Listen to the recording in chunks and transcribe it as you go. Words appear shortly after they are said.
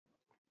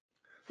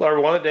Hello,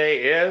 everyone.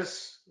 Today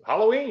is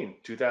Halloween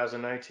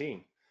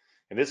 2019,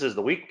 and this is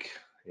the week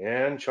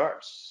in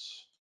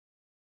charts.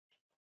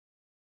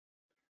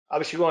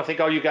 Obviously, we want to thank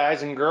all you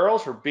guys and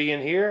girls for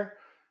being here.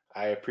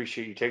 I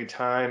appreciate you taking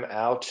time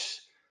out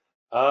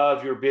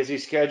of your busy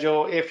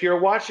schedule. If you're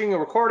watching a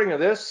recording of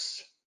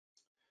this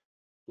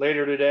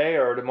later today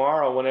or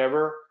tomorrow,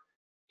 whenever,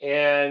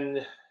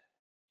 and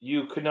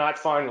you could not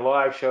find the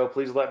live show,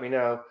 please let me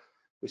know.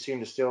 We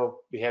seem to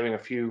still be having a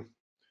few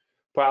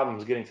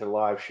problems getting to the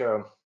live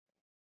show.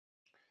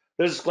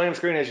 There's a disclaimer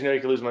screen. As you know,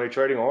 you can lose money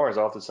trading, or as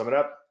I often sum it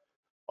up,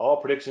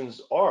 all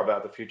predictions are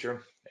about the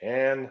future,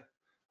 and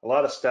a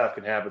lot of stuff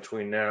can happen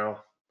between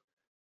now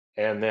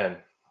and then.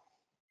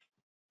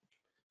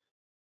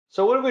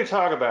 So what are we going to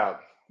talk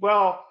about?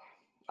 Well,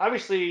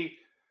 obviously,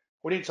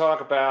 we need to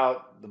talk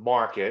about the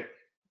market.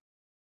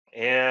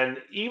 And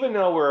even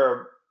though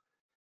we're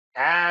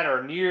at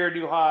or near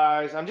new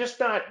highs, I'm just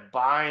not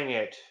buying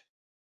it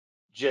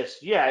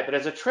just yet. But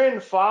as a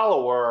trend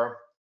follower,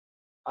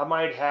 I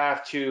might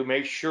have to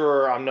make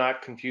sure I'm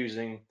not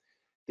confusing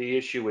the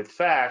issue with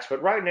facts.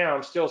 But right now,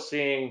 I'm still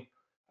seeing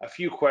a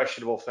few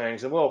questionable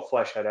things, and we'll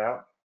flesh that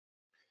out.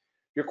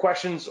 Your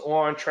questions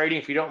on trading,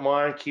 if you don't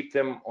mind, keep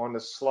them on the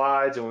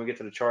slides, and when we get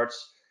to the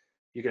charts,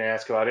 you can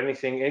ask about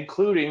anything,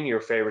 including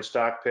your favorite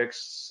stock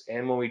picks.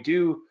 And when we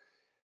do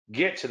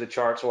get to the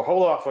charts, we'll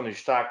hold off on your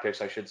stock picks,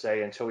 I should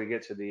say, until we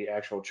get to the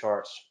actual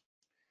charts,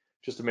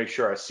 just to make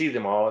sure I see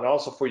them all. And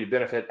also for your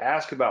benefit,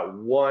 ask about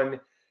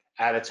one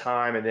at a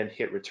time and then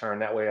hit return.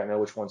 That way I know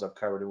which ones I've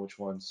covered and which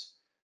ones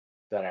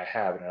that I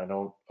haven't. I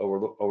don't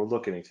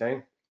overlook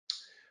anything.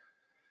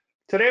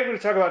 Today, I'm going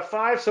to talk about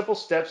 5 simple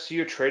steps to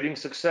your trading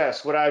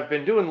success. What I've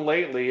been doing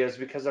lately is,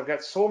 because I've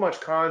got so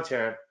much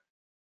content,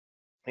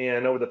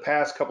 and over the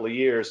past couple of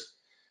years,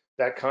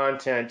 that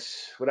content,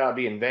 without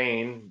being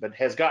vain, but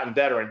has gotten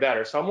better and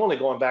better. So I'm only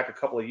going back a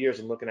couple of years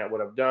and looking at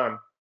what I've done.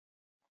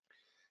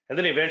 And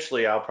then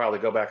eventually I'll probably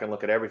go back and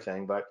look at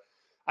everything. But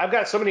I've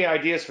got so many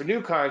ideas for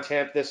new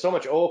content. There's so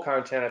much old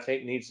content I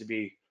think needs to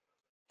be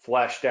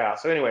fleshed out.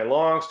 So anyway,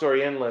 long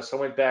story endless, I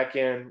went back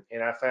in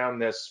and I found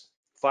this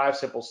 5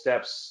 simple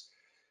steps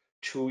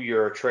to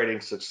your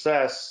trading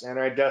success, and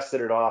I dusted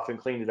it off and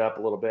cleaned it up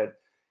a little bit.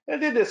 And I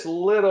did this a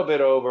little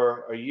bit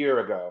over a year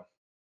ago.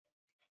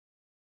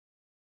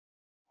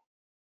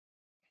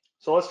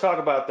 So let's talk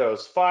about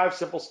those 5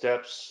 simple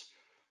steps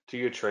to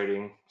your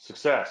trading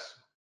success.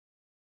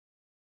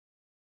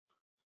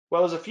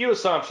 Well, there's a few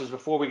assumptions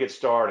before we get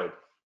started.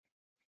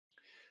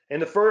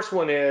 And the first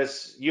one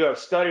is you have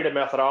studied a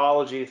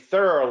methodology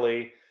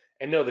thoroughly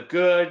and know the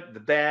good, the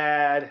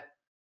bad,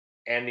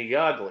 and the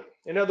ugly.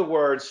 In other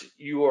words,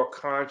 you are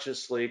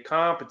consciously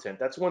competent.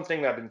 That's one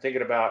thing I've been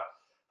thinking about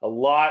a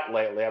lot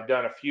lately. I've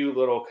done a few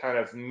little kind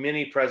of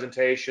mini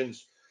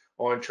presentations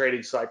on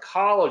trading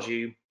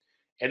psychology.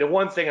 And the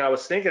one thing I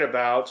was thinking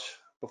about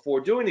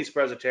before doing these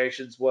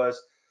presentations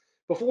was,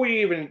 before you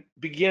even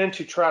begin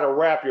to try to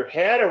wrap your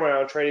head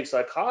around trading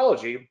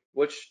psychology,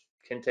 which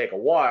can take a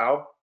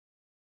while,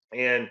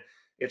 and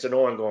it's an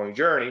ongoing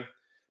journey,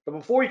 but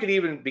before you can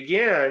even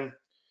begin,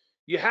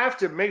 you have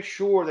to make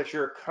sure that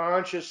you're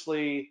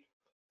consciously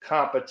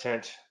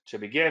competent to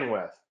begin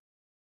with.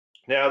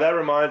 Now, that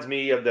reminds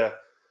me of the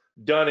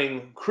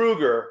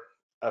Dunning-Kruger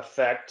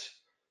effect,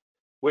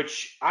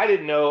 which I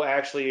didn't know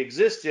actually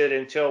existed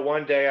until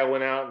one day I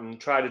went out and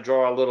tried to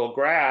draw a little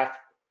graph.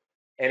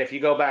 And if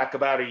you go back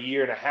about a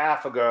year and a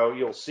half ago,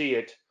 you'll see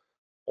it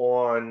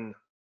on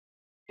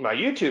my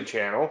YouTube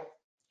channel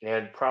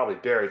and probably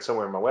buried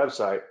somewhere on my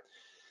website.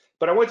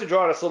 But I went to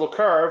draw this little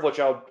curve, which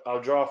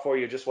I'll draw for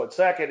you in just 1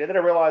 second. And then I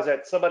realized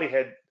that somebody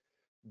had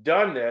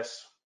done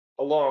this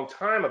a long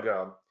time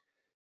ago.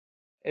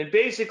 And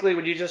basically,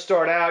 when you just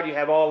start out, you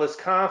have all this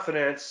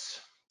confidence,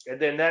 and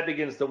then that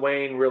begins to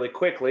wane really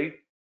quickly.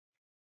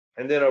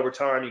 And then over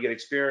time, you get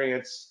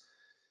experience,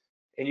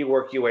 and you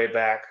work your way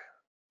back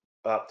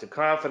up to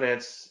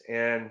confidence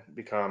and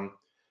become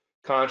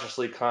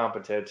consciously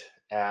competent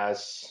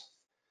as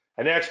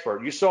an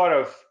expert. You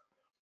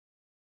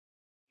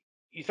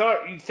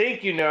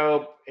think you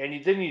know,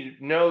 and then you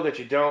know that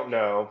you don't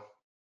know,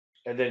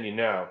 and then you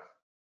know.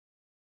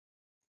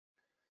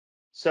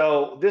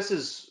 So this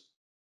is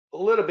a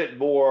little bit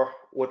more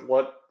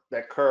what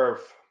that curve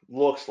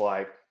looks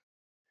like.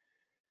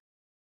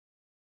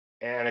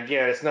 And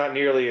again, it's not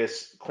nearly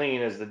as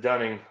clean as the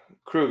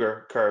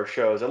Dunning-Kruger curve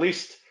shows, at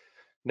least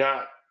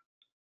not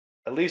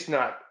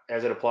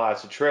as it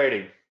applies to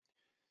trading.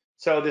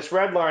 So this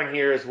red line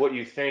here is what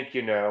you think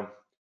you know.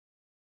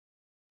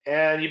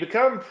 And you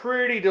become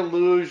pretty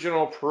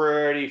delusional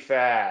pretty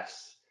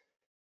fast,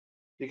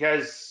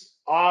 because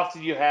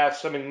often you have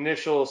some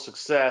initial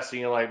success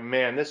and you're like,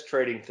 man, this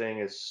trading thing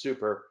is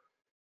super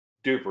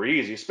duper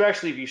easy,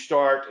 especially if you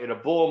start in a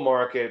bull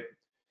market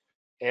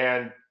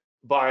and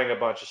buying a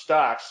bunch of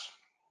stocks,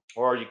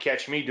 or you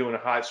catch me doing a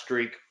hot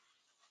streak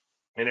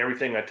and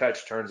everything I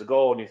touch turns to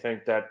gold, and you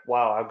think that,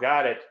 wow, I've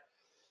got it,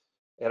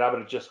 and I'm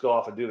going to just go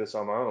off and do this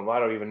on my own. I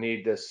don't even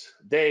need this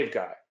Dave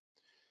guy.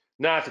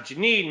 Not that you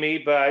need me,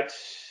 but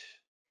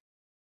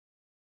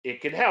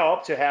it can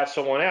help to have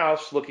someone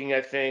else looking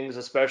at things,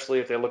 especially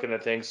if they're looking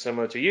at things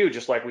similar to you,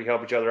 just like we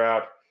help each other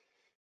out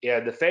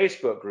in the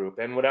Facebook group.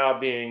 And without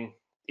being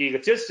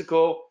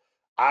egotistical,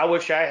 I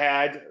wish I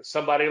had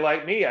somebody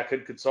like me I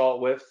could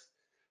consult with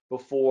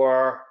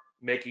before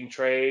making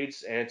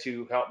trades and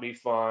to help me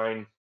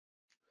find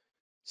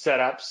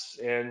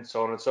setups and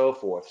so on and so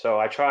forth. So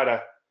I try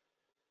to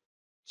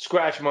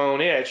scratch my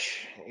own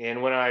itch.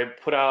 And when I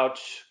put out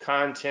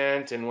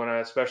content and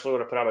especially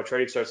when I put out my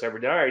trading starts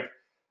every night,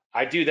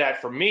 I do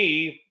that for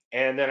me.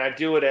 And then I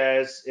do it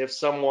as if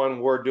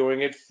someone were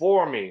doing it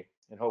for me.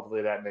 And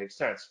hopefully that makes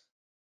sense.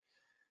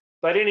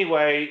 But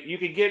anyway, you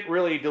can get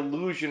really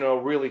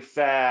delusional really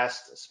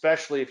fast,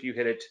 especially if you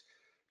hit it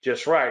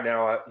just right.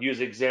 Now, I use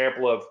the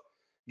example of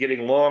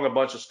getting long a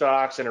bunch of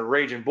stocks in a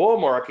raging bull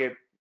market,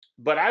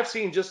 but I've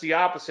seen just the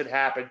opposite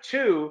happen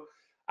too.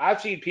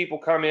 I've seen people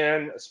come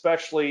in,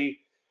 especially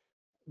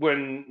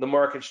when the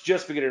market's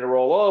just beginning to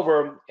roll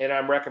over, and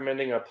I'm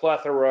recommending a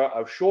plethora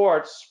of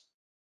shorts,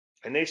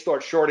 and they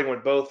start shorting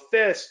with both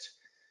fists,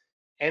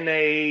 and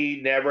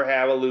they never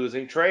have a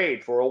losing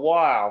trade for a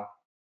while.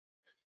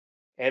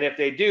 And if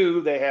they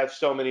do, they have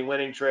so many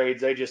winning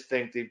trades, they just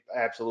think they've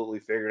absolutely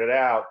figured it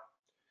out.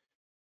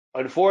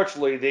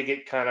 Unfortunately, they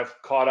get kind of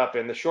caught up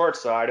in the short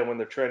side, and when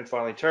the trend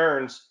finally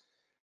turns,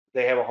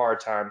 they have a hard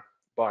time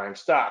buying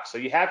stocks. So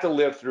you have to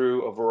live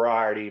through a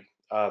variety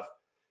of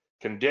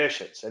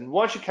conditions. And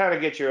once you kind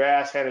of get your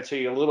ass handed to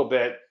you a little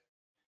bit,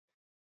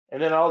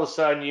 and then all of a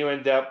sudden you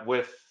end up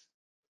with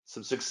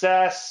some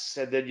success,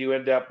 and then you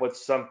end up with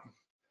some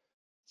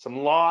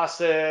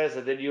losses,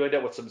 and then you end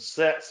up with some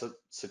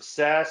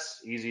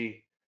success.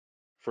 Easy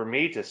for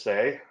me to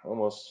say.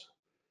 Almost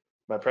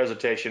my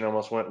presentation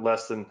almost went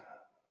less than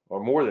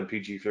or more than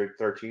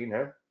PG-13,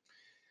 huh?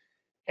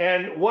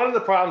 And one of the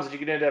problems that you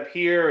can end up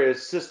here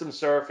is system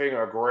surfing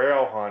or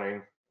grail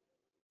hunting.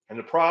 And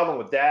the problem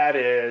with that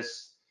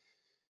is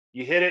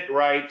you hit it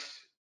right,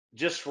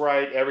 just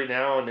right every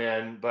now and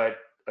then, but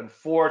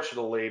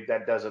unfortunately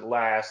that doesn't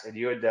last and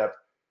you end up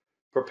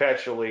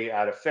perpetually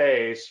out of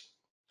phase.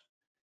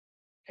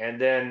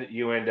 And then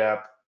you end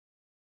up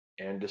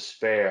in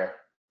despair.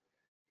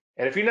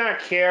 And if you're not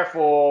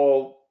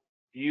careful,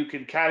 you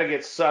can kind of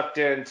get sucked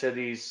into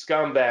these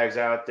scumbags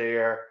out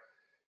there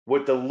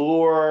with the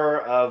lure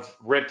of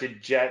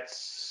rented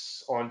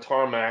jets on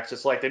tarmacs.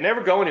 It's like they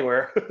never go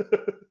anywhere.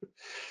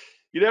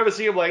 You never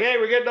see them like, hey,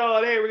 we're getting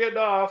on, hey, we're getting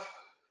off.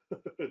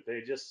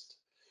 They just,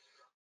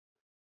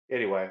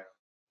 anyway,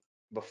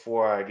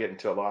 before I get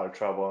into a lot of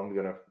trouble, I'm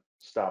going to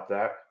stop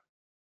that.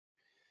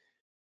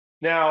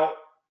 Now,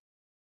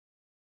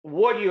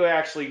 what you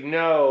actually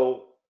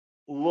know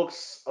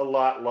looks a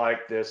lot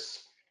like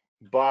this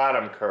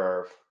bottom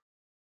curve.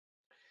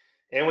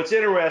 And what's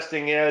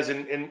interesting is,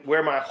 and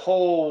where my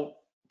whole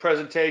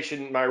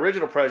presentation, my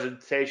original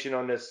presentation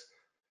on this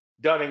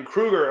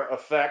Dunning-Kruger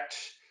effect,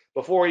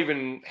 before I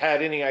even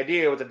had any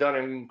idea what the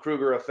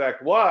Dunning-Kruger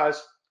effect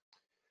was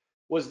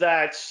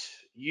that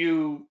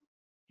you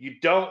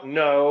don't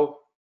know,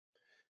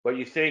 but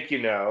you think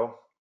you know,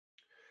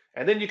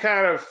 and then you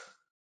kind of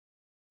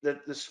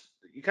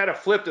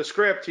flip the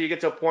script till you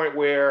get to a point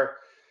where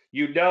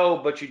you know,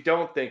 but you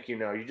don't think you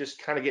know. You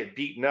just kind of get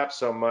beaten up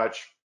so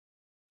much,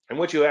 and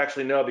what you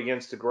actually know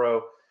begins to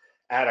grow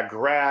at a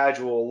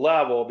gradual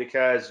level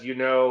because you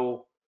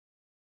know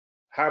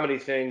how many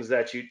things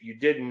that you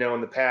didn't know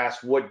in the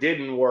past, what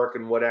didn't work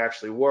and what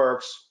actually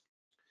works.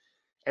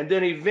 And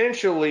then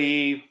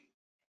eventually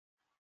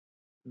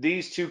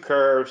these two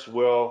curves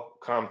will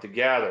come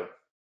together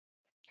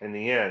in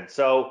the end.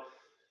 So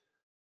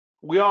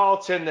we all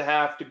tend to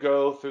have to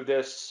go through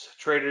this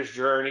trader's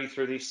journey,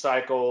 through these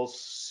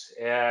cycles,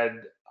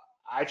 and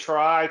I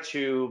try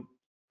to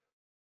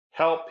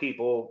help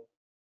people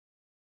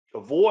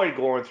avoid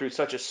going through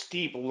such a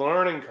steep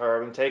learning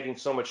curve and taking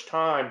so much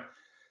time.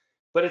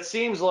 But it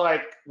seems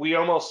like we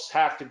almost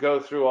have to go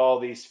through all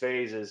these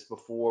phases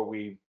before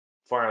we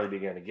finally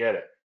begin to get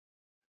it.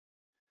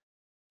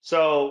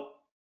 So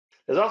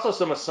there's also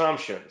some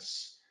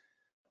assumptions.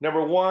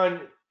 Number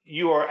one,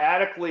 you are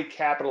adequately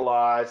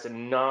capitalized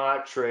and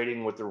not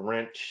trading with the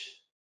rent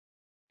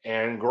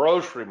and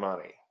grocery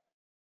money.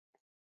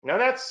 Now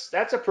that's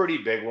a pretty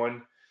big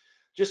one.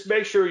 Just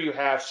make sure you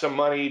have some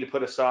money to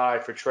put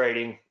aside for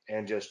trading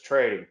and just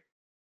trading.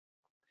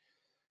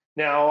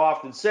 Now, I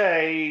often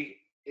say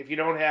if you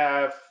don't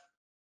have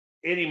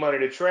any money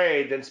to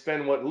trade, then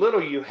spend what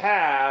little you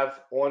have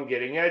on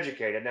getting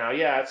educated. Now,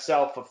 yeah, it's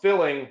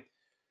self-fulfilling,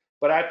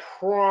 but I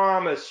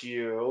promise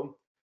you,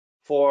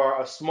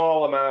 for a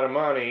small amount of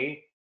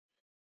money,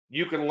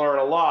 you can learn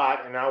a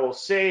lot, and I will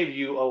save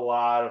you a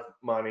lot of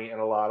money and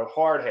a lot of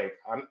heartache.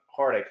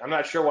 I'm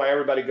not sure why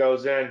everybody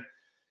goes in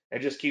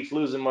and just keeps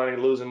losing money,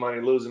 losing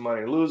money, losing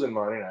money, losing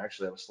money. And I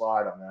actually have a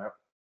slide on that,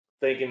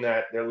 thinking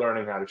that they're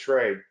learning how to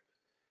trade.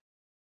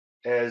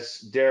 As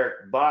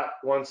Derek Bott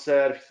once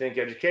said, if you think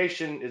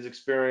education is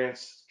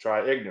experience,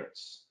 try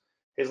ignorance.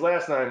 His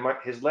last name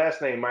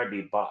might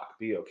be Bach,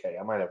 B-O-K.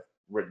 I might have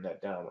written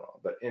that down wrong.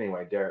 But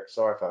anyway, Derek,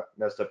 sorry if I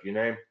messed up your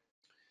name.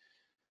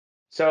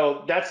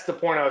 So that's the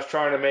point I was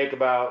trying to make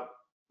about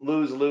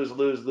lose, lose,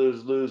 lose,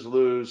 lose, lose,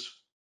 lose,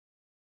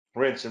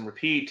 rinse and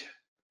repeat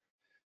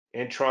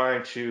in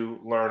trying to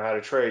learn how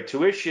to trade.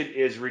 Tuition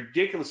is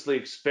ridiculously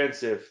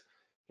expensive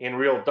in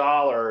real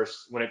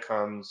dollars when it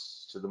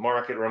comes to the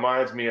market. It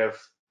reminds me of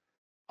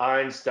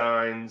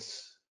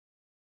Einstein's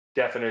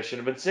definition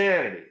of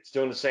insanity. It's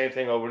doing the same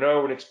thing over and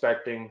over and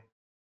expecting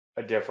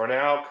a different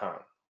outcome.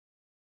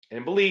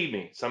 And believe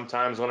me,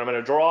 sometimes when I'm in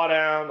a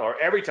drawdown, or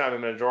every time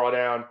I'm in a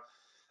drawdown,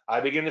 I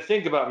begin to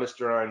think about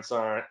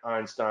Mr.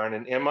 Einstein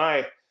and am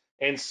I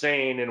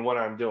insane in what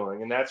I'm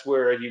doing? And that's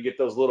where you get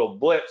those little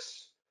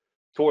blips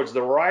towards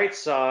the right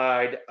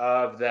side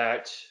of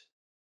that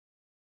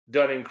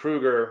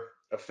Dunning-Kruger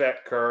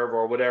effect curve,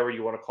 or whatever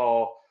you want to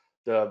call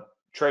the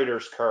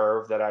trader's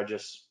curve that I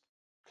just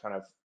kind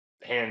of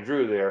hand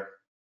drew there.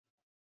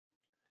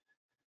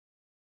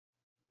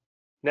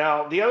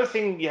 Now, the other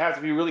thing you have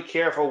to be really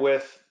careful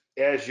with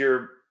as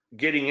you're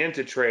getting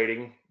into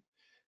trading,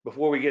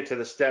 before we get to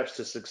the steps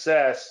to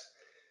success,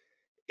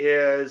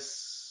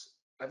 is,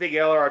 I think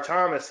L.R.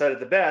 Thomas said it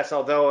the best,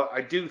 although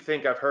I do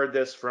think I've heard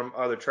this from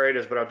other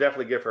traders, but I'll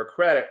definitely give her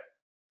credit.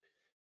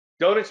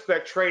 Don't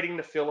expect trading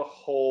to fill a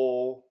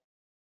hole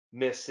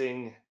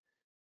missing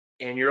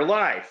in your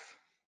life.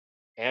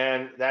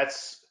 And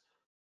that's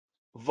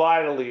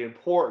vitally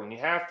important. You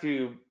have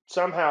to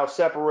somehow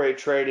separate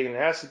trading, and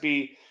it has to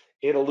be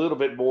in a little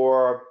bit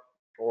more,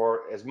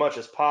 or as much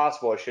as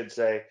possible, I should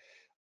say,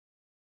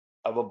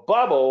 of a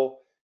bubble.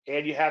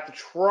 And you have to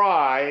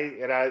try,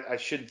 and I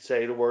should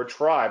say the word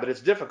try, but it's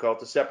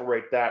difficult to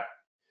separate that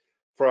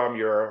from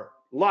your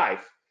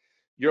life.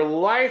 Your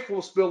life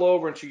will spill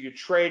over into your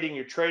trading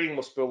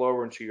will spill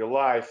over into your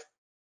life,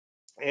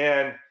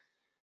 and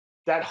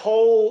that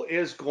hole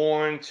is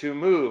going to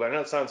move. I know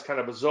it sounds kind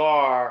of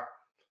bizarre,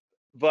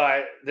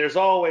 but there's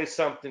always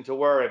something to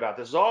worry about.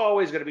 There's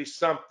always going to be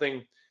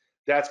something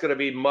that's going to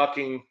be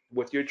mucking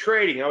with your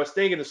trading. I was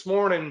thinking this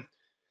morning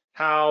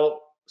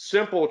how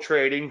simple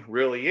trading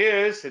really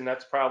is, and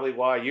that's probably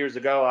why years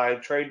ago I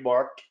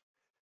trademarked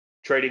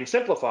Trading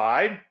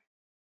Simplified.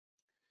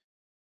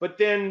 But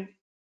then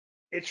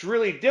it's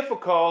really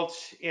difficult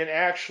in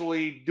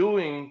actually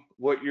doing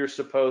what you're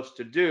supposed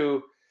to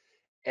do.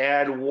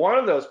 And one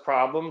of those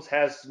problems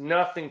has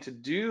nothing to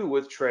do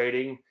with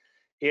trading.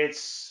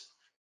 It's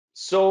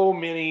so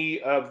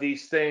many of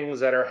these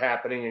things that are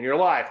happening in your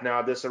life.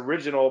 Now, this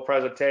original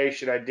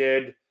presentation I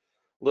did a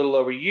little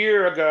over a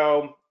year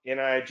ago, and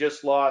I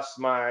just lost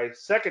my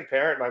second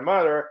parent, my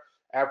mother,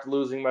 after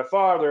losing my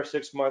father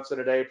 6 months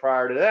and a day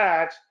prior to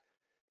that.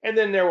 And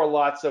then there were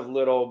lots of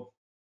little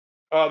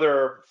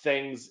other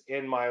things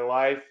in my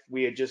life.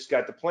 We had just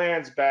got the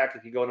plans back.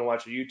 If you go and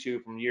watch a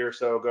YouTube from a year or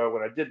so ago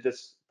when I did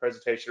this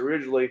presentation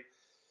originally,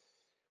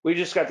 we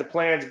just got the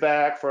plans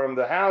back from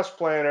the house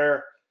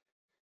planner,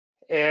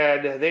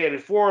 and they had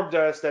informed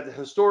us that the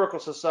Historical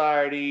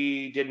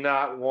Society did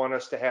not want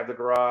us to have the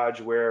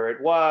garage where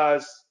it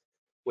was,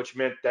 which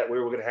meant that we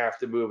were going to have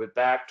to move it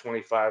back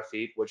 25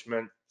 feet, which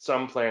meant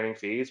some planning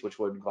fees, which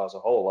wouldn't cost a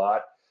whole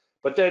lot.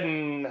 But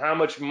then how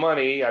much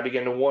money, I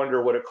began to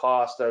wonder what it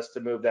cost us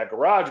to move that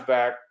garage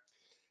back,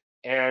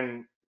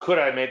 and could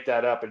I make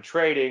that up in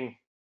trading?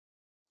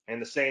 And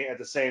at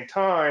the same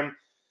time,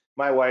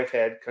 my wife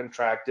had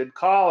contracted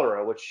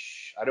cholera,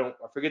 which I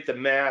forget the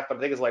math, but I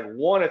think it's like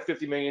 1 in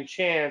 50 million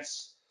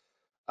chance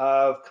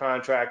of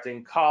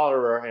contracting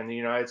cholera in the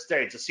United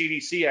States. The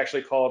CDC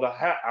actually called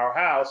our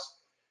house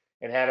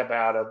and had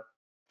about a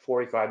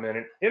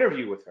 45-minute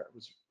interview with her. It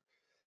was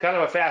kind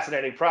of a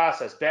fascinating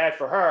process. Bad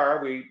for her.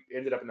 We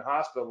ended up in the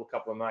hospital a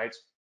couple of nights,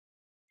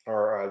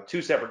 or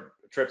 2 separate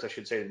trips, I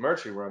should say, to the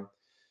emergency room.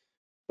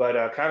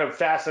 But kind of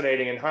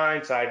fascinating in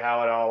hindsight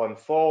how it all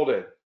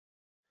unfolded.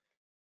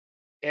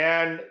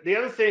 And the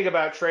other thing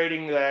about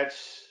trading that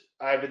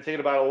I've been thinking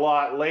about a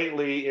lot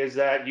lately is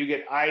that you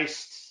get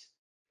iced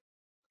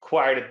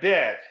quite a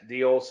bit.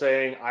 The old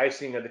saying,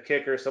 icing of the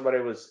kicker. Somebody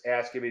was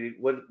asking me,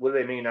 what do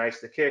they mean,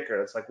 ice the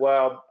kicker? It's like,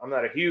 well, I'm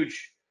not a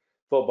huge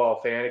football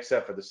fan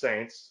except for the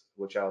Saints,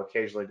 which I'll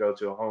occasionally go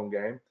to a home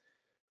game.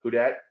 Who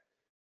dat?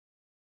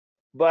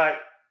 But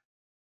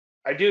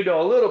I do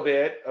know a little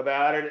bit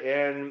about it,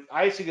 and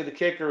icing of the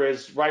kicker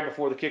is right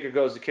before the kicker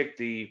goes to kick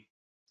the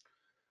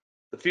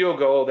field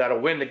goal that'll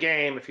win the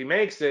game. If he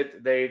makes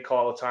it, they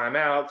call a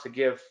timeout to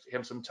give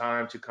him some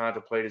time to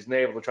contemplate his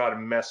navel, to try to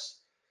mess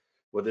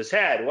with his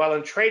head. Well,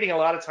 in trading, a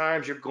lot of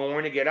times you're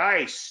going to get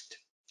iced.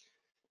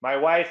 My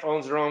wife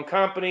owns her own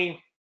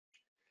company,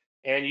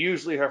 and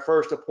usually her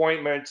first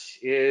appointment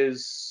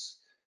is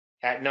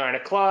at 9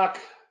 o'clock.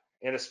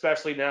 And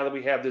especially now that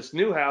we have this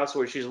new house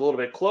where she's a little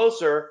bit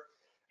closer,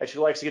 and she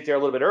likes to get there a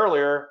little bit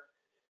earlier,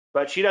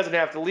 but she doesn't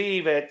have to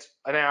leave it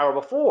an hour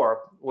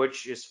before,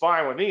 which is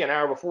fine with me, an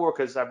hour before,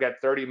 because I've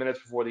got 30 minutes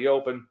before the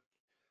open.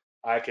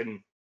 I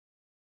can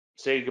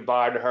say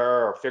goodbye to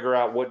her or figure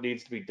out what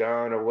needs to be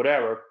done or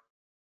whatever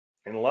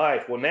in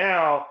life. Well,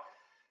 now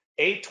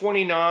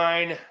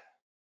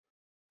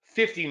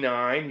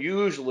 8:29:59,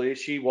 usually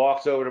she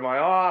walks over to my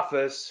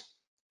office,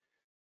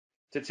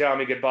 to tell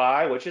me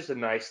goodbye, which is a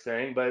nice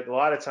thing. But a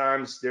lot of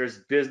times there's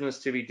business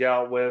to be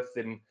dealt with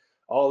and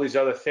all these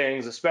other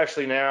things,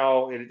 especially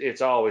now.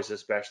 It's always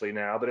especially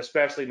now, but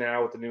especially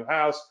now with the new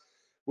house,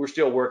 we're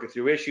still working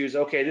through issues.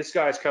 Okay, this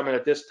guy's coming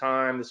at this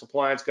time, this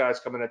appliance guy's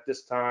coming at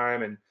this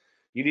time, and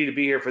you need to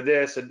be here for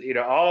this, and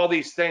all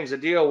these things to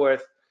deal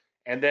with.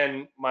 And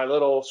then my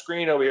little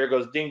screen over here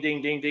goes ding,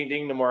 ding, ding, ding,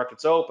 ding, the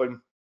market's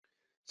open.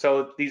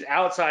 So these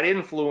outside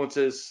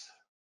influences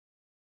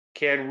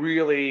can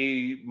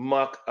really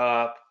muck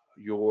up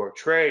your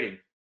trading.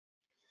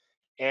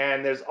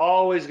 And there's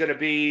always going to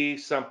be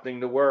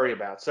something to worry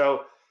about.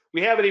 So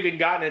we haven't even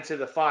gotten into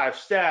the 5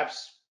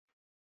 steps,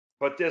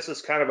 but this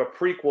is kind of a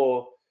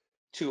prequel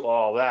to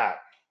all that.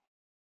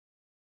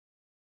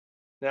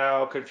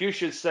 Now,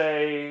 Confucius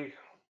say,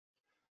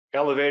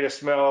 elevators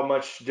smell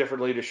much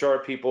differently to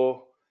short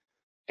people.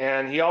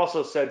 And he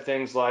also said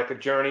things like, a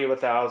journey of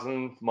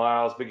 1,000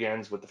 miles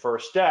begins with the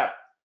first step.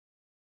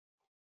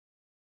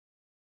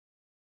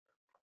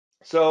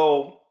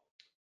 So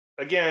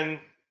again,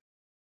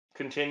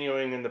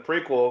 continuing in the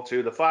prequel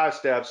to the 5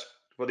 steps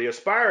for the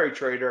aspiring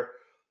trader,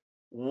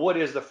 what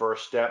is the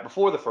first step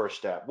before the first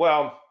step?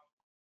 Well,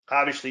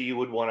 obviously you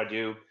would want to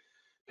do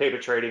paper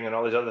trading and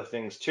all these other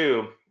things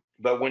too.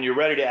 But when you're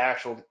ready to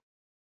actually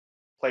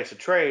place a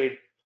trade,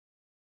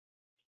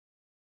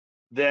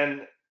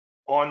 then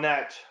on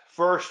that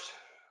first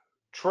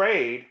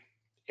trade,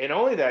 and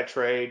only that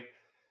trade,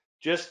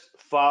 just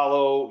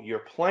follow your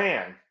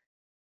plan.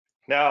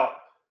 Now,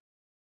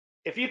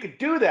 if you could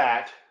do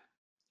that,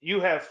 you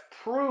have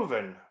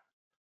proven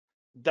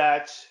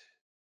that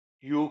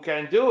you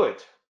can do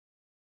it.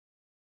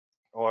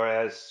 Or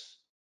as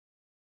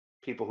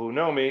people who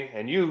know me,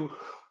 and you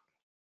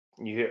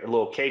hear a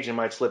little Cajun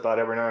might slip out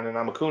every now and then,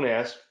 I'm a coon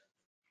ass.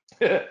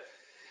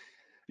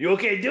 You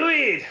okay, do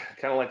it?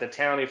 Kind of like the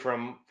townie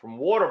from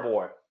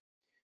Waterboy.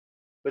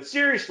 But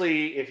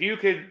seriously, if you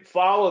could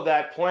follow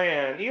that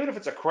plan, even if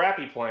it's a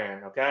crappy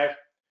plan, okay?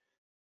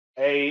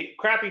 A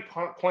crappy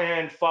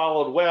plan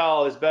followed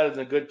well is better than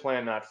a good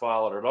plan not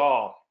followed at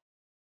all.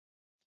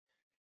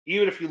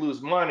 Even if you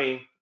lose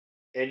money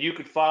and you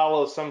could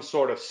follow some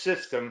sort of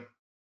system,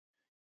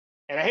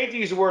 and I hate to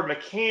use the word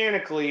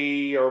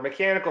mechanically or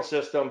mechanical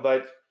system,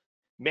 but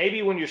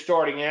maybe when you're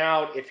starting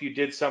out, if you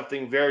did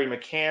something very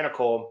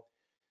mechanical,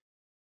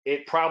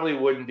 it probably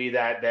wouldn't be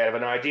that bad of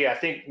an idea. I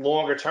think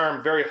longer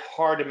term, very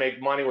hard to make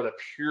money with a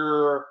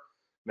pure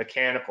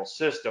mechanical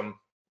system.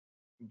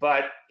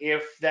 But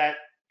if that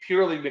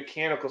purely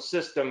mechanical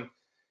system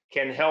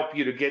can help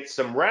you to get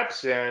some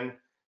reps in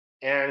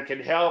and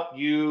can help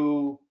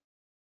you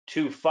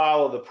to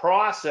follow the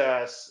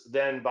process,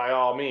 then by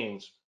all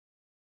means,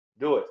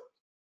 do it.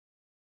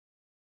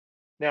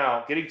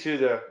 Now, getting to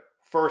the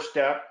first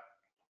step,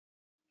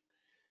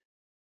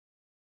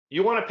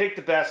 you want to pick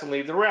the best and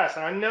leave the rest.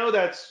 And I know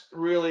that's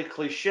really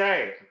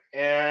cliche.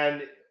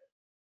 And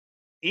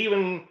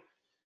even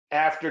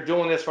after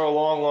doing this for a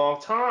long, long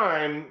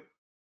time,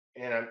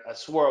 and I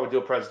swore I would do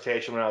a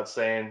presentation without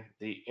saying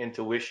the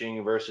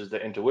intuition versus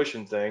the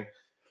intuition thing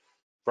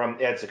from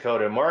Ed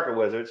Secoda and Market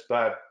Wizards,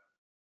 but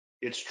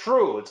it's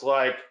true. It's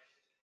like,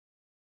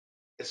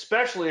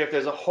 especially if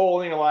there's a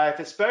hole in your life,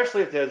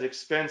 especially if there's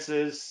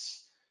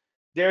expenses,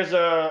 there's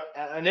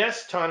an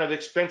S ton of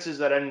expenses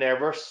that I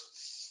never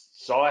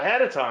saw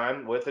ahead of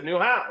time with a new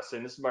house.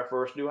 And this is my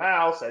first new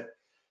house at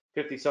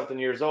 50 something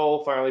years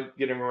old, finally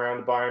getting around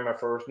to buying my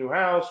first new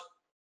house.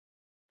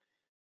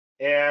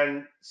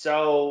 And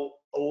so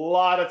a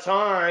lot of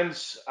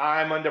times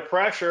I'm under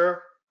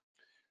pressure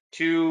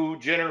to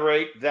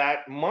generate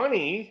that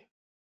money.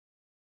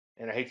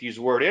 And I hate to use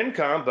the word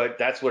income, but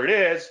that's what it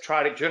is.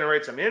 Try to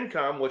generate some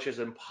income, which is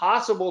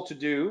impossible to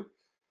do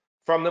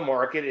from the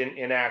market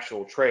in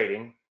actual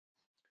trading,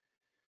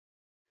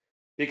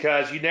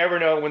 because you never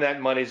know when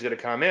that money is going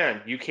to come in.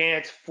 You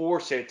can't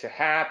force it to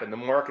happen. The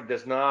market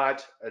does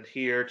not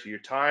adhere to your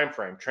time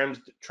frame.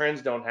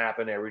 Trends don't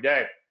happen every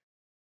day.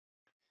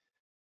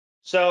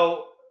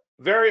 So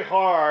very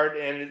hard,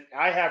 and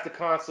I have to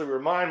constantly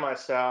remind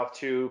myself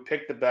to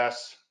pick the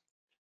best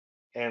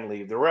and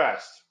leave the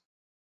rest.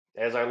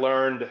 As I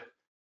learned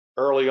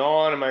early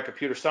on in my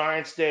computer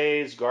science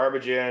days,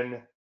 garbage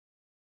in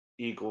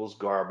equals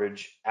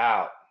garbage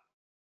out.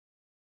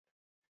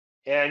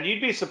 And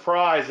you'd be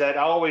surprised that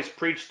I always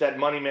preach that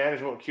money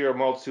management will cure a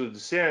multitude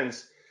of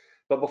sins.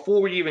 But before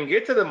we even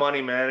get to the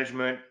money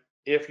management,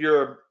 if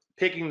you're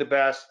picking the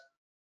best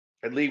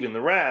and leaving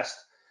the rest,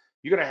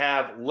 you're going to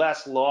have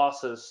less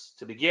losses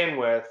to begin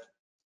with,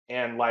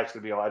 and life's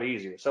going to be a lot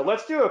easier. So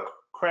let's do a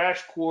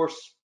crash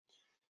course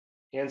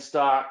in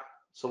stock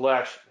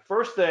selection.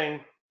 First thing,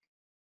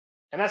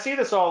 and I see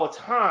this all the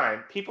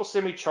time, people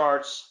send me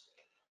charts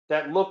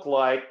that look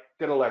like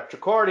an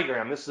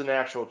electrocardiogram. This is an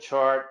actual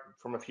chart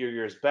from a few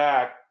years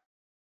back,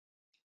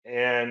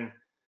 and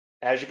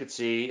as you can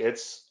see,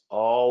 it's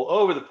all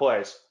over the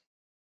place.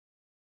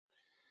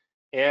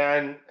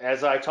 And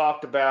as I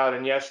talked about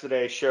in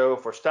yesterday's show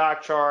for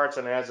stock charts,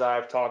 and as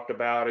I've talked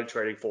about in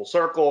Trading Full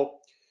Circle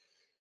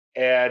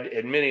and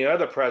in many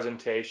other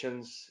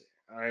presentations,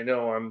 I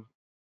know I'm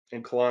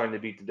inclined to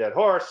beat the dead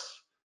horse,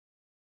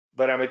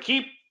 but I'm going to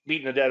keep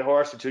beating the dead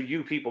horse until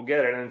you people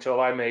get it and until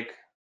I make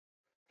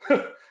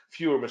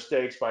fewer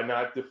mistakes by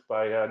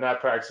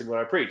not practicing what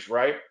I preach,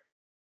 right?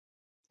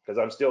 Because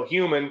I'm still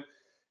human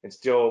and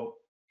still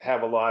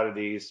have a lot of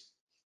these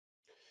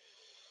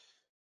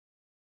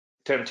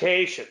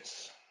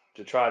temptations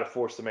to try to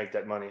force to make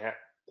that money,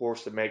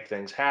 force to make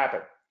things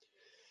happen.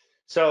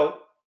 So,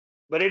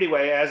 but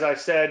anyway, as I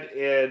said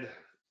in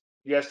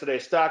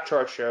yesterday's stock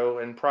chart show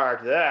and prior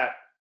to that,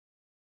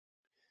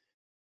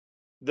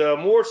 the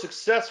more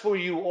successful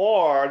you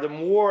are, the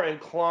more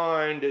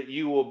inclined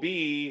you will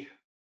be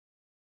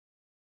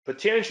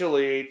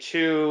potentially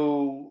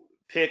to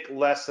pick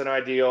less than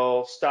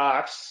ideal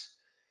stocks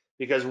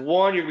because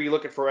one, you're going to be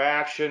looking for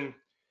action,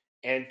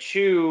 and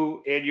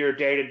two, in your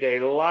day-to-day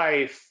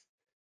life,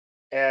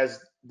 as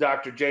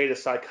Dr. J, the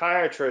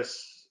psychiatrist,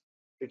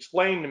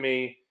 explained to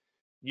me,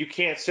 you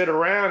can't sit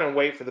around and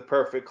wait for the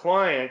perfect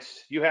client.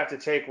 You have to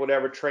take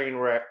whatever train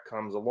wreck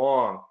comes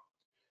along.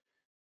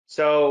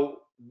 So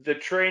the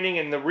training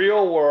in the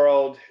real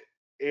world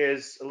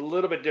is a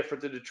little bit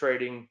different than the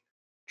training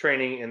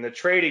in the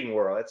trading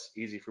world. That's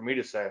easy for me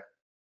to say.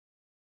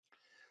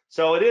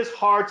 So it is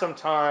hard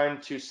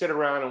sometimes to sit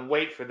around and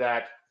wait for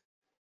that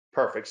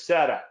perfect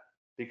setup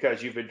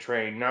because you've been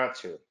trained not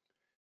to.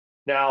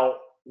 Now,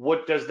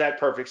 what does that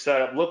perfect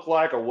setup look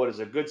like, or what does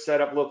a good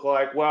setup look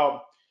like?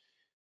 Well,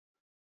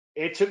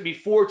 it took me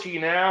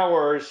 14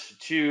 hours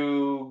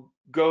to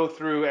go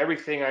through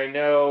everything I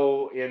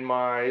know in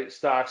my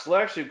stock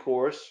selection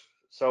course.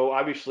 So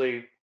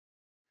obviously,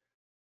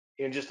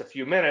 in just a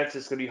few minutes,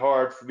 it's going to be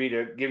hard for me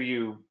to give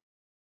you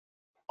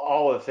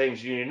all the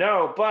things you need to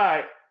know.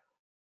 But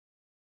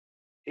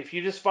if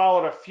you just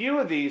followed a few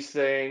of these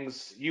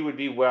things, you would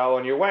be well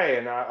on your way.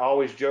 And I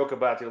always joke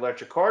about the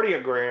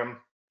electrocardiogram.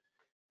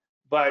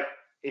 But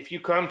if you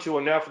come to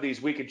enough of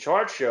these weekend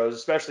chart shows,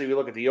 especially if you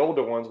look at the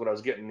older ones when I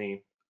was getting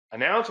the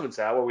announcements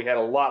out, where we had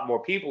a lot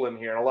more people in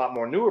here and a lot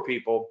more newer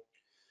people,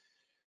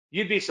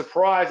 you'd be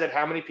surprised at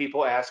how many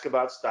people ask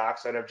about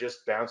stocks that have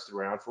just bounced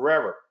around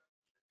forever.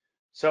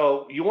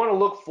 So you want to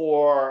look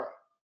for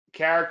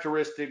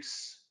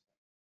characteristics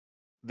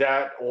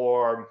that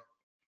are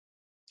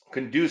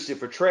conducive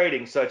for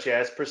trading, such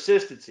as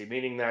persistency,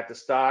 meaning that the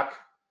stock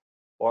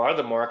or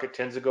the market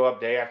tends to go up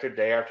day after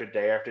day after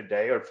day after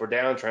day, or for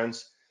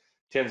downtrends,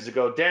 tends to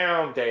go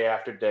down day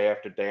after day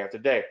after day after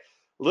day.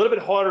 A little bit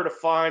harder to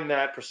find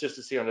that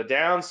persistency on the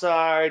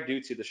downside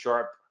due to the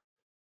sharp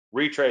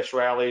retrace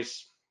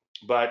rallies,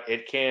 but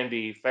it can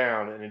be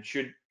found, and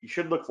you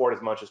should look for it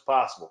as much as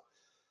possible.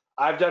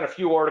 I've done a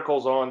few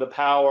articles on the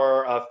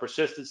power of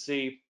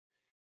persistency,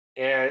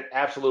 and it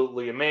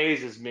absolutely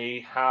amazes me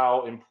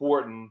how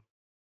important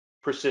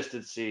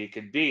persistency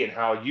could be and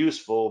how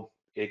useful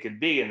it could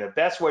be. And the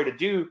best way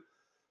to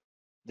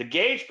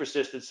gauge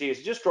persistency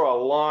is just draw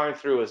a line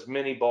through as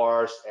many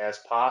bars as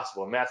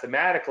possible.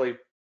 Mathematically,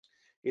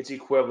 it's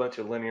equivalent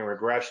to linear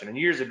regression. And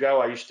years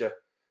ago, I used to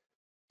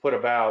put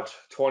about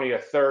 20 or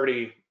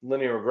 30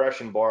 linear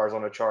regression bars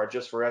on a chart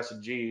just for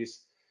S&Gs,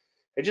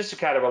 and just to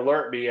kind of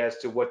alert me as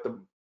to what the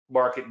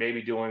market may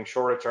be doing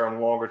shorter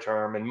term, longer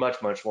term, and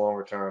much, much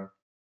longer term.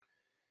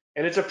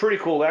 And it's a pretty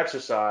cool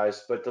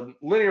exercise, but the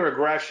linear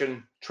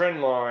regression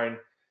trend line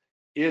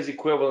is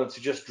equivalent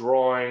to just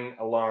drawing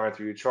a line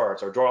through your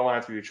charts, or draw a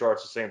line through your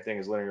charts, the same thing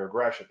as linear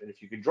regression. And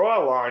if you can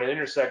draw a line and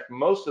intersect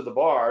most of the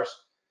bars,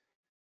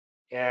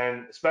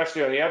 and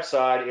especially on the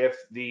upside, if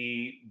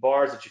the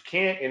bars that you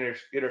can't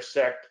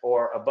intersect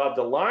are above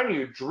the line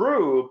you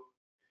drew,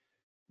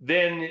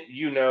 then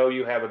you know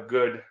you have a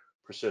good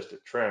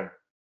persistent trend.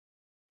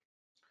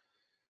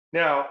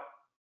 Now,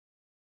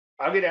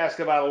 I get asked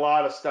about a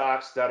lot of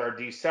stocks that are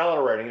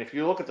decelerating. And if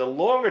you look at the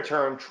longer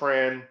term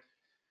trend,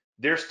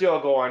 they're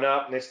still going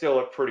up and they still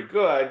look pretty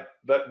good.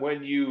 But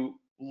when you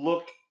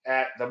look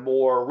at the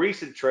more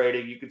recent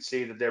trading, you can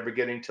see that they're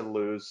beginning to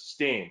lose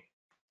steam.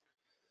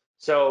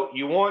 So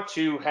you want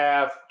to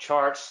have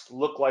charts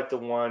look like the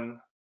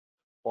one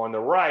on the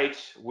right,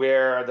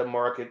 where the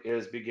market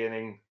is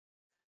beginning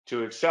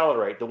to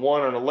accelerate. The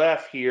one on the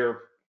left here,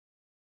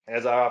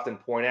 as I often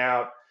point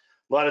out,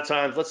 a lot of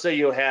times, let's say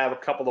you have a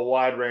couple of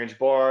wide range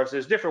bars.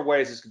 There's different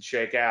ways this can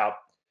shake out.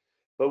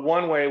 But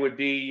one way would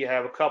be you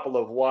have a couple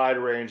of wide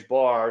range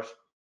bars,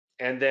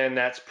 and then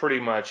that's pretty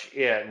much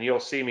it. And you'll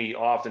see me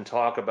often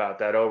talk about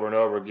that over and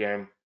over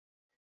again.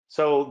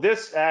 So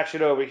this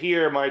action over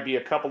here might be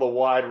a couple of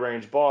wide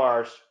range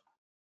bars,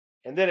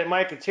 and then it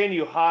might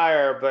continue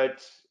higher,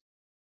 but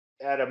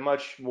at a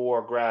much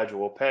more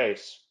gradual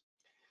pace.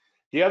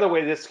 The other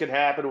way this could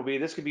happen would be,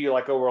 this could be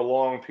like over a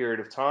long period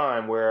of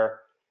time where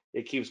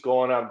it keeps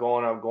going up,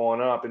 going up,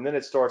 going up, and then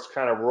it starts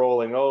kind of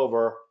rolling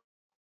over.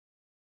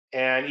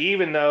 And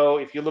even though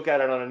if you look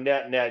at it on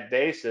a net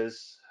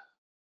basis,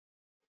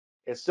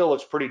 it still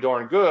looks pretty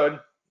darn good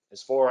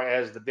as far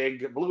as the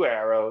big blue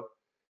arrow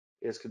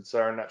is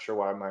concerned. Not sure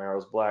why my arrow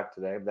is black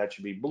today, but that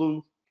should be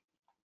blue.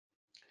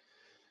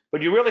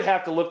 But you really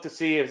have to look to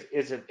see if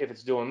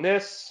it's doing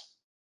this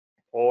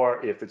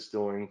or if it's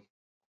doing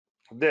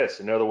this.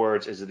 In other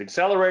words, is it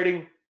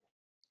accelerating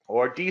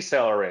or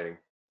decelerating.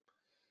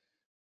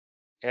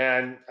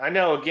 And I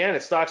know, again,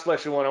 it's stock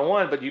selection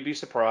 101, but you'd be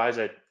surprised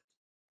at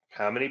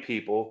how many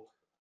people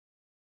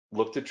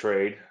look to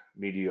trade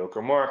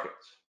mediocre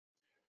markets.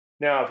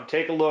 Now, if you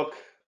take a look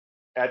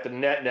at the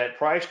net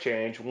price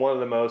change, one of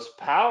the most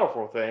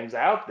powerful things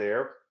out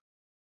there,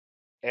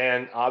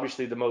 and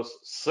obviously the most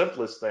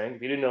simplest thing,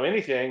 if you didn't know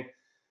anything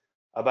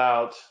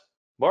about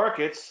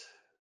markets,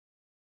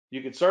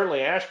 you could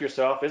certainly ask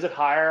yourself, is it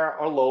higher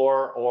or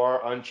lower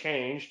or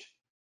unchanged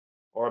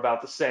or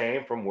about the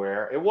same from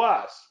where it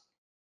was?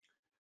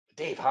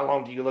 Dave, how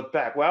long do you look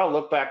back? Well,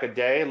 look back a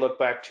day, look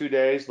back 2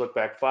 days, look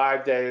back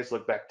 5 days,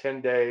 look back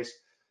 10 days,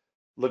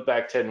 look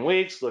back 10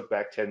 weeks, look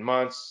back 10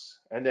 months,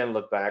 and then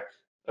look back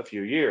a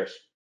few years.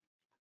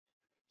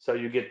 So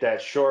you get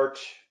that short,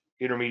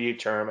 intermediate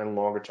term, and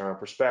longer term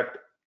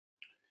perspective.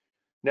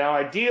 Now,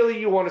 ideally,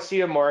 you want to see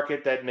a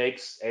market that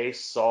makes a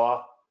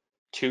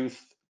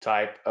sawtooth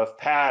type of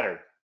pattern.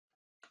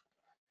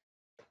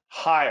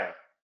 Higher.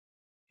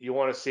 You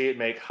want to see it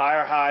make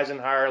higher highs and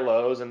higher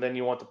lows, and then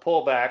you want the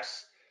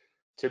pullbacks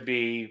to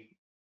be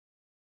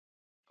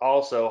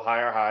also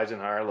higher highs and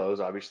higher lows,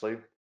 obviously.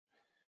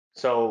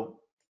 So,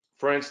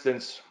 for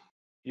instance,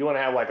 you want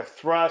to have like a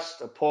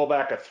thrust, a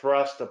pullback, a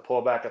thrust, a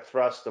pullback, a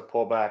thrust, a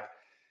pullback,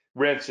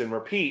 rinse and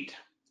repeat.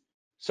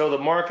 So the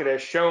market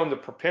has shown the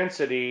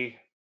propensity,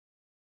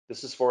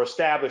 this is for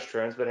established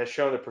trends, but has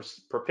shown the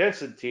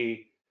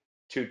propensity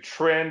to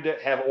trend,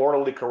 have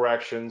orderly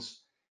corrections.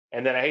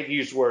 And then I hate to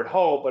use the word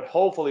hope, but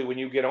hopefully when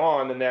you get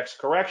on the next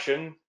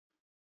correction,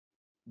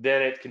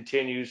 then it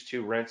continues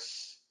to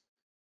rinse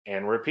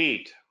and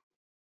repeat.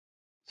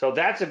 So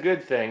that's a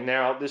good thing.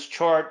 Now, this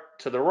chart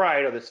to the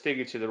right, or this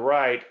figure to the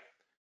right,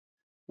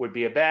 would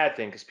be a bad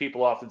thing because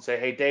people often say,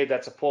 hey, Dave,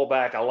 that's a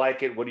pullback. I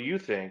like it. What do you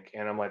think?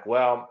 And I'm like,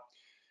 well,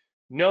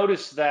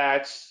 notice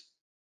that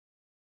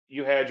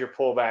you had your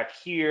pullback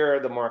here,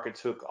 the market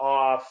took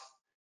off,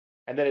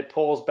 and then it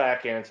pulls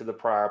back into the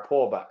prior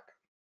pullback.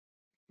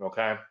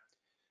 Okay.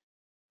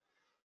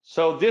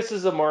 So this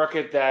is a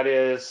market that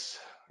is,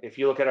 if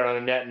you look at it on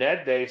a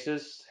net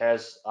basis,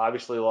 has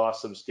obviously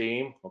lost some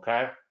steam.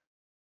 Okay.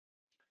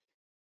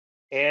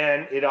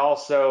 And it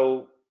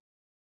also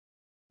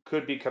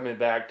could be coming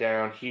back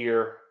down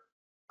here,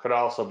 could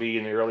also be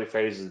in the early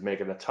phases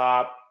making a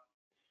top.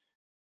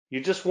 You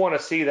just want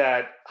to see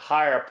that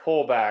higher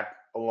pullback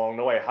along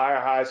the way, higher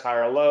highs,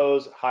 higher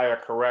lows, higher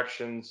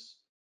corrections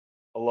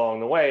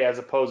along the way, as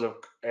opposed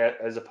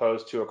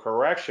to a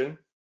correction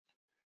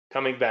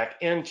coming back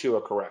into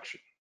a correction.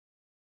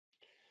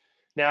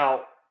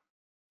 Now,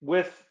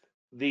 with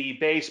the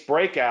base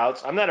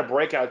breakouts, I'm not a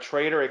breakout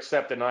trader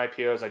except in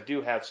IPOs. I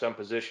do have some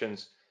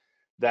positions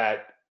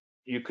that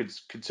you could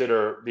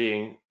consider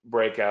being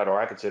breakout, or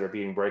I consider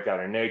being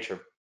breakout in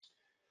nature.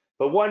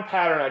 But one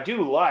pattern I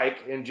do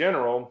like in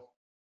general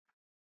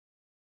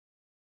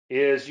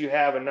is you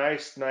have a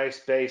nice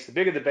base. The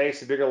bigger the base,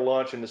 the bigger the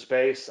launch in the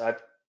space. I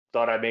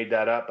thought I made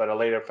that up, but I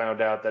later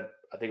found out that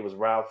I think it was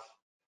Ralph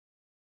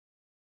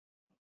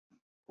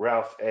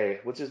A.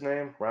 What's his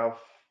name? Ralph.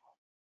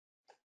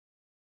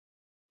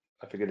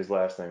 I forget his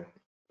last name.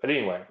 But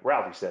anyway,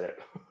 Ralphie said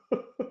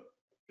it.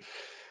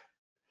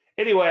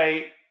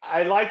 Anyway,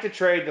 I like to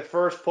trade the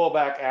first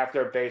pullback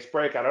after a base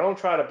breakout. I don't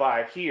try to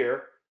buy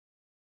here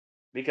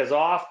because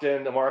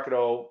often the market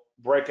will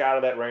break out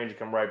of that range and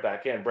come right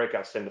back in.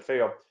 Breakouts tend to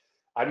fail.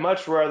 I'd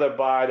much rather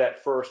buy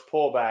that first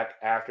pullback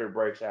after it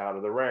breaks out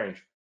of the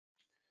range.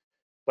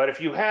 But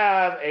if you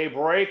have a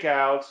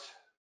breakout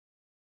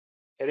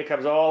and it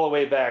comes all the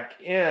way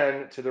back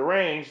in to the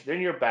range,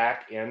 then you're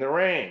back in the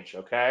range,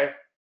 okay?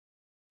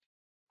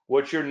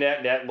 What's your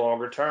net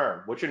longer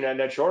term? What's your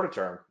net shorter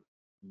term?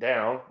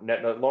 Down.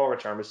 Net longer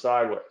term is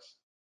sideways,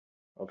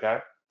 okay?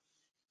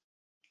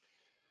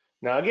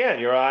 Now, again,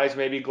 your eyes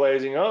may be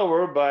glazing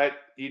over, but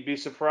you'd be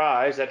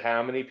surprised at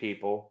how many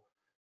people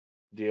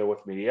deal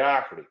with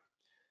mediocrity.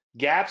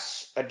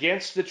 Gaps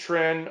against the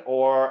trend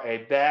are a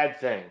bad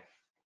thing,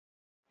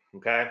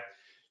 okay?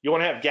 You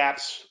want to have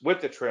gaps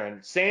with the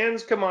trend.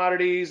 Sans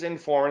commodities and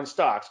foreign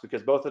stocks,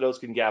 because both of those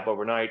can gap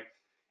overnight,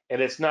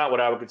 and it's not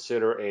what I would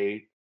consider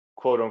a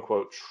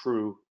quote-unquote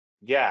true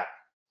gap.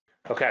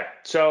 Okay,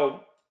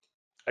 so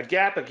a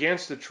gap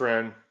against the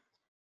trend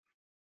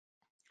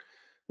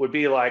would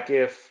be like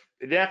if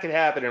that could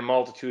happen in a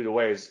multitude of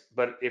ways,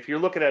 but if you're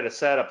looking at a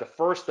setup, the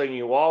first thing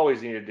you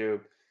always need to do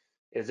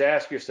is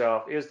ask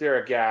yourself, is there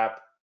a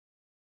gap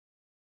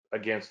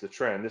against the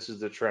trend? This is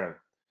the trend.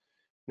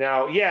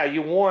 Now, yeah,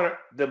 you want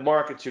the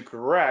market to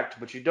correct,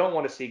 but you don't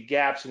want to see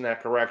gaps in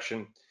that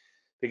correction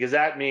because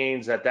that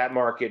means that that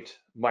market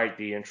might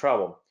be in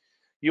trouble.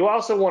 You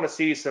also want to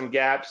see some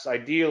gaps,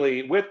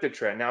 ideally, with the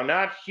trend. Now,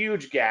 not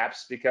huge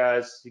gaps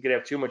because you could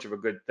have too much of a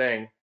good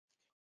thing,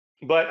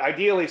 but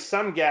ideally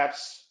some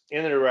gaps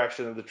in the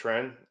direction of the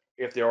trend,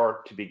 if there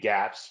are to be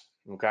gaps,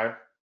 okay?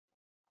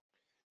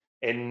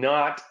 And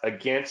not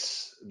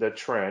against the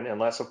trend,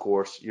 unless, of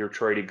course, you're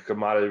trading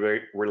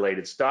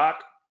commodity-related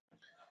stock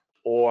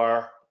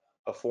or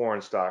a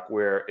foreign stock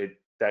where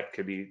that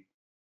could be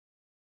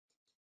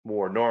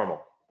more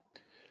normal.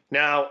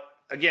 Now,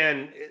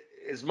 again,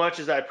 as much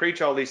as I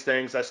preach all these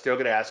things, I still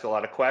get asked a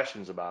lot of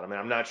questions about them. And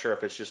I'm not sure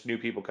if it's just new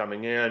people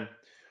coming in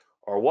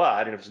or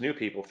what. And if it's new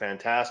people,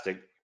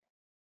 fantastic.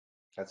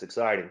 That's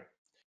exciting.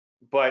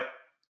 But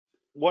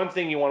one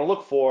thing you want to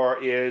look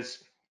for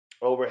is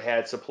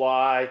overhead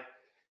supply.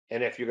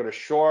 And if you're going to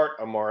short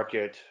a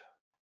market,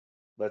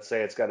 let's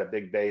say it's got a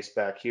big base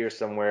back here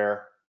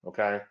somewhere,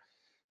 okay,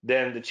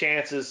 then the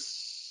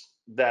chances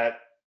that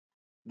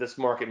this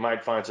market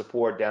might find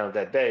support down at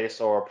that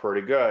base are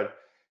pretty good.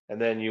 And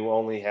then you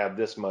only have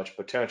this much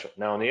potential.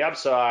 Now on the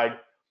upside,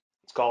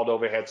 it's called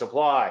overhead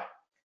supply.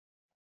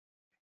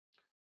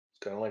 It's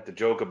kind of like the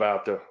joke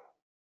about the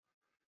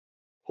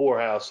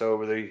whorehouse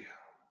over the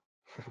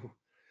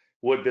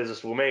wood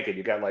business will make it.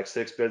 You got like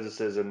 6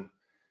 businesses and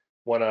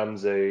one of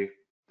them's a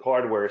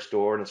hardware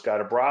store and it's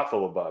got a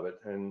brothel above it,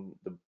 and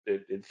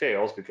it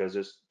fails because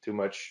there's too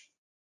much,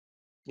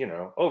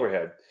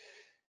 overhead.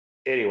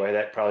 Anyway,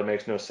 that probably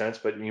makes no sense,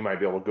 but you might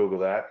be able to Google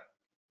that.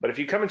 But if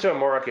you come into a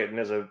market and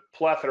there's a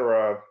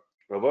plethora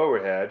of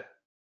overhead,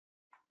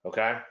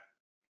 okay,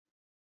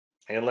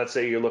 and let's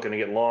say you're looking to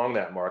get long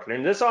that market,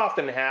 and this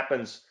often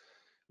happens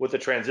with the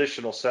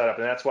transitional setup,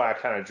 and that's why I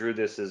kind of drew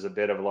this as a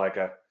bit of like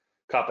a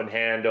cup and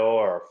handle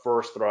or a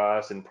first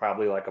thrust and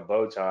probably like a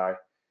bow tie.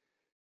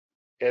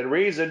 And the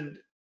reason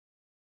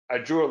I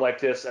drew it like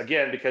this,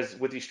 again, because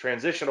with these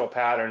transitional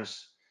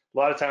patterns, a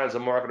lot of times the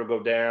market will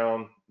go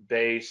down,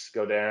 base,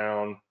 go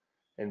down,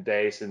 and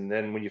base. And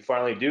then when you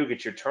finally do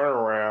get your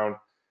turnaround,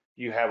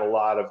 you have a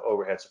lot of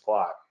overhead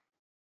supply.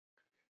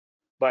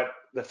 But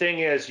the thing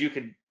is,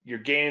 your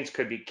gains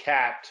could be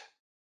capped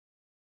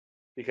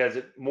because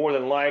more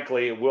than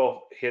likely it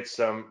will hit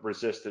some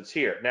resistance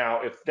here.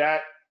 Now, if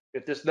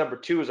this number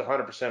 2 is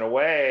 100%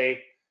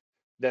 away,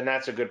 then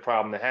that's a good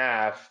problem to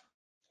have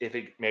if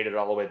it made it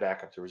all the way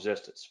back up to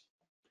resistance.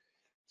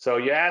 So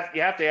you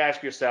have to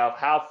ask yourself,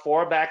 how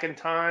far back in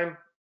time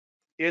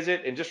is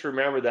it? And just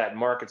remember that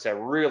markets have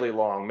really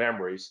long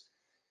memories.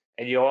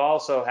 And you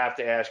also have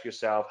to ask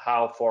yourself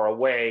how far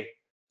away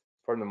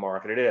from the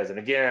market it is. And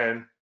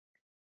again,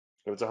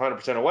 if it's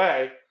 100%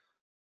 away,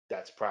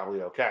 that's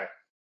probably okay.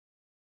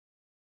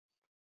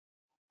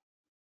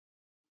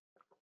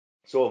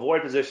 So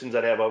avoid positions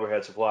that have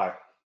overhead supply.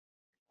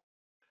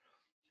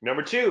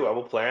 Number 2, I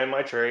will plan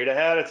my trade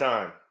ahead of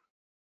time.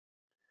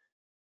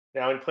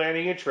 Now, in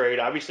planning a trade,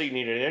 obviously you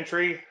need an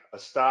entry, a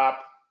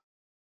stop,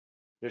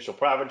 initial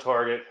profit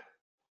target,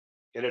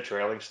 and a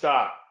trailing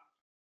stop.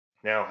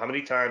 Now, how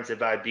many times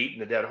have I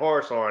beaten a dead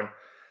horse on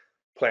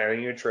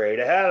planning your trade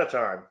ahead of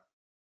time?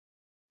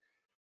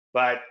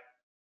 But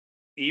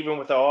even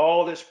with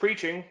all this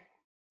preaching,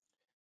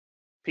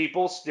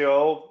 people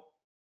still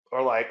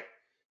are like,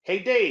 hey,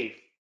 Dave,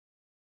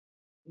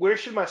 where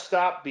should my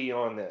stop be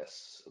on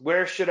this?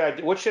 What should I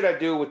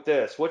do with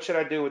this? What should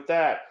I do with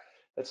that?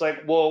 It's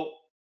like, well,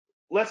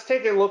 let's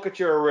take a look at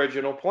your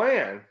original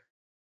plan.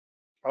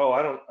 Oh,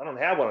 I don't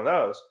have one of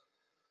those.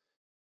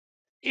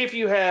 If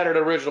you had an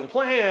original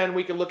plan,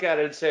 we could look at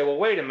it and say, well,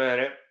 wait a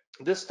minute,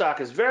 this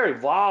stock is very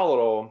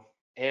volatile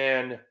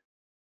and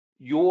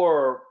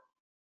your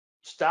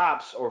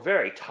stops are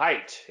very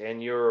tight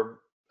and your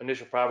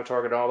initial profit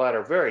target and all that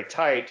are very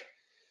tight.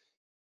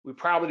 We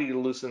probably need to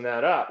loosen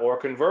that up. Or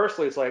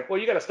conversely, it's like, well,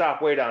 you got to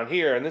stop way down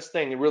here and this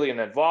thing really isn't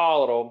that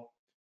volatile.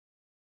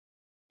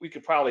 We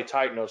could probably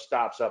tighten those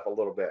stops up a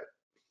little bit.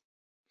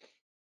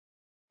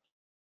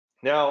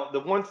 Now, the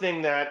one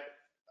thing that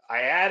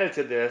I added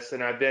to this,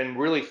 and I've been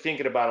really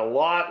thinking about a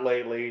lot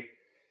lately,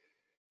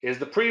 is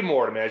the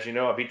pre-mortem. As you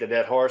know, I beat the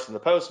dead horse in the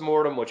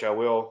post-mortem, which I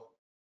will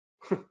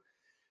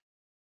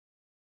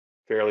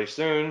fairly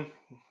soon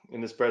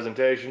in this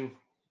presentation.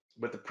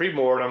 But the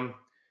pre-mortem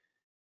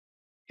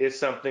is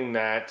something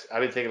that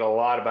I've been thinking a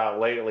lot about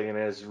lately and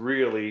is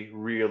really,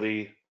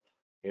 really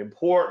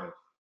important.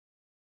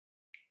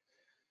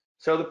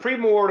 So the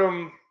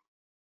pre-mortem,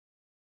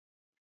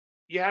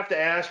 you have to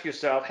ask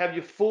yourself, have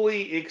you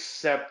fully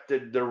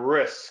accepted the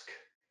risk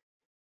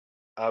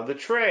of the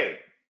trade?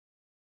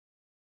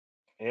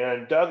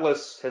 And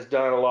Douglas has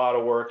done a lot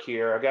of work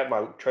here. I got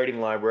my trading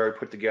library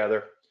put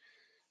together,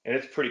 and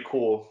it's pretty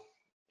cool.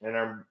 And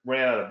I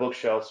ran out of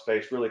bookshelf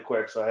space really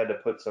quick, so I had to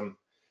put some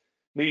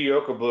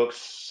mediocre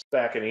books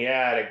back in the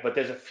attic. But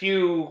there's a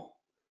few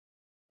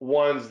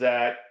ones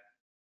that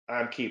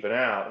I'm keeping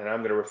out, and I'm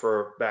going to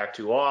refer back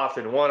to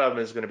often. One of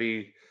them is going to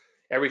be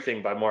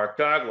Everything by Mark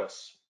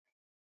Douglas,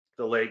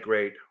 the late,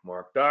 great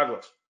Mark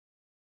Douglas.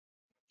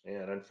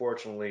 And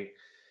unfortunately,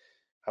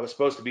 I was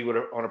supposed to be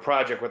on a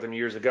project with him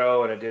years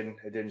ago, and it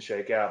didn't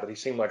shake out. But he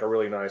seemed like a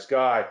really nice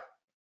guy,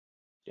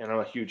 and I'm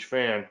a huge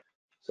fan.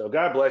 So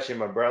God bless you,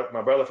 my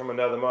brother from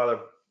another mother.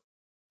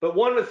 But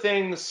one of the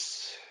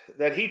things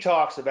that he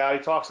talks about, he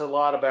talks a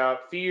lot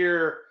about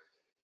fear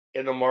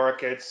in the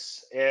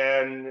markets,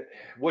 and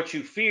what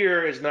you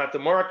fear is not the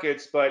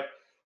markets, but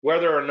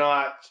whether or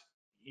not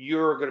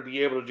you're going to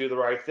be able to do the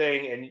right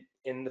thing, and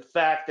in the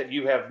fact that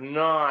you have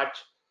not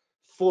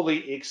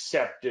fully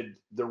accepted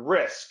the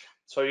risk.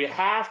 So you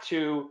have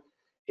to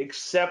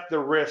accept the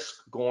risk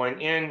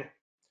going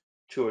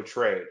into a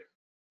trade.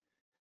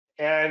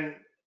 And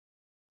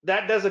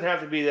that doesn't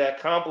have to be that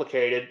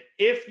complicated.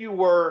 If you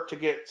were to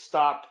get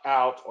stopped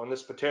out on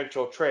this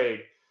potential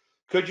trade,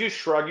 could you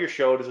shrug your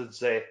shoulders and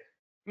say,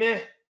 meh?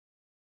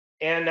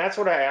 And that's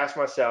what I ask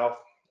myself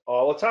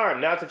all the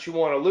time. Not that you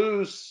want to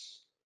lose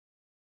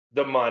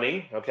the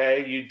money,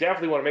 okay? You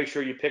definitely want to make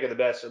sure you pick the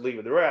best and leave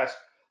with the rest.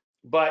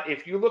 But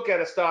if you look at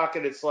a stock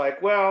and it's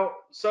like, well,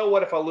 so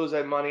what if I lose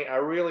that money? I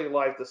really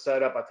like the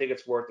setup. I think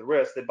it's worth the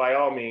risk. Then by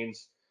all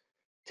means,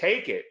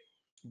 take it.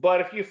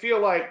 But if you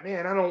feel like,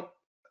 man, I don't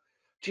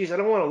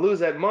want to lose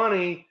that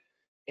money.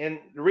 And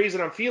the reason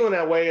I'm feeling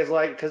that way is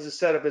like because the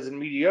setup isn't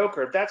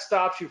mediocre. If that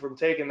stops you from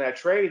taking that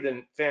trade,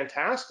 then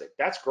fantastic.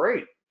 That's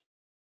great.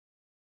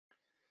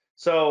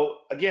 So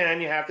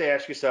again, you have to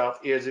ask yourself,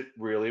 is it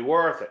really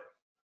worth it?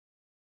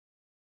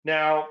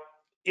 Now,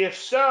 if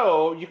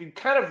so, you can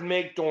kind of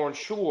make darn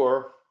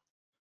sure,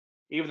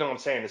 even though I'm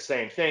saying the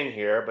same thing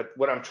here, but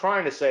what I'm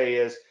trying to say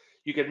is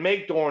you can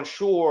make darn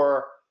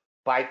sure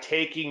by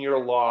taking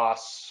your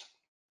loss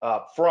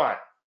up front.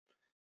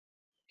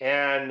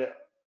 And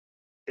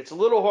it's a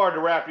little hard to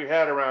wrap your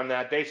head around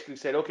that. Basically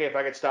said, okay, if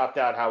I get stopped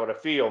out, how would I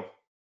feel?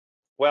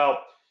 Well,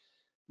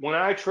 when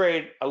I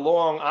trade a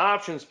long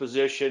options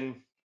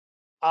position,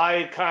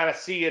 I kind of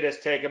see it as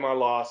taking my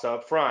loss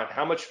up front.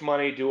 How much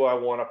money do I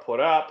want to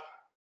put up?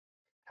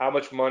 How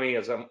much money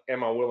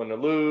am I willing to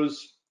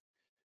lose?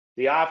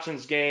 The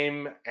options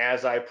game,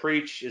 as I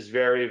preach, is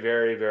very,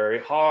 very,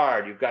 very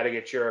hard. You've got to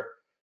get your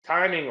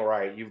timing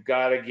right. You've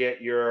got to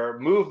get your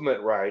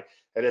movement right.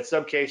 And in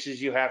some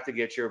cases, you have to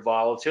get your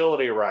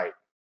volatility right.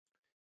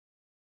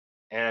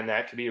 And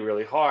that can be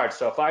really hard.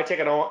 So if I take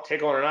on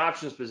an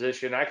options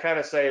position, I kind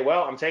of say,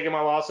 well, I'm taking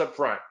my loss up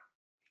front.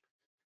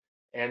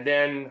 And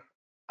then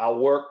I'll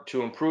work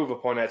to improve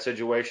upon that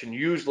situation,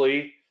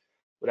 usually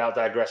without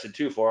digressing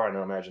too far. I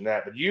don't imagine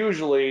that. But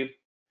usually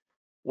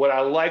what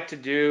I like to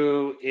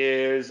do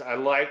is I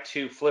like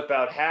to flip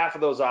out half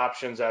of those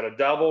options at a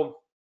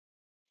double.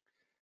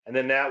 And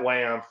then that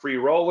way I'm free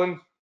rolling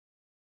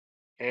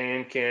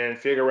and can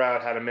figure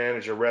out how to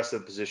manage the rest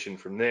of the position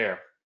from there.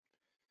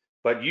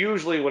 But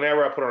usually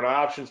whenever I put on an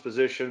options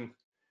position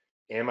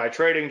in my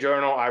trading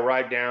journal, I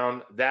write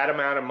down that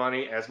amount of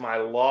money as my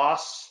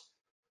loss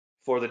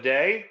for the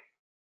day.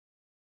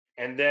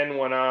 And then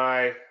when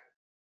I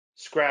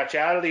scratch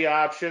out of the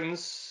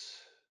options,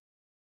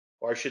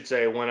 or I should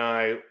say when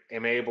I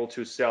am able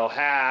to sell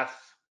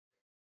half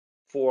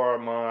for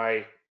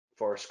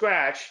a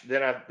scratch,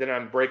 then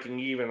I'm breaking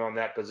even on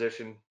that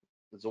position.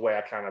 Is the way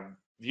I kind of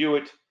view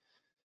it.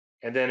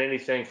 And then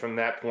anything from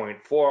that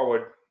point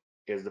forward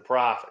is the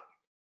profit.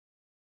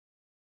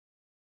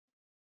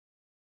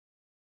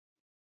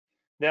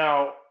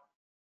 Now,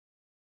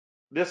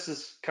 this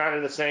is kind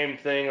of the same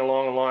thing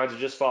along the lines of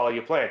just follow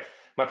your plan.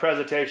 My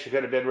presentation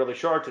could have been really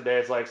short today.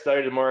 It's like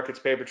study the markets,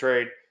 paper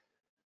trade,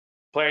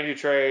 plan your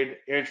trade,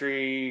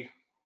 entry,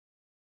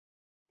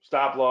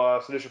 stop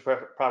loss, initial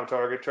profit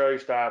target, trailing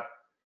stop.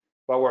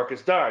 My work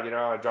is done.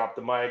 I drop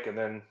the mic and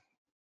then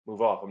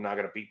move off. I'm not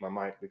going to beat my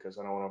mic because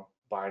I don't want to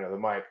buy another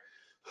mic.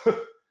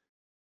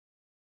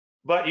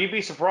 But you'd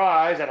be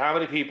surprised at how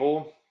many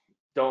people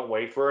don't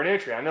wait for an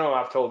entry. I know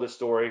I've told this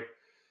story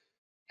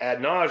ad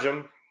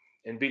nauseum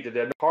and beat the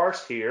dead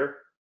horse here,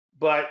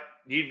 but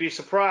you'd be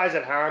surprised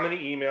at how many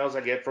emails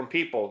I get from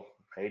people.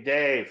 Hey,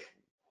 Dave,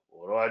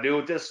 what do I do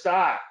with this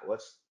stock?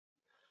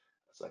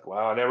 It's like,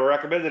 well, I never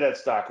recommended that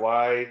stock.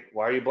 Why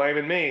are you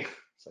blaming me?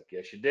 It's like,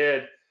 yes, you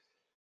did.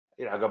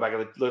 I go back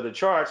and look at the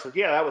charts. But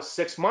yeah, that was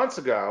 6 months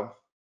ago,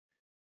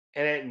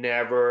 and it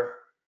never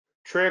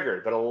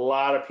triggered. But a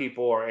lot of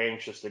people are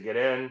anxious to get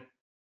in,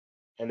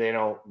 and they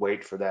don't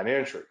wait for that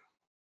entry.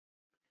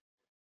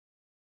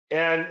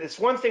 And it's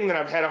one thing that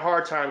I've had a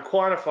hard time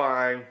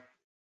quantifying,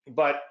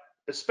 but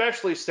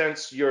especially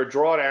since your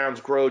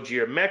drawdowns grow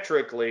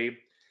geometrically,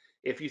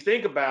 if you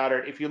think about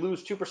it, if you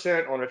lose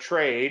 2% on a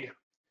trade,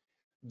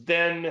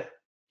 then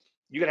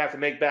you're going to have to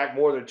make back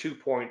more than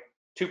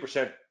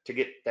 2.2% to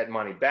get that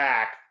money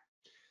back.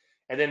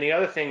 And then the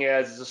other thing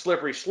is it's a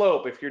slippery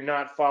slope. If you're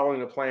not following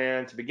the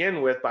plan to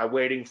begin with by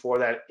waiting for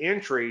that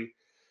entry,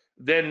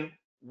 then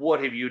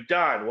what have you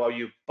done? Well,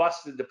 you've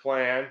busted the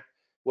plan,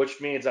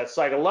 which means that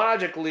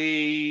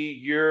psychologically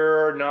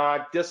you're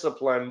not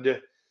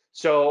disciplined.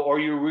 So are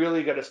you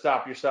really going to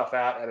stop yourself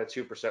out at a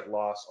 2%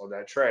 loss on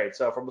that trade?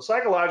 So from a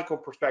psychological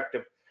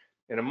perspective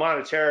and a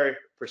monetary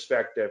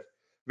perspective,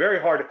 very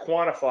hard to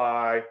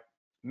quantify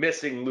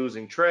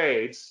losing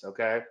trades,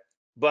 okay?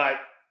 But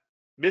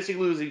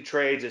losing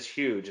trades is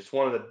huge. It's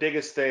one of the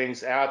biggest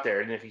things out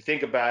there. And if you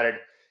think about it,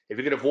 if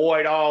you could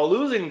avoid all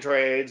losing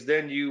trades,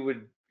 then you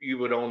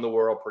would own the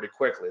world pretty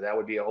quickly. That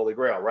would be a holy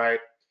grail, right?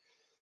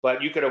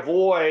 But you could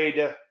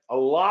avoid a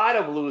lot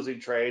of losing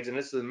trades, and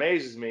this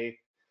amazes me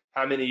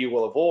how many you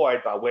will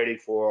avoid by waiting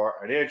for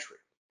an entry.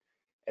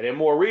 And in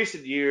more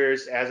recent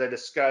years, as I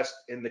discussed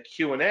in the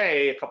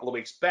Q&A a couple of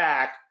weeks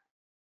back,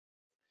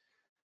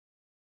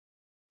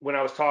 when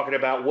I was talking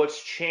about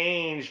what's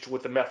changed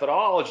with the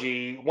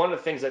methodology, one of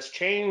the things that's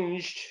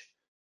changed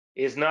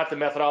is not the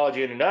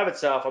methodology in and of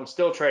itself. I'm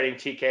still trading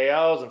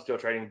TKOs, I'm still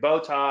trading bow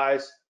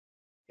ties,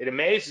 it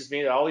amazes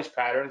me that all these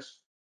patterns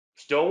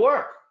still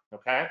work,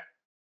 okay?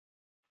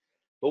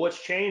 But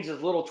what's changed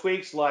is little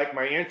tweaks like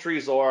my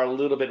entries are a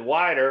little bit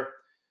wider.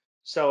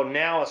 So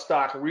now a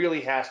stock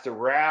really has to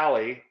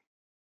rally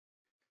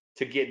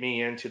to get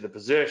me into the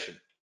position.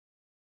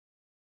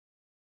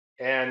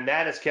 And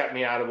that has kept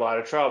me out of a lot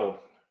of trouble.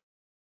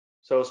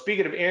 So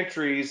speaking of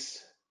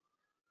entries,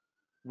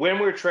 when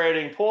we're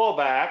trading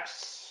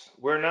pullbacks,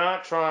 we're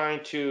not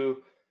trying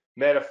to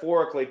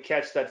metaphorically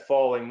catch that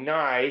falling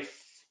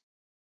knife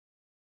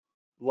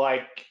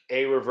like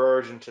a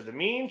reversion to the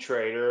mean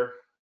trader.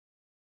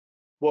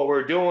 What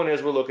we're doing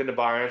is we're looking to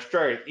buy on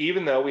strength,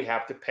 even though we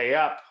have to pay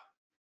up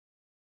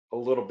a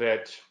little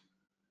bit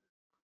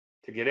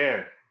to get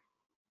in.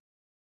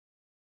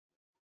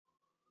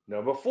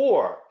 Number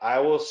 4, I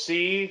will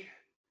see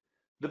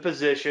the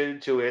position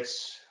to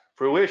its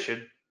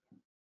fruition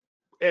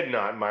and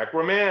not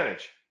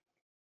micromanage.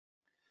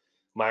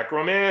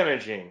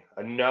 Micromanaging,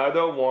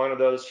 another one of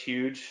those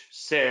huge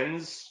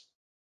sins,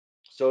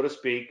 so to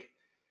speak,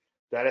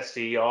 that I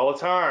see all the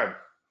time.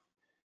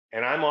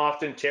 And I'm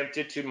often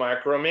tempted to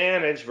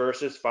micromanage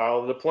versus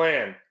follow the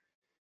plan.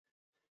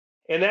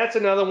 And that's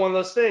another one of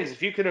those things.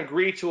 If you can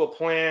agree to a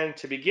plan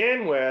to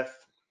begin with,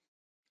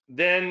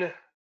 then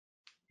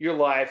your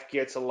life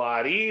gets a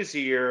lot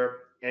easier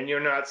and you're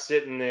not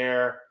sitting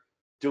there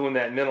doing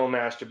that mental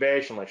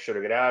masturbation like, should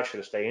I get out, should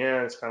I stay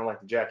in? It's kind of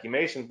like the Jackie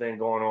Mason thing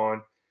going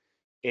on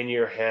in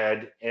your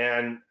head.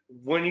 And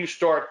when you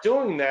start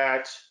doing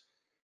that,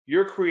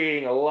 you're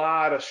creating a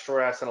lot of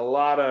stress and a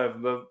lot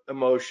of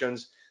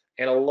emotions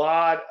and a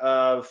lot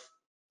of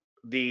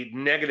the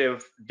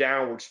negative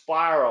downward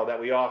spiral that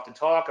we often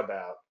talk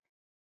about.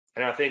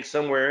 And I think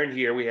somewhere in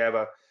here we have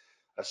a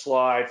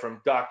slide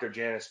from Dr.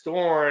 Janice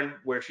Dorn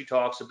where she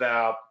talks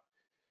about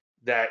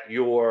that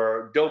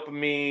your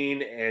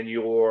dopamine and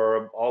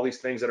your all these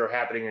things that are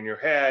happening in your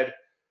head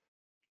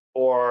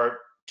are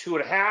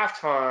 2.5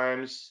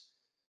 times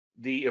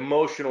the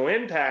emotional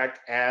impact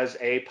as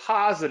a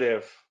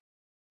positive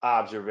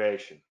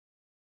observation.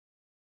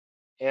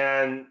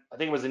 And I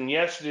think it was in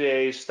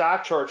yesterday's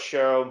stock chart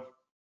show,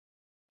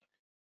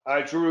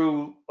 I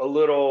drew a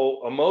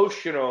little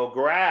emotional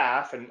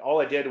graph, and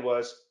all I did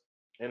was,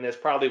 and there's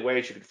probably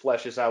ways you could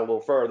flesh this out a little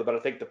further, but I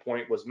think the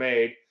point was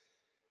made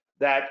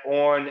that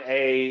on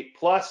a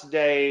plus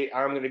day,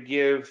 I'm going to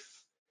give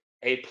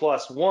a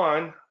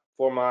 +1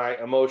 for my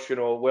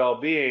emotional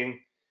well-being,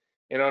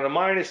 and on a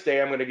minus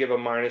day, I'm going to give a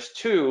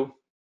 -2.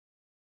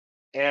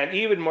 And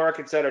even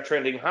markets that are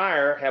trending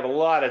higher have a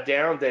lot of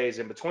down days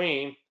in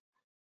between,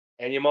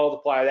 and you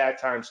multiply that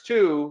times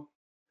 2,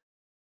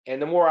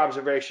 and the more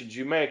observations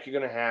you make, you're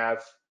going to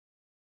have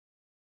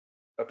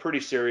a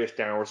pretty serious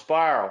downward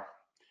spiral.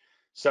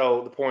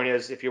 So the point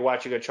is, if you're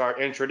watching a chart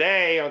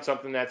intraday on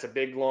something that's a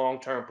big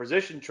long-term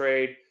position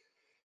trade,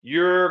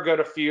 you're going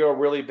to feel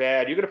really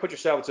bad. You're going to put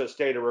yourself into a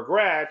state of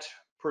regret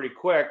pretty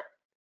quick,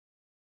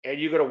 and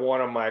you're going to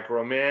want to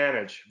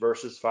micromanage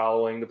versus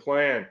following the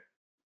plan.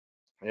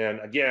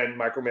 And again,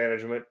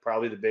 micromanagement,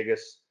 probably the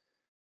biggest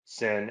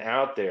sin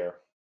out there.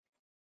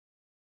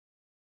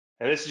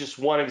 And this is just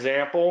one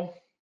example.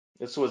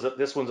 This one's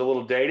a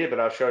little dated, but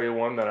I'll show you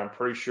one that I'm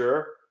pretty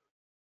sure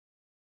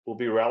will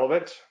be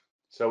relevant.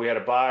 So we had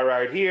a buy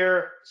right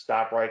here,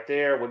 stop right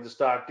there. What did the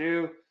stock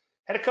do?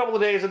 Had a couple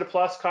of days in the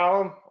plus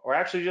column, or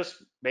actually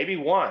just maybe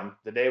one,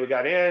 the day we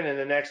got in and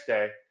the next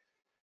day,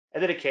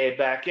 and then it came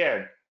back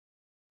in.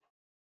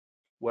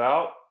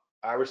 Well,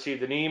 I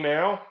received an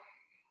email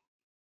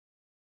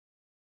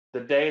the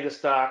day the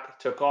stock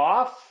took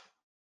off.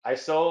 I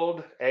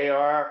sold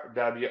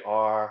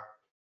ARWR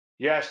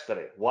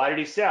yesterday. Why did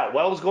he sell?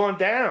 Well, it was going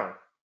down.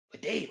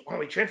 But Dave,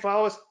 aren't we trend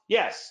followers?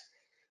 Yes.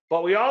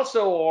 But we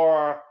also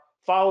are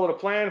follow the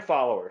plan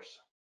followers.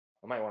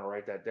 I might want to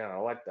write that down. I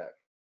like that.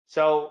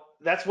 So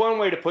that's one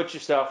way to put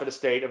yourself in a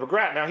state of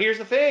regret. Now, here's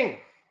the thing.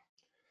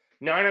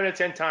 9 out of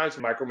 10 times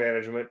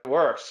micromanagement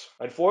works.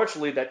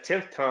 Unfortunately, that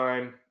 10th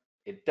time,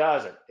 it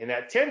doesn't. And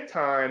that 10th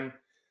time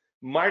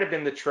might have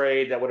been the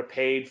trade that would have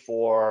paid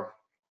for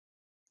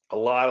a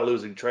lot of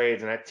losing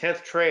trades. And that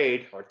 10th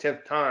trade or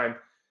 10th time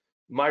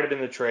might have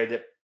been the trade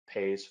that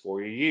pays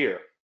for your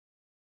year.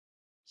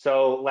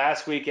 So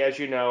last week, as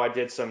you know, I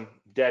did some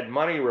dead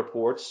money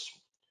reports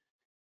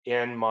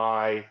in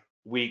my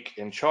week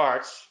in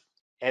charts.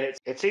 And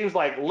it seems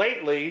like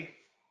lately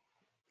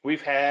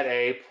we've had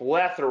a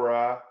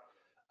plethora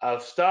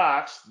of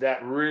stocks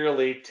that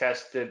really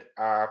tested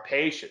our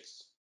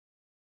patience.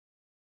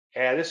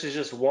 And this is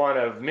just one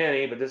of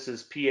many, but this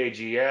is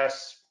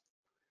PAGS.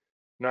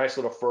 Nice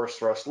little first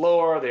thrust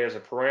lower. There's the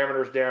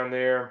parameters down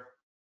there.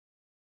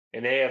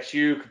 And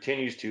AFSU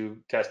continues to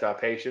test our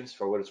patience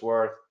for what it's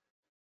worth.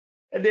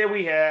 And then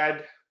we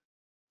had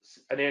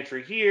an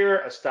entry here,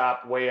 a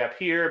stop way up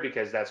here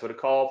because that's what it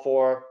called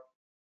for.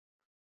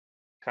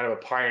 Kind of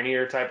a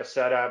pioneer type of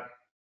setup.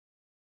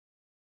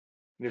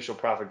 Initial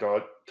profit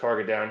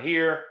target down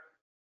here.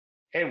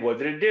 And what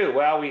did it do?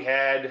 Well, we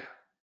had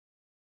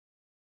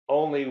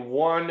only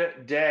one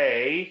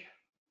day,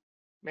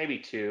 maybe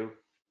 2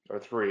 or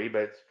 3,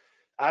 but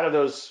out of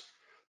those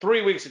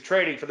 3 weeks of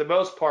trading, for the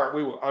most part,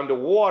 we were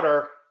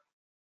underwater.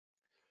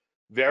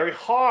 Very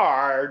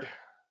hard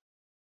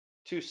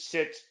to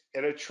sit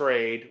in a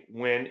trade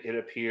when it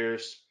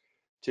appears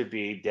to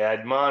be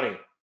dead money.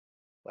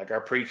 Like I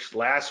preached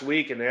last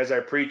week, and as I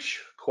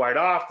preach quite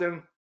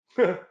often,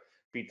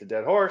 beat the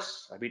dead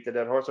horse. I beat the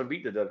dead horse. I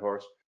beat the dead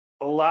horse.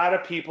 A lot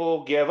of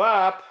people give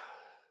up,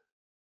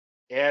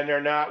 and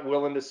they're not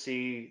willing to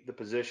see the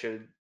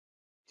position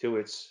to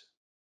its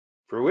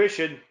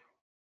fruition,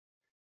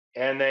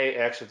 and they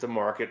exit the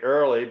market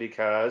early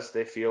because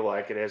they feel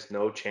like it has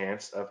no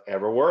chance of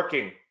ever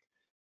working.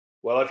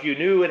 Well, if you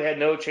knew it had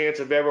no chance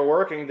of ever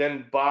working,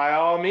 then by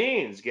all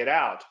means get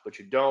out, but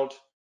you don't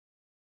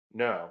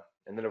know.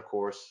 And then, of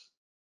course,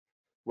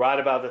 right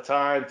about the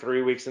time,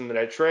 3 weeks into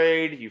that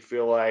trade, you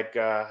feel like,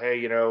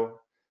 hey,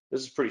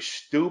 this is pretty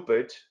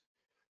stupid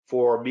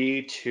for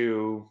me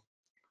to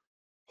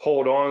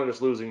hold on to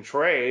this losing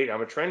trade.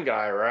 I'm a trend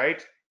guy,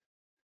 right?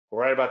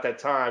 Right about that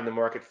time, the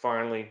market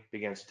finally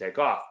begins to take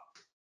off.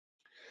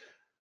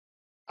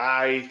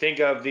 I think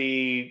of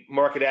the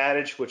market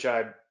adage, which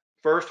I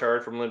first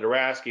heard from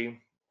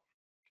Landry,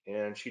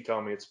 and she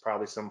told me it's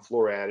probably some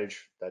floor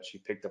adage that she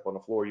picked up on the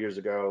floor years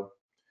ago.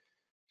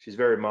 She's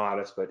very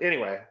modest, but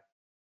anyway,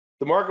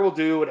 the market will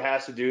do what it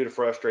has to do to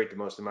frustrate the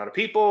most amount of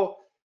people,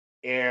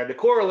 and the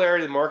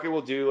corollary, the market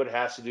will do what it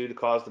has to do to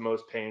cause the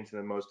most pain to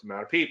the most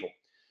amount of people.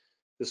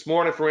 This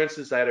morning, for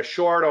instance, I had a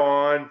short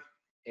on,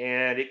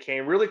 and it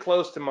came really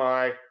close to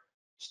my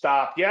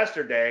stop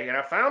yesterday, and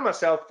I found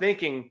myself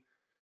thinking,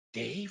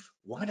 Dave,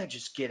 why not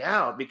just get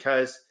out?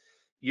 Because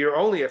you're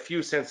only a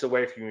few cents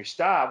away from your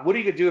stop. What are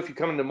you going to do if you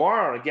come in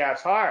tomorrow and the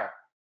gap's higher?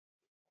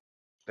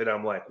 And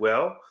I'm like,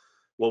 well,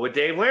 what would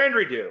Dave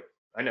Landry do?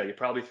 I know you're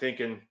probably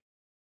thinking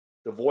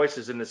the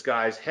voices in this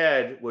guy's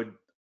head would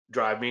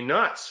drive me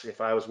nuts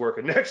if I was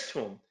working next to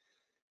him.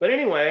 But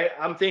anyway,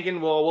 I'm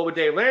thinking, well, what would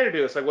Dave Landry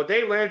do? It's like, well,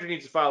 Dave Landry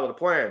needs to follow the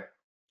plan.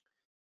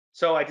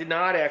 So I did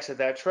not exit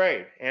that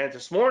trade. And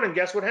this morning,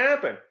 guess what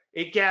happened?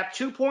 It gapped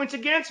 2 points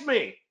against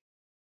me.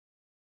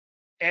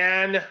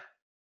 And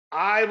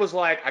I was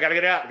like, I got to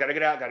get out, got to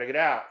get out, got to get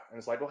out. And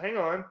it's like, well, hang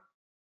on.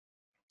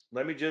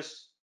 Let me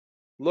just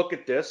look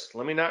at this.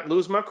 Let me not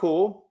lose my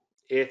cool.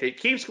 If it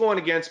keeps going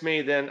against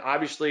me, then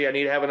obviously I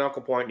need to have an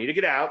uncle point, need to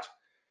get out,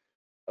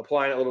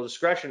 applying a little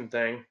discretion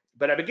thing.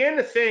 But I began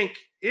to think,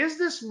 is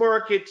this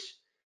market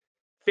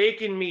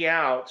faking me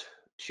out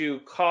to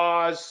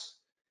cause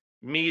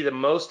me the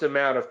most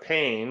amount of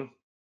pain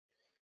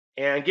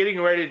and getting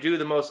ready to do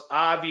the most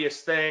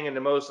obvious thing in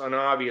the most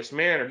unobvious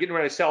manner, getting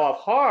ready to sell off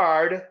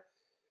hard?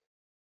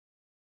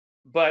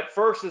 But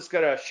first, it's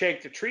going to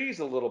shake the trees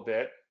a little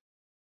bit.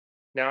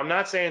 Now, I'm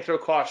not saying throw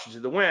caution to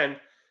the wind,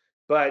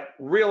 but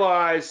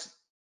realize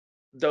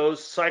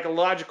those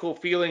psychological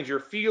feelings you're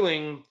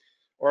feeling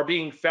are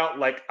being felt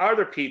like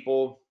other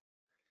people,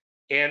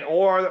 and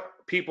or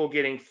people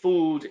getting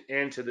fooled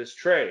into this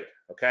trade.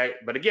 Okay.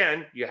 But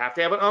again, you have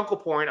to have an uncle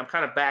point. I'm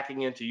kind of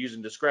backing into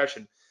using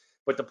discretion.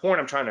 But the point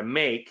I'm trying to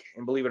make,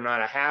 and believe it or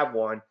not, I have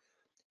one,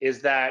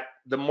 is that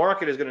the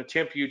market is going to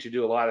tempt you to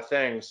do a lot of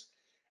things,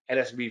 and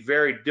it's going to be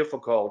very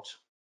difficult,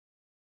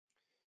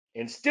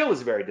 and still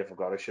is very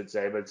difficult, I should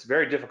say, but it's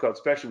very difficult,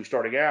 especially when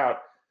starting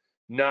out,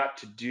 not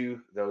to do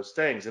those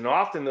things. And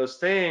often those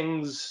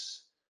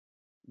things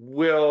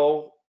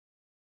will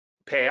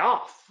pay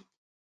off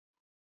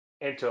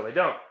until they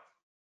don't.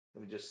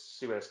 Let me just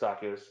see what the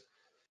stock is.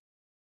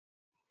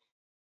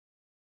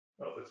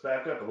 Oh, it's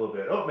back up a little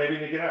bit. Oh, maybe you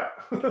need to get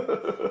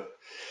out.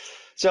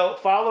 So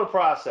follow the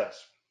process,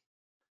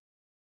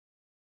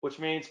 which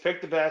means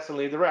pick the best and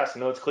leave the rest. I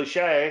know it's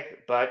cliche,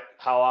 but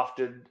how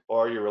often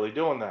are you really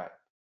doing that?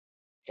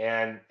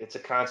 And it's a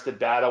constant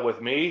battle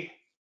with me.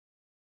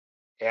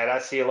 And I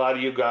see a lot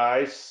of you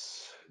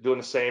guys doing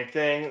the same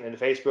thing in the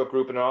Facebook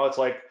group and all. It's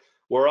like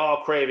we're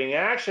all craving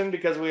action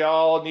because we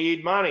all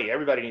need money.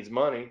 Everybody needs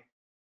money.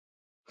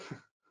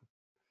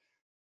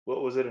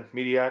 What was it?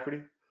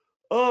 Mediocrity?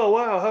 Oh,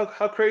 wow.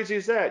 How crazy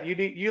is that?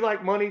 You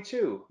like money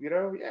too,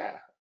 Yeah.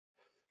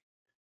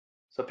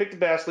 So pick the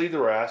best, leave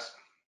the rest.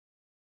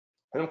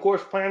 And of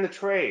course, plan the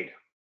trade.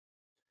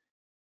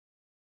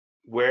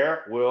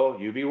 Where will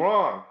you be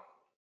wrong?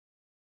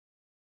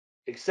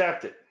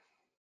 Accept it.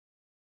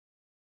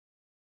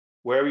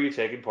 Where are you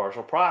taking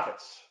partial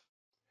profits?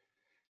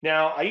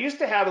 Now, I used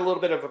to have a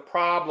little bit of a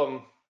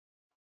problem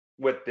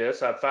with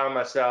this. I found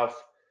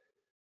myself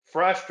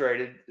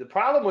frustrated. The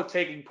problem with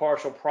taking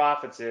partial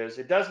profits is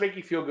it does make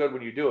you feel good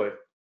when you do it.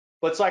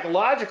 But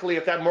psychologically,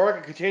 if that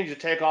market continues to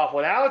take off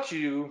without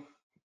you,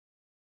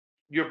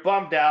 you're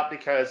bummed out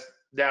because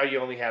now you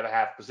only have a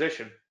half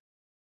position.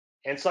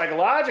 And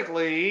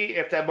psychologically,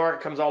 if that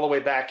market comes all the way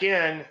back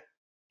in,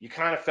 you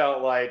kind of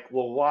felt like,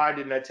 well, why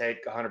didn't I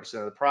take 100%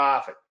 of the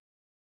profit?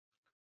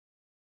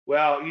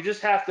 Well, you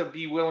just have to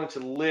be willing to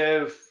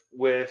live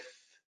with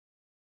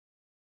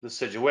the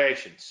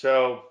situation.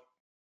 So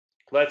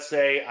let's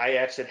say I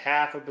exit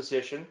half a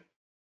position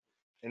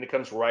and it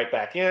comes right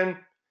back in.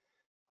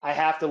 I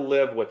have to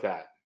live with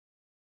that.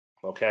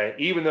 Okay.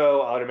 Even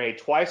though I would have made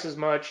twice as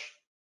much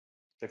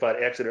if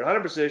I'd exited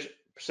 100%,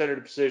 of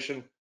the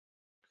position.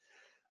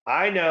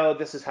 I know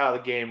this is how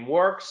the game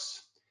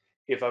works.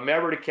 If I'm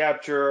ever to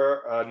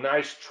capture a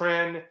nice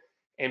trend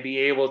and be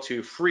able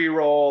to free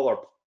roll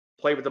or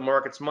play with the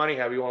market's money,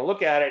 however you want to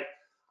look at it,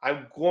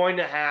 I'm going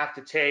to have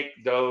to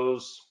take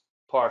those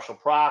partial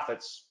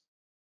profits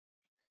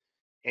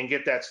and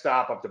get that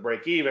stop up to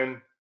break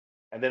even,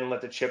 and then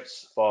let the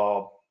chips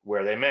fall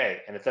where they may.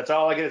 And if that's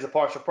all I get is a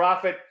partial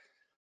profit,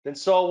 then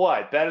so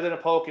what? Better than a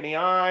poke in the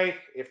eye.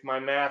 If my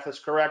math is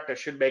correct, I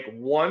should make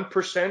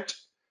 1%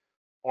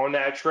 on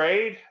that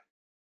trade.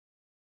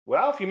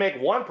 Well, if you make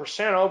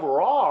 1%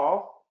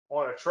 overall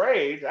on a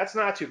trade, that's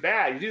not too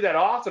bad. You do that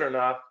often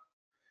enough,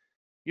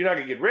 you're not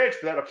going to get rich,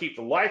 but that'll keep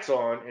the lights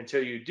on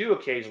until you do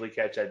occasionally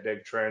catch that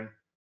big trend.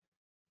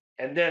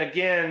 And then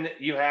again,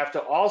 you have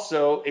to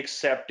also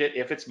accept it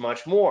if it's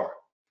much more.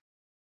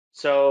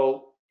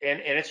 So, and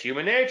it's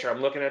human nature.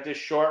 I'm looking at this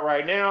short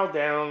right now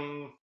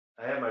down.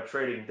 I have my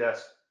trading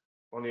desk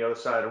on the other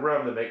side of the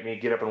room to make me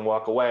get up and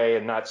walk away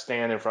and not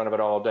stand in front of it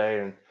all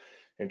day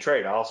and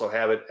trade. I also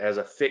have it as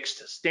a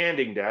fixed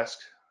standing desk,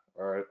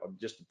 or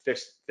just a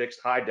fixed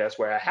high desk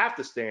where I have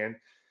to stand.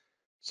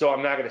 So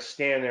I'm not going to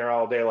stand there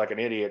all day like an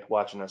idiot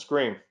watching a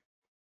screen.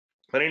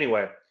 But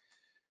anyway,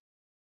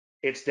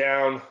 it's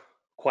down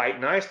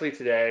quite nicely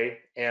today,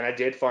 and I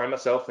did find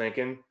myself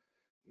thinking,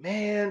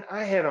 man,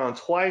 I had on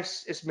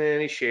twice as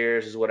many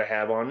shares as what I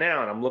have on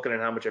now, and I'm looking at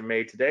how much I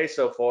made today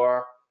so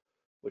far,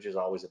 which is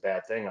always a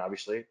bad thing,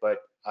 obviously. But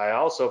I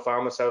also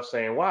found myself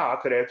saying, wow, I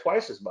could have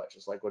twice as much.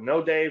 It's like, well,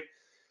 no, Dave,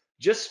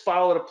 just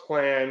follow the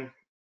plan,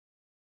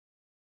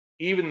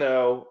 even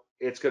though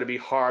it's going to be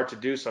hard to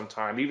do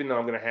sometime, even though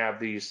I'm going to have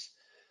these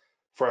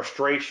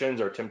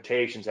frustrations or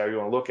temptations, however you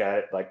want to look at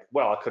it, like,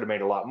 well, I could have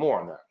made a lot more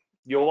on that.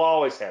 You'll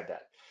always have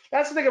that.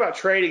 That's the thing about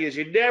trading, is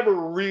you never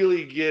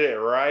really get it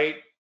right.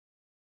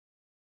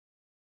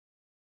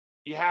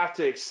 You have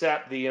to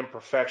accept the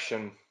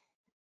imperfection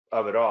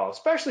of it all,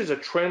 especially as a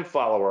trend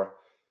follower.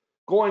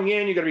 Going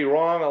in, you're going to be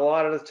wrong a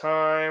lot of the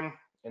time,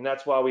 and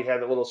that's why we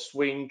have the little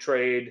swing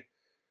trade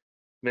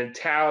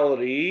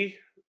mentality.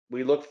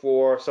 We look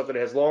for something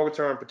that has longer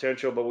term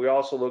potential, but we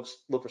also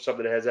look for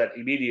something that has that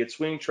immediate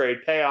swing trade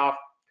payoff.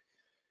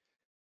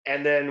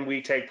 And then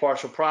we take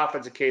partial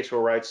profits in case we're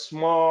right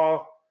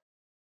small,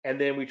 and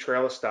then we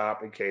trail a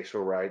stop in case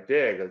we're right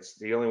big. That's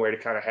the only way to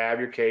kind of have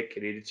your cake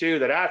and eat it too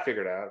that I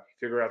figured out. If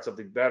you figure out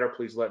something better,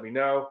 please let me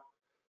know.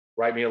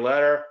 Write me a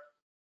letter.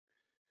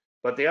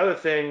 But the other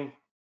thing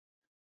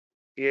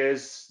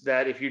is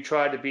that if you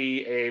tried to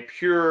be a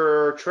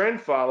pure trend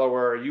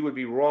follower, you would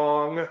be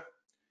wrong.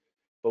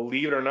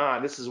 Believe it or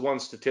not, this is one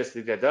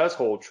statistic that does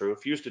hold true. A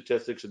few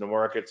statistics in the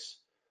markets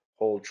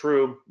hold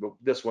true, but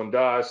this one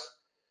does.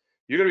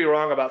 You're going to be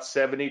wrong about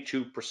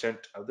 72%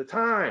 of the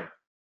time.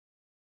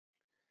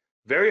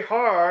 Very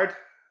hard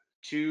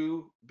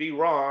to be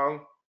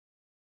wrong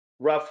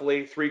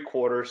roughly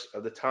 3/4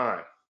 of the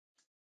time.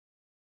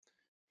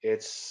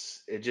 It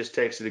just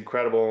takes an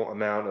incredible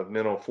amount of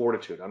mental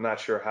fortitude. I'm not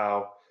sure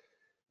how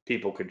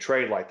people can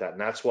trade like that,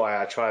 and that's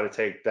why I try to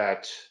take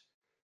that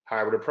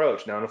hybrid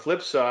approach. Now, on the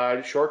flip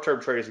side,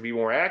 short-term traders can be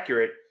more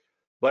accurate,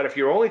 but if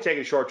you're only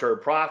taking short-term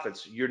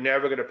profits, you're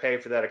never going to pay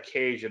for that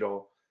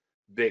occasional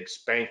big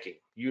spanking.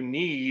 You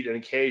need an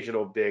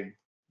occasional big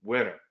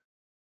winner.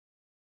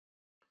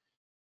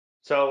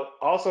 So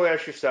also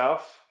ask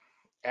yourself,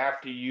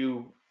 after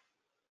you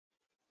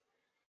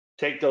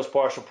take those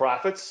partial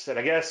profits, and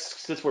I guess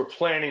since we're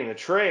planning the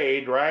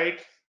trade, right,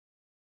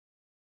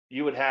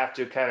 you would have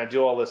to kind of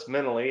do all this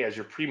mentally as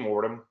your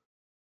pre-mortem.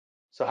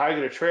 So how are you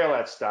going to trail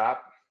that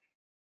stop?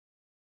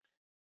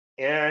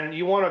 And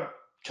you want to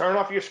turn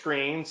off your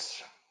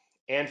screens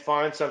and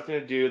find something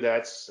to do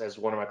that's, as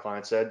one of my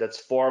clients said, that's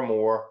far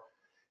more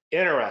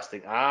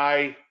interesting.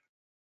 I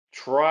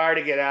try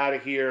to get out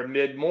of here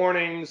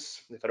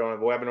mid-mornings if I don't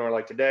have a webinar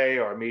like today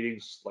or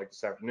meetings like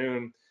this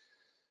afternoon.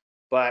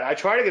 But I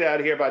try to get out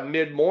of here by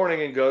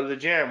mid-morning and go to the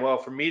gym. Well,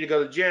 for me to go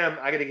to the gym,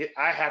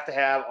 I have to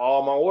have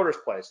all my orders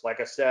placed. Like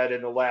I said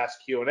in the last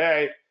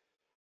Q&A,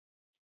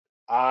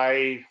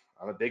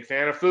 I'm a big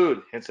fan of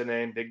food, hence the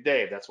name Big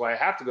Dave. That's why I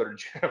have to go to the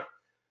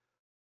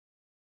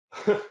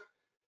gym.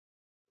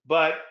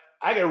 But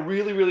I get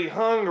really, really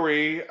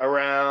hungry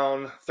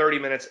around 30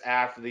 minutes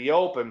after the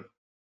open.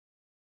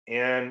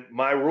 And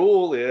my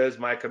rule is,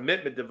 my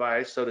commitment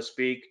device, so to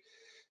speak,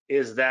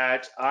 is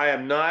that I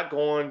am not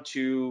going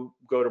to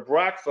go to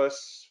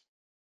breakfast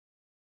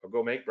or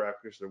go make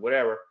breakfast or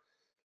whatever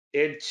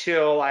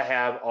until I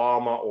have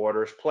all my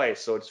orders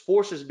placed. So it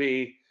forces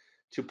me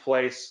to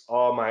place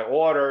all my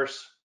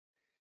orders,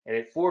 and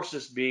it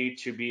forces me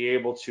to be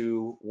able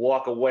to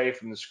walk away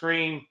from the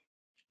screen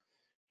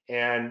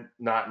and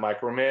not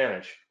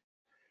micromanage.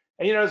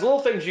 And there's little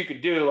things you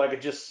could do. Like I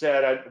just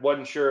said, I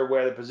wasn't sure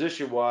where the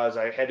position was.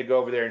 I had to go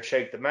over there and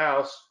shake the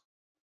mouse.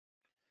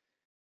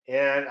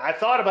 And I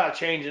thought about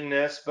changing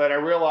this, but I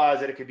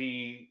realized that it could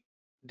be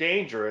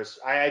dangerous.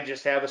 I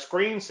just have a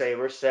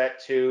screensaver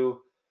set to,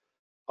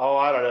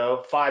 I don't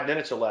know, 5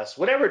 minutes or less,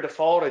 whatever it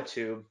defaulted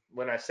to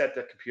when I set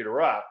the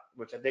computer up,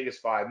 which I think is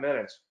 5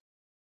 minutes.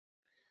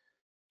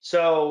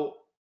 So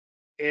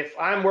if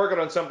I'm working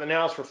on something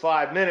else for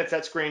 5 minutes,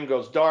 that screen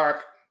goes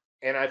dark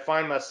and I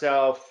find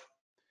myself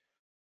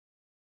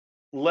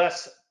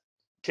less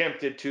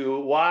tempted to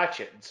watch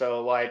it.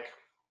 So like,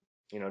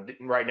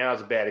 right now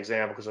is a bad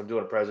example because I'm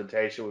doing a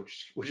presentation,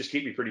 which will just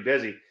keep me pretty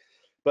busy.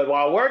 But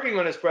while working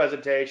on this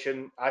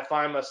presentation, I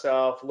find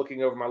myself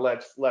looking over my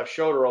left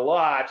shoulder a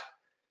lot,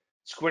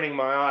 squinting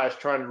my eyes,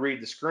 trying to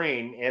read the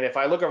screen. And if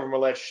I look over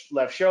my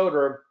left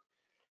shoulder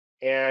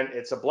and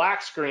it's a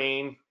black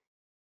screen,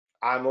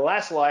 I'm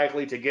less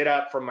likely to get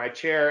up from my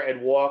chair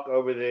and walk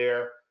over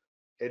there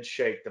and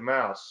shake the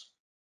mouse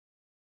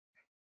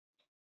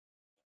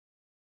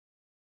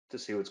to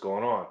see what's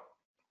going on.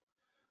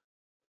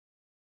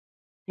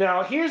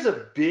 Now, here's a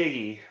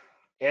biggie.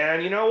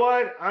 And you know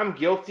what? I'm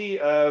guilty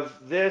of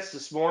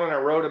this morning. I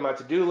wrote in my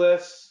to-do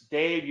list,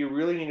 Dave, you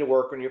really need to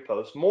work on your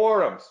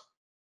postmortems.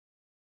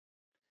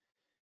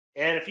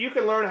 And if you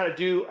can learn how to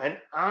do an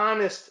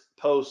honest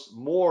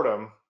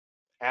postmortem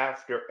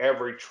after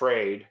every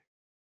trade,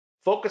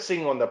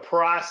 focusing on the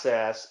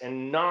process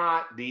and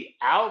not the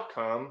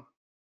outcome,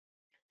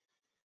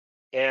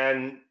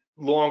 and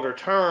longer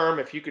term,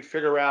 if you could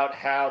figure out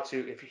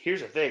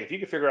here's the thing, if you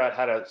could figure out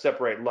how to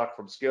separate luck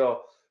from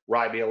skill,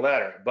 write me a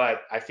letter.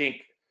 But I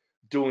think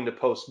doing the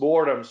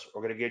postmortems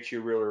are going to get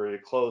you really, really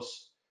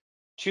close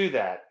to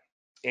that.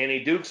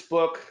 Annie Duke's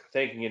book,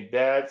 Thinking in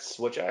Bets,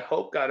 which I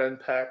hope got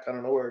unpacked. I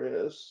don't know where it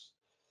is.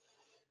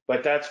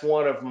 But that's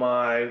one of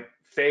my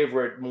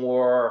favorite,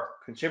 more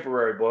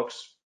contemporary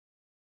books.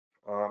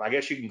 I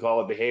guess you can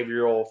call it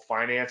behavioral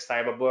finance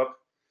type of book.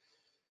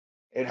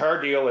 And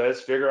her deal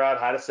is figure out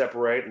how to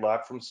separate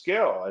luck from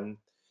skill. And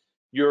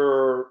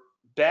your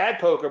bad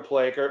poker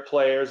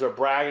players are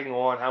bragging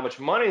on how much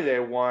money they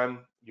won.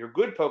 Your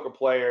good poker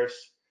players,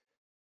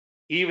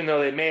 even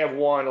though they may have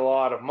won a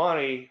lot of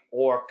money,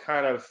 or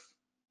kind of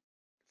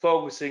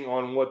focusing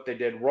on what they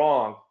did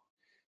wrong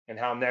and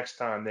how next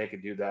time they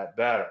could do that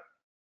better.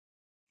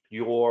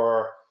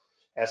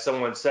 As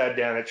someone said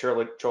down at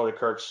Charlie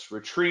Kirk's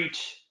retreat,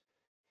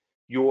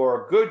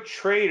 your good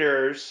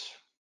traders,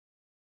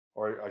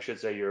 or I should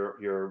say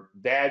your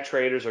bad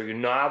traders or your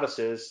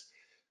novices,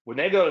 when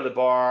they go to the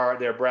bar,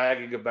 they're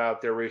bragging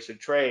about their recent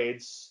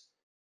trades.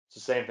 It's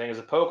the same thing as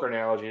a poker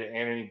analogy that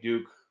Annie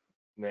Duke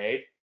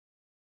made.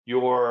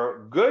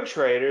 Your good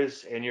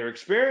traders and your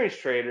experienced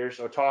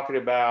traders are talking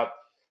about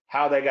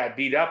how they got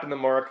beat up in the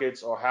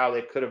markets or how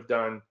they could have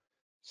done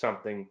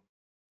something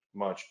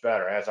much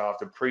better. As I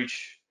often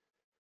preach,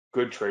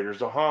 good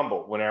traders are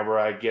humble. Whenever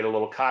I get a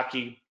little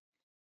cocky,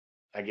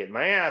 I get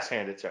my ass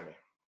handed to me.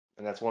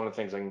 And that's one of the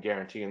things I can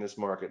guarantee in this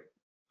market.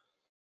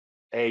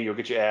 A, you'll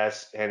get your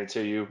ass handed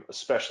to you,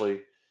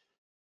 especially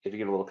if you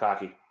get a little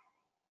cocky.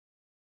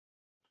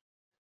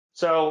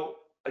 So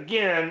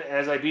again,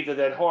 as I beat the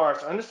dead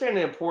horse, understand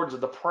the importance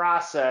of the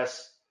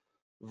process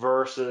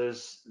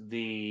versus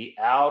the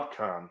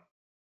outcome.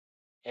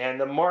 And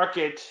the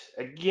market,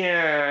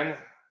 again,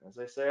 as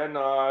I say ad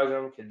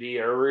nauseum, can be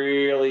a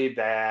really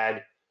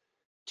bad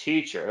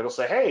teacher. It'll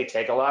say, hey,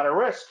 take a lot of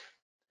risk.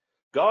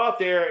 Go out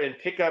there and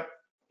pick up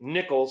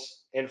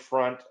nickels in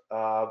front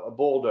of a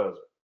bulldozer.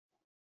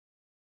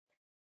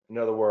 In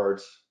other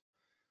words,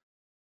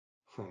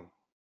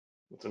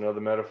 what's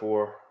another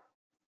metaphor?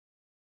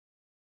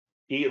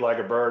 Eat like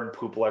a bird,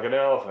 poop like an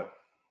elephant.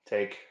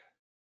 Take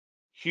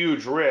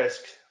huge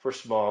risk for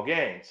small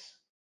gains.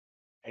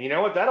 And you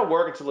know what? That'll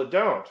work until it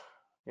don't.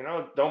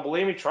 Don't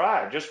believe me?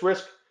 Try it. Just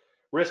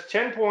risk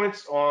 10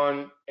 points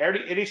on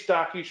every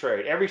stock you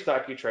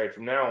trade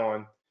from now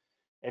on,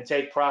 and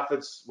take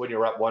profits when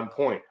you're up 1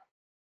 point.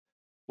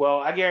 Well,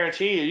 I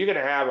guarantee you're going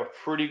to have a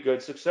pretty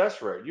good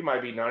success rate. You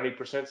might be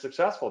 90%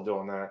 successful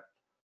doing that.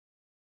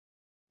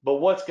 But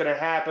what's going to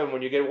happen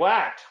when you get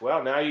whacked?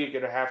 Well, now you're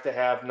going to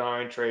have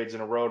 9 trades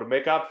in a row to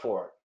make up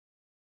for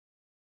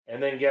it.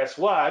 And then guess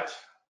what?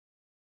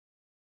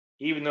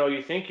 Even though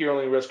you think you're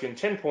only risking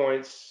 10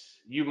 points,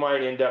 you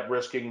might end up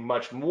risking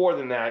much more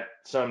than that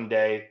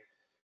someday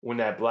when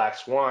that black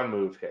swan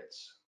move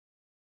hits.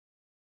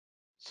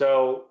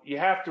 So you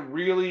have to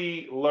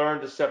really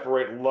learn to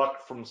separate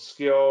luck from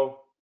skill.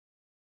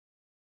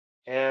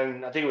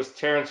 And I think it was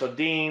Terence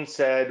O'Dean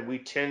said we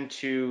tend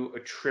to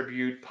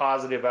attribute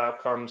positive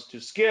outcomes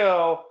to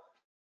skill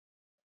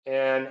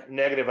and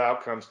negative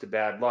outcomes to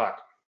bad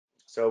luck.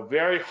 So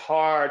very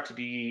hard to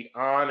be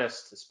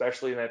honest,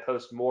 especially in that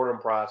post-mortem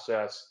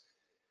process,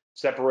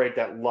 separate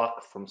that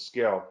luck from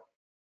skill.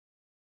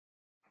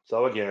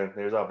 So again,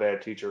 there's our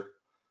bad teacher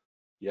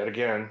yet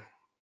again.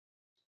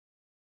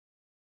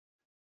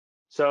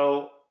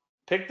 So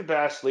pick the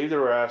best, leave the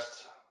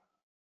rest,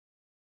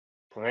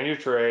 plan your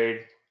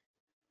trade,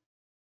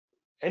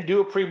 and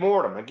do a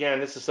pre-mortem. Again,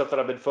 this is something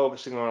I've been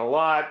focusing on a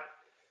lot.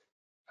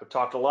 I've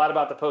talked a lot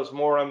about the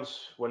postmortems.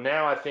 Well,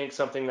 now I think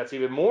something that's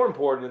even more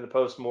important than the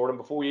postmortem,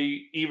 before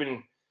we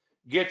even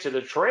get to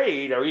the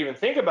trade or even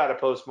think about a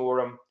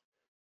postmortem,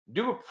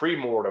 do a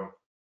pre-mortem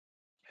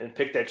and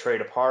pick that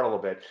trade apart a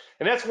little bit.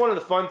 And that's one of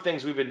the fun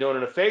things we've been doing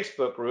in a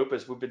Facebook group,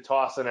 is we've been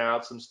tossing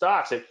out some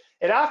stocks.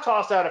 And I've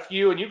tossed out a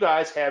few, and you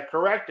guys have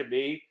corrected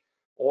me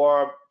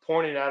or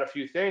pointing out a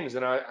few things,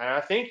 and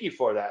I thank you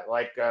for that.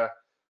 Like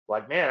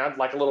man, I'd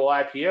like a little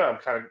IPO. I'm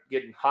kind of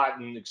getting hot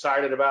and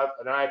excited about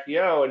an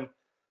IPO, and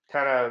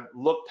kind of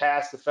look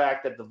past the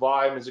fact that the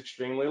volume is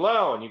extremely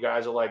low. And you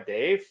guys are like,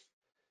 Dave,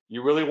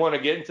 you really want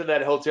to get into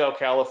that Hotel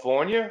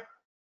California?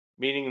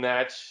 Meaning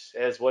that,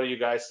 as one of you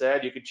guys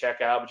said, you could check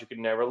out, but you could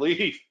never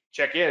leave.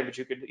 Check in, but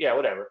you could, yeah,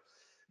 whatever.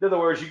 In other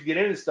words, you can get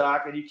into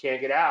stock and you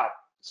can't get out.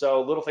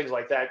 So little things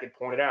like that get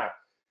pointed out.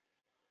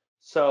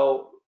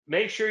 So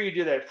make sure you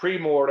do that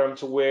pre-mortem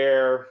to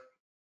where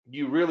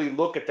you really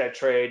look at that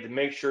trade to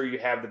make sure you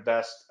have the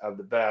best of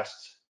the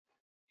best,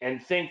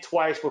 and think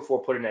twice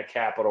before putting that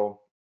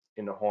capital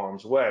into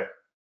harm's way.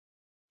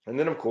 And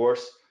then, of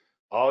course,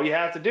 all you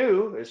have to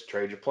do is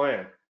trade your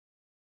plan.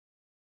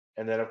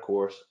 And then, of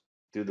course,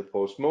 do the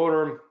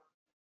post-mortem,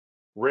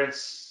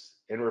 rinse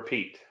and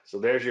repeat. So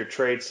there's your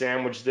trade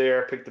sandwich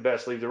there. Pick the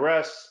best, leave the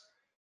rest.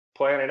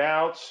 Plan it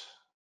out.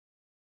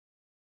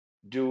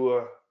 Do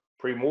a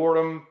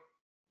pre-mortem.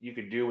 You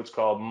could do what's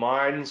called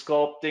mind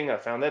sculpting. I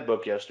found that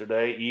book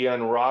yesterday,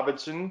 Ian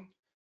Robinson,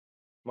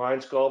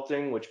 Mind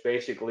Sculpting, which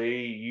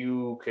basically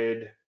you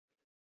could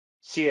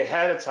see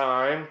ahead of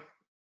time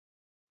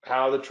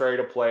how the trade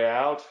will play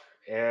out.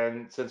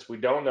 And since we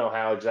don't know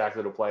how exactly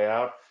it'll play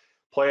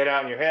it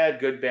out in your head,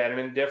 good, bad, and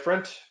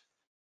indifferent.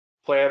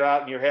 Play it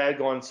out in your head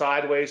going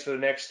sideways for the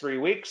next 3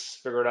 weeks.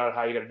 Figure out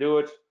how you're going to do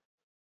it.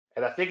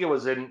 And I think it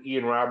was in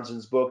Ian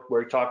Robinson's book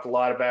where he talked a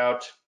lot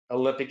about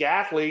Olympic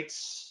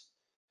athletes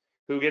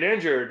who get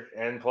injured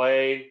and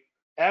play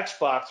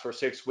Xbox for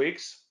 6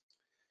 weeks.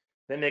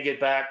 Then they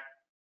get back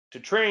to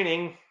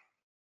training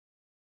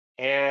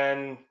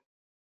and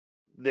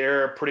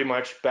they're pretty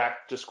much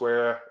back to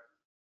square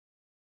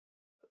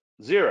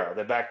zero.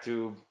 They're back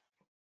to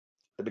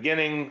the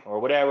beginning or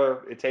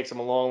whatever. It takes them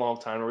a long, long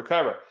time to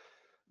recover.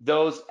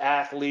 Those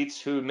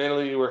athletes who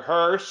mentally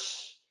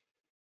rehearse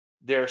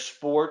their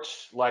sport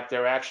like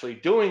they're actually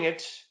doing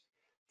it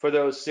for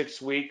those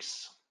 6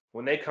 weeks,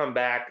 when they come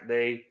back,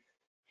 they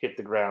hit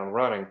the ground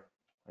running,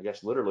 I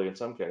guess literally in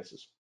some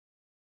cases.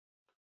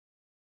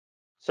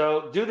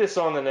 So do this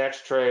on the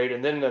next trade,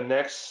 and then the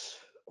next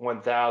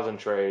 1,000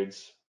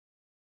 trades.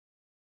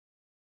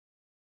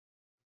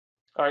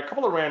 All right, a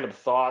couple of random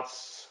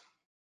thoughts.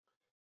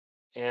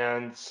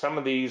 And some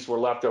of these were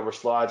leftover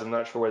slides. I'm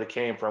not sure where they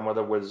came from,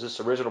 whether it was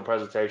this original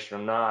presentation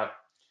or not.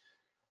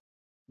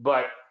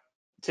 But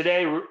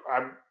today,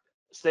 I'm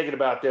thinking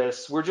about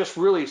this. We're just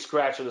really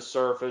scratching the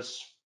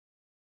surface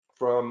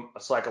from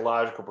a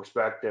psychological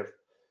perspective.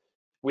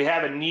 We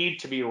have a need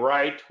to be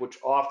right, which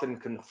often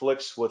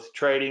conflicts with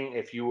trading.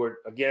 If you were,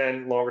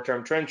 again, longer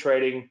term trend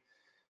trading,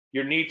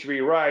 your need to be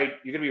right,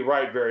 you're going to be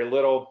right very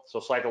little. So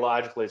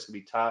psychologically, it's going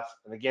to be tough.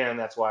 And again,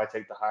 that's why I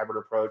take the hybrid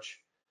approach.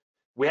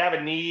 We have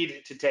a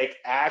need to take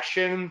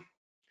action.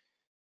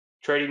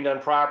 Trading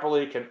done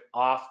properly can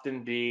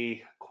often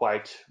be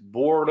quite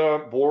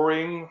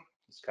boring.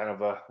 It's kind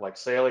of like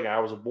sailing,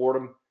 hours of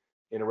boredom,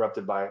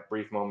 interrupted by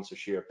brief moments of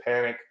sheer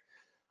panic.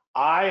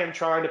 I am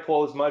trying to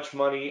pull as much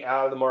money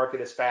out of the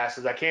market as fast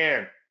as I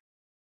can,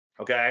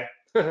 okay?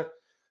 The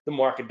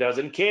market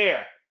doesn't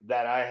care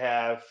that I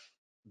have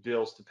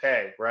bills to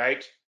pay,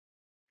 right?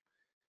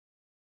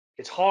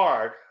 It's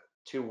hard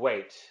to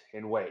wait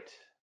and wait.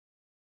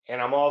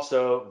 And I'm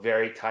also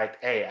very type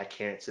A. I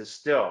can't sit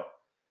still.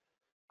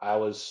 I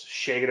was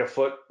shaking a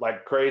foot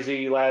like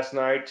crazy last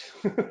night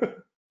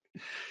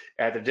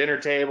at the dinner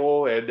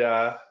table, and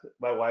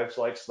my wife's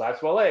like,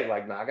 slaps my leg,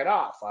 like, knock it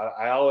off.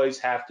 I always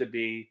have to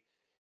be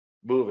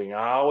moving.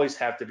 I always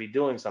have to be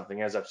doing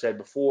something. As I've said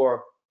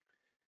before,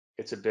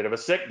 it's a bit of a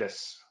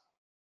sickness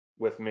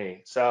with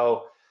me.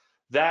 So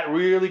that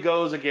really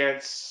goes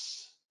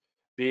against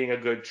being a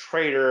good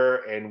trader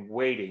and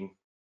waiting,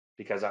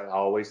 because I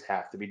always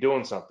have to be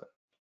doing something.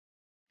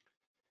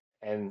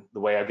 And the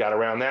way I got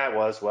around that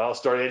was, well,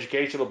 start an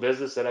educational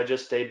business and I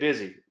just stay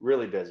busy,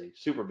 really busy,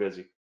 super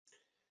busy.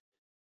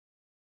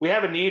 We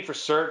have a need for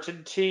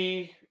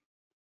certainty.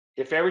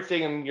 If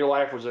everything in your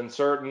life was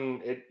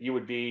uncertain,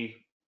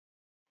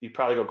 you'd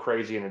probably go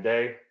crazy in a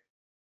day.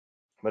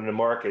 But in the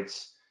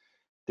markets,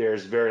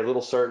 there's very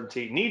little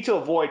certainty. Need to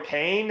avoid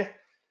pain.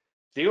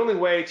 The only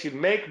way to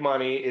make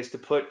money is to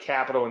put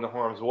capital into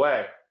harm's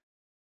way.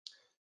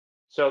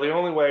 So the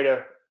only way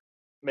to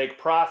make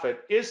profit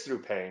is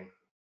through pain.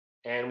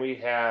 And we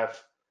have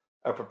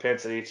a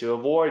propensity to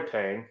avoid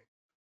pain.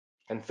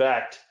 In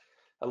fact,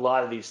 a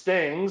lot of these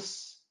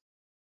things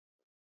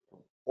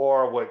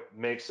are what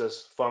makes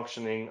us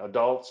functioning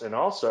adults and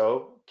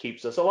also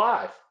keeps us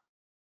alive.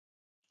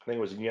 I think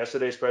it was in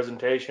yesterday's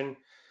presentation.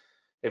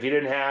 If you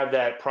didn't have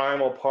that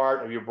primal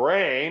part of your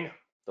brain,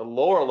 the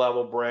lower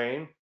level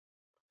brain,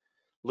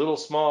 little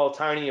small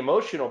tiny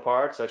emotional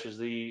parts such as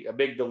the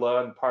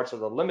amygdala and parts of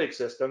the limbic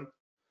system,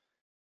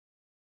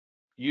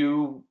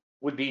 you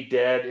would be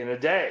dead in a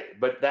day.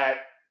 But that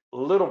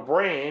little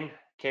brain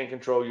can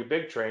control your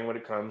big brain when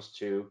it comes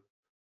to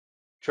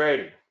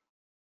trading.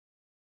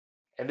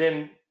 And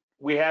then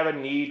we have a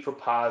need for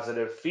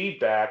positive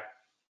feedback.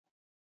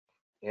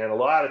 And a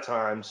lot of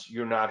times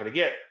you're not going to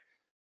get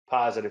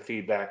positive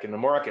feedback in the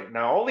market.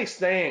 Now, all these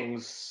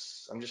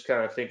things, I'm just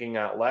kind of thinking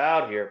out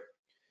loud here.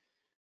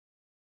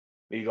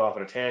 Me go off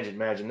on a tangent,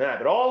 imagine that.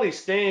 But all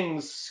these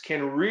things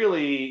can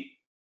really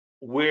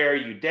wear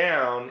you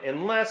down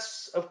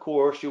unless, of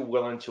course, you're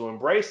willing to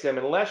embrace them,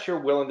 unless you're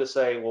willing to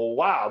say, well,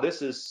 wow,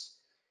 this is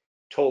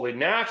totally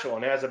natural.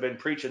 And as I've been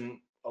preaching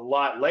a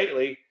lot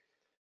lately,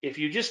 if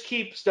you just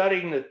keep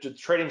studying the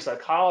trading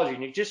psychology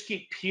and you just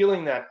keep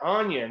peeling that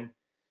onion,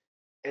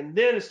 and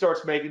then it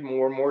starts making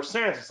more and more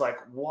sense. It's like,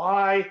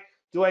 why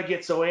do I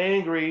get so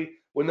angry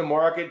when the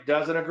market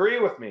doesn't agree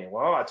with me?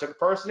 Well, I took a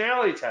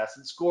personality test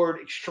and scored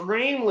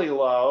extremely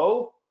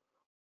low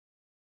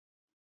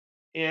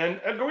in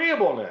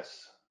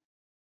agreeableness.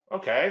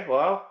 Okay,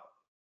 well,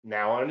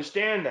 now I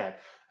understand that.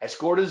 I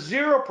scored a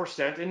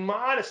 0% in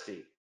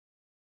modesty.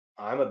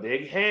 I'm a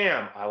big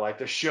ham. I like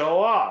to show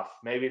off.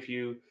 Maybe if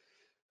you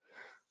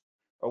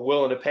are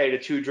willing to pay the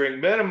 2-drink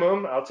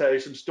minimum, I'll tell you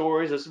some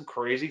stories of some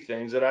crazy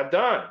things that I've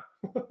done.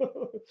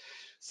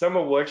 Some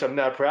of which I'm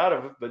not proud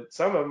of, but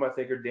some of them I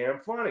think are damn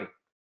funny.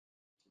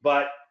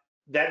 But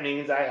that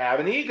means I have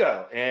an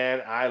ego,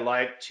 and I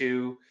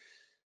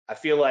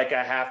feel like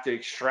I have to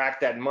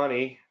extract that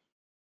money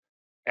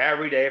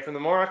every day from the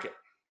market.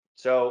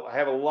 So I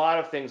have a lot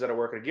of things that are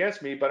working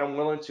against me, but I'm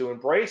willing to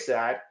embrace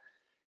that.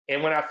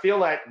 And when I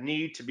feel that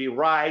need to be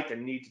right, the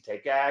need to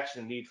take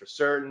action, the need for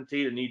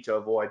certainty, the need to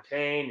avoid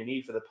pain, the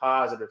need for the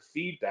positive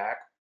feedback,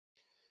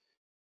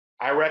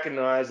 I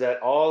recognize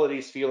that all of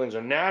these feelings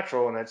are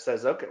natural, and it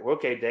says,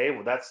 okay, Dave,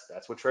 well,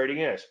 that's what trading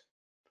is.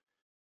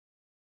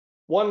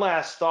 One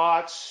last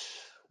thought.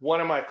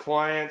 One of my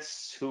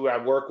clients who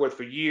I've worked with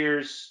for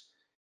years,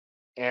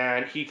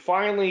 and he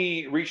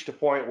finally reached a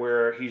point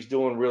where he's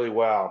doing really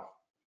well,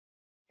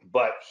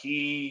 but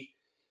he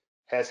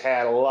has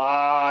had a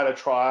lot of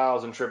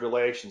trials and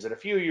tribulations. And a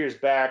few years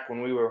back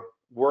when we were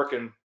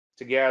working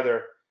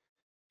together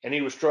and he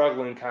was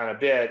struggling quite a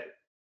bit,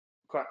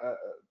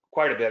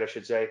 I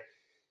should say,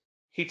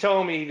 he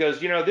told me, he goes,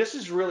 this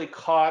is really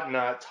caught,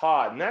 not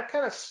taught. And that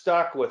kind of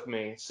stuck with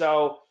me.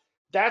 So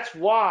that's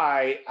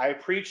why I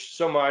preach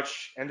so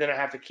much, and then I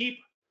have to keep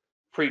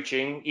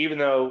preaching, even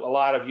though a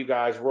lot of you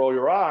guys roll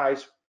your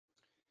eyes,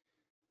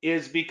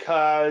 is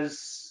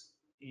because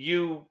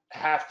you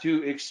have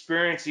to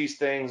experience these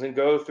things and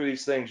go through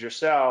these things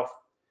yourself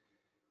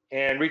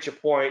and reach a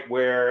point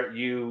where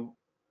you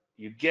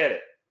get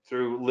it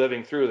through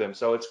living through them.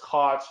 So it's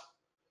caught,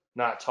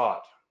 not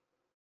taught.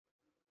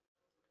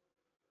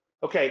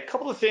 Okay, a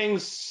couple of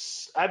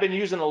things. I've been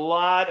using a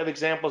lot of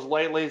examples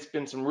lately. It's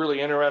been some really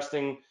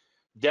interesting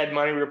dead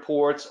money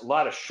reports. A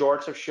lot of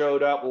shorts have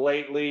showed up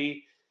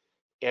lately.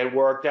 It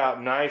worked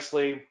out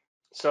nicely.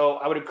 So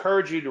I would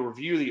encourage you to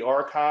review the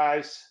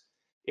archives.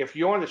 If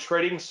you're on the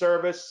trading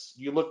service,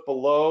 you look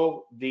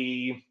below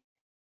and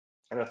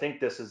I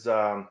think this is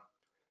the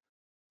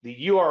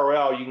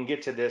URL. You can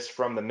get to this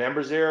from the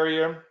members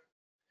area.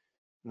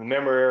 The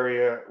member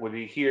area would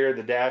be here,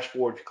 the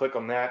dashboard. If you click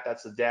on that,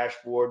 that's the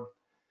dashboard.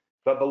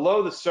 But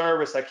below the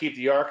service, I keep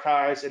the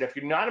archives. And if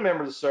you're not a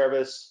member of the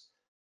service,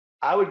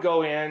 I would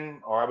go in,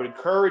 or I would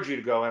encourage you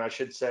to go in, I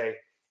should say,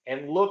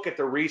 and look at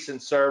the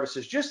recent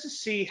services just to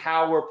see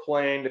how we're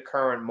playing the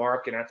current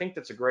market. And I think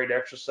that's a great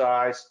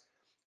exercise.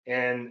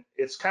 And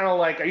it's kind of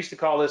like, I used to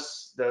call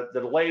this the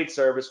delayed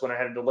service when I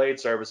had a delayed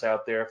service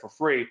out there for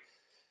free.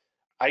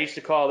 I used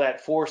to call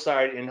that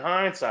foresight in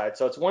hindsight.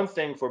 So it's one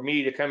thing for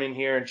me to come in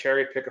here and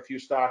cherry pick a few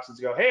stocks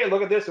and go, hey,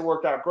 look at this, it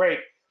worked out great.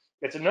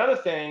 It's another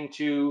thing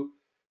to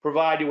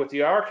provide you with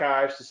the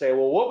archives to say,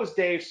 well, what was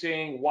Dave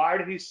seeing? Why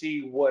did he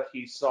see what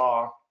he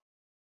saw?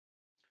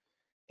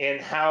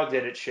 And how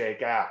did it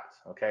shake out?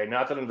 Okay,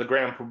 not that I'm the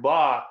grand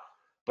poobah,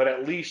 but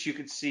at least you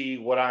could see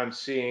what I'm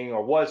seeing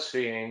or was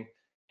seeing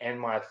and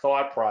my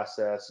thought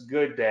process,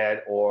 good,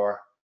 bad,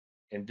 or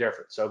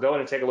indifferent. So go in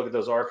and take a look at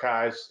those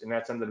archives, and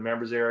that's under the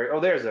members area.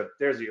 Oh, there's the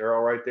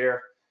URL right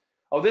there.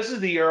 Oh, this is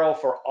the URL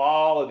for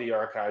all of the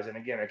archives. And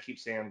again, I keep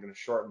saying I'm going to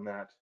shorten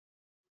that,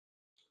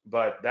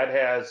 but that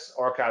has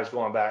archives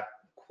going back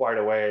quite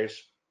a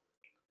ways.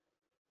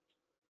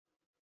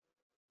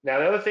 Now,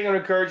 the other thing I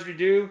would encourage you to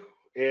do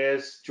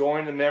is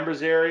join the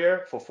members area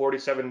for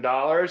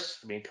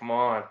 $47. I mean, come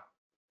on,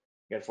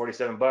 you got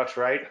 47 bucks,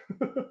 right?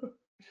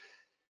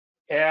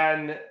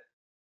 And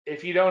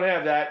if you don't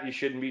have that, you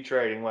shouldn't be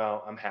trading.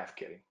 Well, I'm half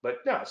kidding, but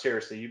no,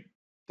 seriously, you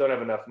don't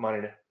have enough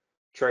money to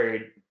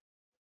trade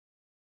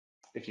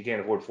if you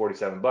can't afford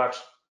 47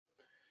 bucks.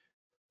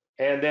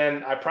 And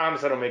then I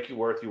promise I don't make you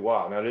worth your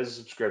while. Now, it is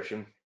a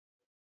subscription,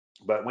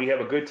 but we have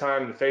a good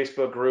time in the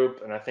Facebook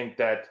group, and I think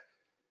that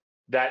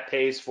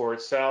pays for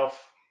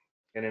itself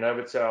in and of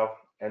itself.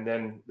 And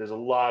then there's a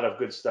lot of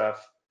good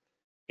stuff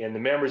in the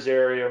members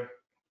area.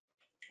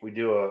 We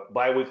do a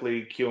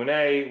bi-weekly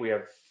Q&A. We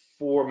have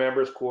 4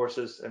 members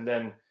courses, and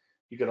then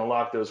you can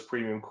unlock those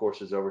premium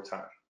courses over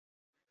time.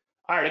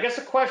 All right, I guess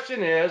the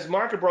question is,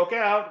 market broke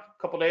out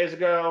a couple days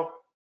ago.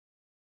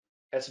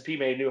 S&P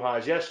made new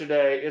highs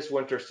yesterday. Is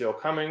winter still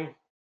coming?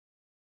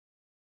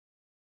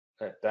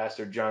 That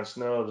bastard Jon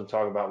Snow doesn't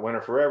talk about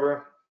winter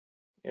forever.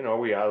 Are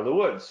we out of the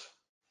woods?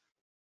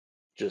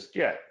 just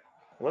yet.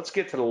 Let's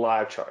get to the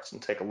live charts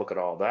and take a look at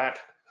all that.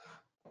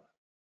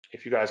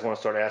 If you guys want to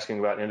start asking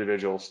about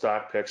individual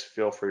stock picks,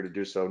 feel free to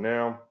do so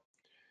now.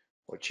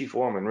 Well, Chief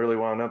Orman really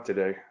wound up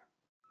today.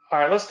 All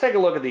right, let's take a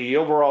look at the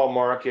overall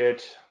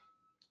market,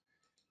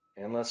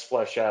 and let's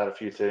flesh out a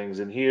few things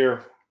in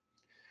here.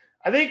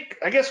 I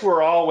guess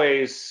we're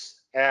always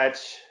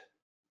at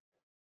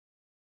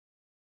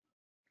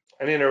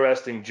an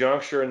interesting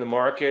juncture in the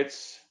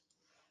markets,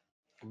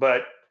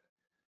 but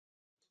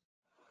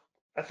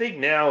I think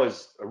now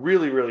is a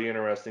really, really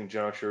interesting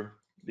juncture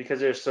because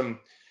there's some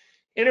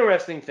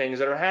interesting things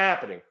that are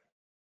happening.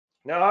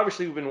 Now,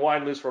 obviously, we've been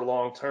wide loose for a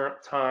long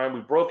time.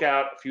 We broke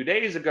out a few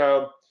days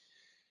ago.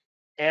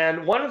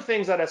 And one of the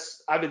things that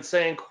I've been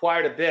saying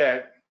quite a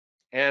bit,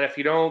 and if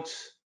you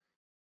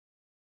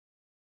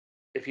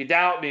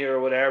doubt me or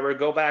whatever,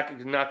 go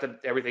back, not that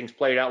everything's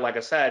played out like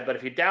I said, but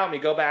if you doubt me,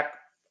 go back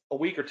a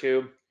week or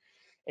two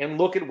and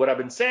look at what I've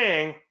been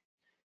saying.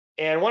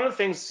 And one of the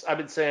things I've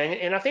been saying,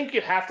 and I think you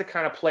have to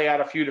kind of play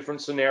out a few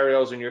different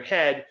scenarios in your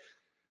head,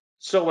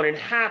 so when it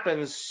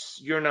happens,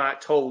 you're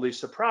not totally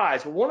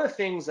surprised. But one of the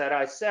things that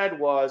I said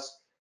was,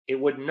 it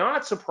would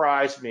not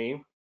surprise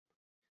me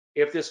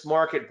if this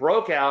market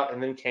broke out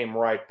and then came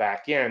right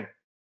back in.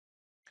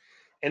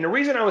 And the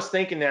reason I was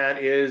thinking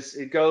that is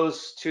it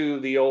goes to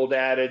the old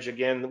adage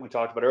again that we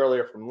talked about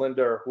earlier from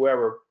Linda or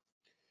whoever,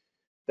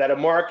 that a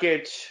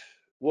market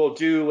will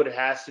do what it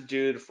has to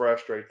do to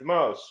frustrate the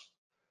most.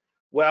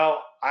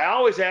 Well, I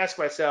always ask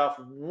myself,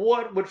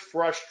 what would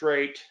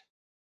frustrate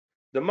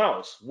the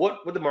most?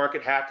 What would the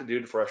market have to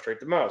do to frustrate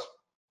the most?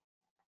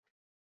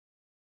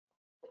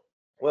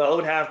 Well, it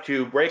would have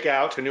to break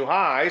out to new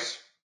highs,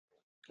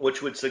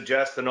 which would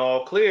suggest an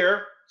all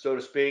clear, so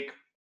to speak,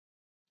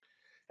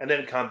 and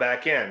then come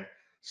back in.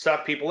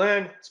 Suck people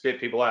in, spit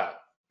people out,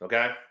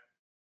 okay?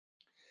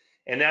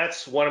 And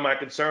that's one of my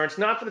concerns.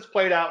 Not that it's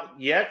played out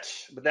yet,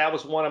 but that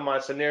was one of my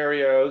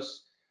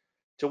scenarios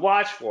to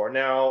watch for.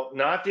 Now,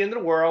 not the end of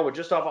the world, we're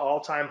just off of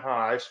all-time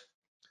highs.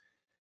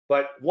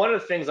 But one of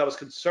the things I was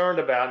concerned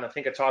about, and I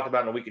think I talked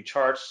about in the weekly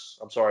charts,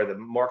 the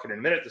market in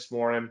a minute this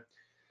morning,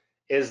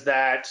 is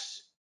that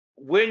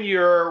when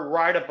you're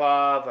right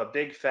above a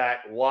big,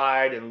 fat,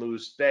 wide, and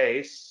loose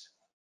base,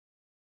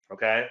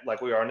 okay,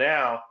 like we are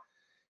now,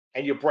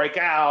 and you break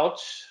out,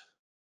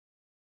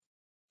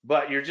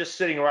 but you're just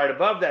sitting right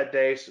above that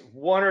base,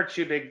 one or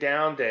two big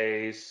down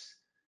days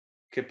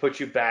could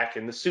put you back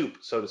in the soup,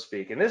 so to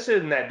speak. And this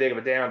isn't that big of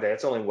a down day.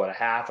 It's only, what,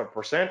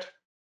 0.5%?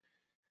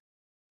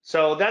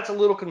 So that's a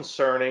little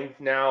concerning.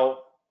 Now,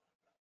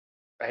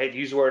 I hate to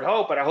use the word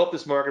hope, but I hope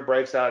this market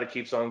breaks out. It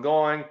keeps on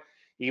going,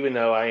 even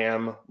though I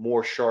am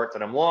more short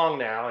than I'm long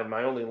now, and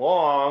my only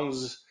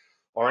longs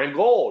are in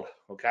gold,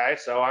 okay?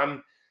 So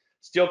I'm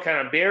still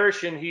kind of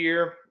bearish in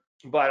here,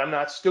 but I'm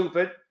not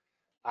stupid.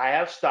 I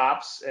have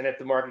stops, and if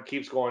the market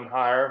keeps going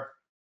higher,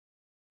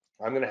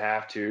 I'm going to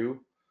have to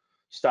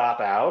stop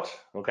out,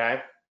 okay,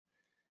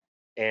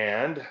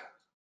 and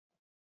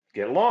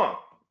get long.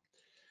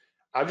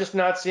 I'm just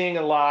not seeing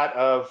a lot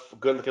of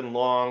good-looking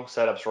long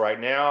setups right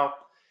now.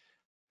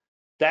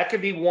 That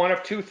could be one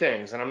of two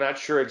things, and I'm not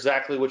sure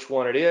exactly which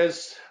one it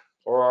is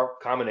or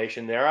a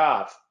combination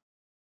thereof.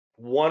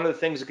 One of the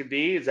things it could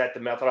be is that the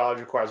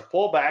methodology requires a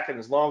pullback, and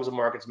as long as the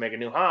market's making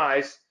new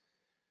highs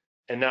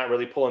and not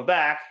really pulling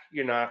back,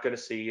 you're not going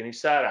to see any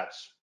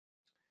setups.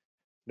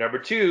 Number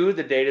two,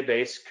 the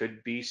database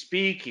could be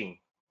speaking.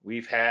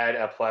 We've had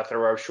a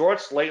plethora of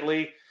shorts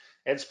lately,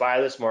 in spite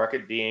of this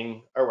market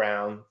being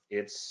around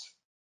its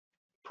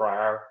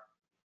prior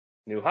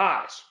new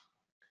highs.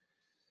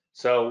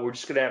 So we're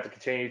just going to have to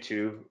continue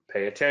to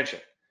pay attention.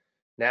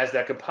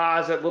 NASDAQ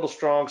composite, little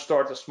strong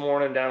start this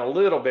morning, down a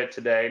little bit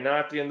today.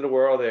 Not the end of the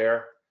world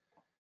there.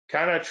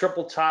 Kind of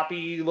triple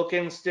toppy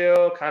looking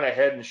still, kind of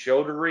head and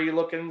shouldery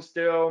looking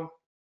still.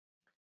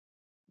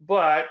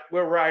 But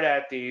we're right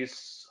at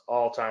these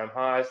all-time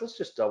highs. Let's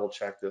just double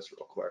check this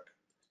real quick.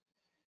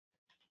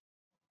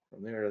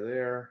 From there to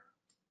there.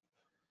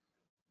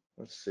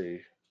 Let's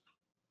see.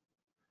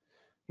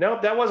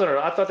 Nope, that wasn't.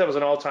 I thought that was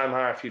an all-time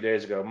high a few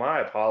days ago.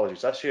 My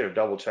apologies. I should have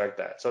double checked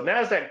that. So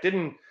NASDAQ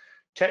didn't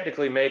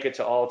technically make it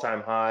to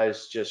all-time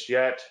highs just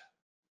yet.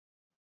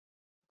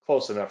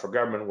 Close enough for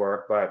government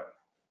work, but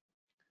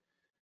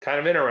kind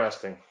of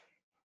interesting.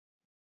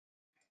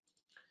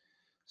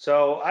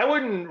 So I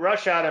wouldn't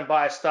rush out and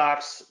buy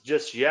stocks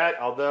just yet,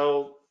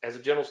 although as a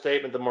general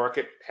statement, the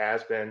market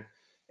has been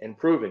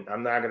improving.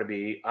 I'm not going to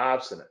be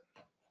obstinate.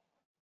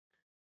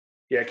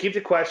 Yeah, keep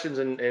the questions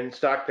and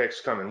stock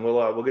picks coming.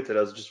 We'll get to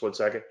those in just 1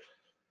 second.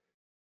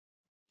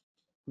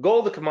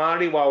 Gold, the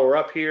commodity, while we're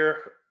up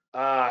here,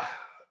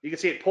 you can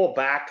see it pull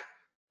back,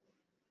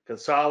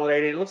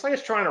 consolidated. It looks like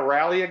it's trying to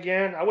rally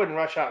again. I wouldn't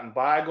rush out and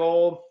buy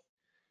gold,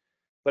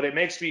 but it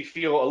makes me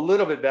feel a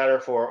little bit better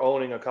for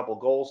owning a couple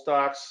gold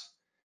stocks.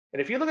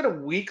 And if you look at a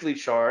weekly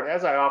chart,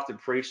 as I often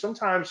preach,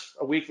 sometimes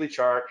a weekly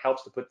chart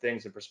helps to put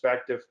things in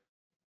perspective.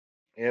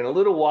 And a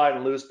little wide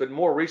and loose, but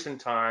more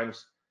recent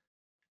times,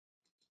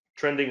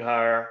 trending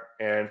higher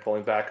and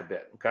pulling back a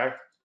bit, okay?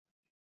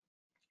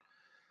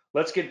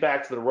 Let's get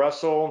back to the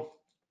Russell.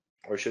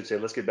 or I should say,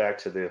 let's get back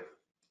to the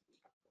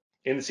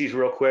indices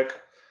real quick.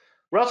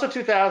 Russell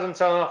 2000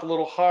 selling off a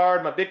little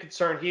hard. My big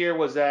concern here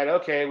was that,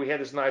 okay, we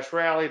had this nice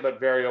rally, but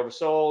very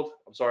oversold.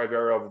 I'm sorry,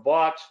 very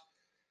overbought.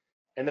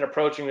 And then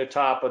approaching the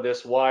top of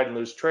this wide and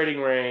loose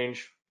trading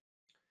range.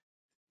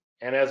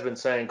 And as I've been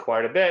saying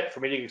quite a bit,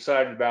 for me to get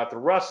excited about the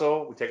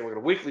Russell, we take a look at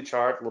a weekly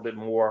chart, a little bit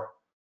more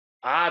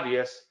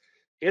obvious.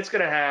 It's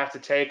going to have to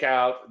take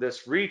out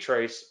this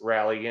retrace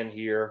rally in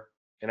here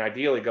and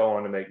ideally go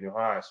on to make new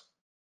highs.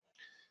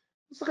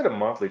 Let's look at a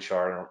monthly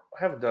chart. I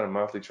haven't done a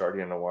monthly chart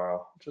in a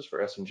while, just for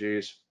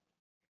S&Gs.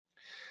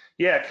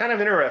 Yeah, kind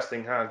of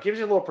interesting, huh? Gives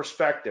you a little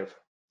perspective.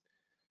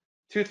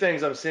 Two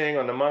things I'm seeing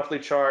on the monthly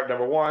chart.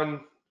 Number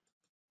one,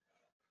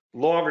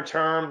 longer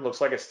term,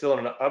 looks like it's still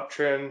in an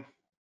uptrend.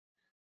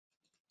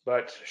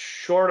 But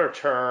shorter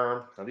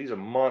term, now these are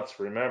months,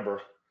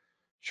 remember.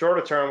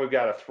 Shorter term, we've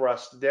got a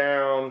thrust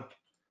down,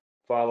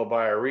 followed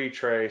by a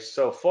retrace.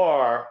 So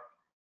far,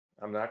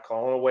 I'm not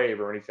calling a wave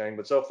or anything,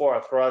 but so far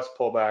a thrust,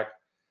 pullback,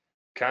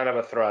 kind of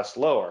a thrust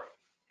lower.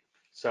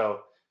 So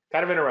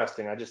kind of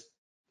interesting. I just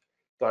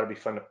thought it'd be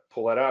fun to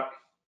pull that up.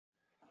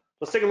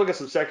 Let's take a look at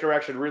some sector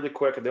action really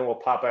quick, and then we'll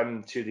pop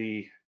into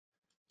the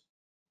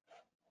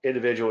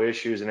individual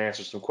issues and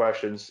answer some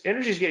questions.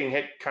 Energy's getting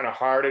hit kind of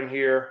hard in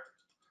here.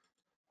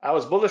 I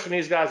was bullish on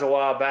these guys a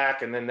while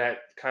back, and then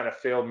that kind of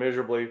failed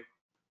miserably.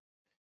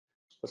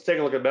 Let's take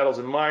a look at metals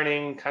and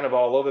mining, kind of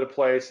all over the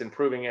place,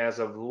 improving as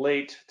of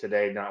late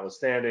today,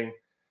 notwithstanding.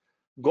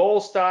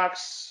 Gold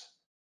stocks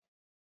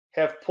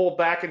have pulled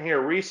back in here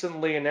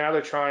recently, and now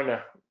they're trying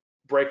to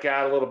break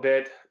out a little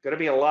bit. Going to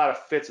be a lot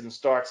of fits and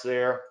starts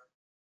there.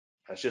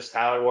 That's just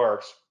how it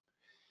works.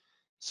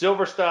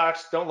 Silver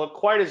stocks don't look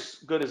quite as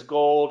good as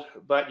gold,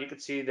 but you can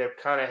see they're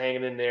kind of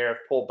hanging in there,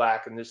 pulled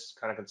back, and just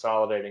kind of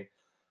consolidating.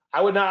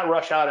 I would not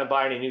rush out and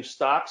buy any new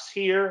stocks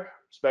here,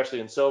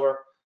 especially in silver,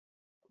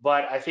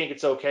 but I think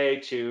it's okay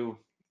to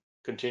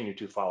continue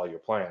to follow your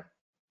plan.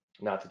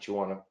 Not that you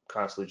want to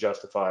constantly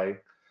justify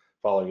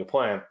following your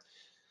plan.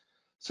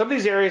 Some of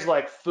these areas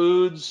like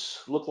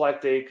foods look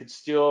like they could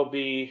still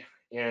be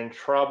in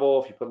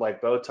trouble. If you put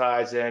like bow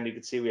ties in, you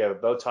can see we have a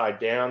bow tie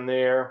down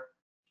there,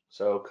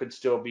 so could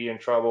still be in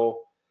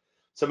trouble.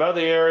 Some other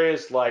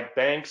areas like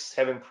banks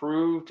have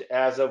improved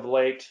as of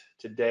late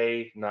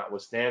today,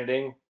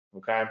 notwithstanding,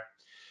 okay?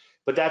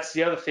 But that's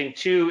the other thing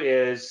too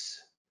is,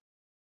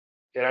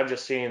 and I'm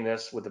just seeing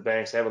this with the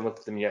banks, I haven't looked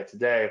at them yet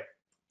today,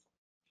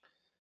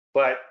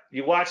 but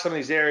you watch some of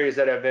these areas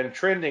that have been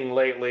trending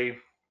lately,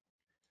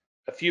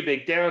 a few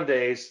big down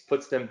days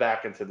puts them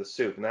back into the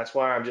soup. And that's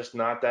why I'm just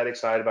not that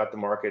excited about the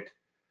market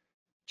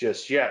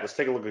just yet. Let's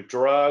take a look at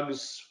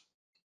drugs.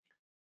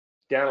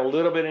 Down a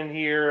little bit in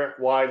here,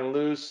 wide and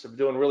loose. I'm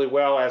doing really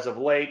well as of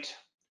late.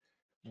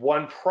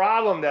 One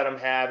problem that I'm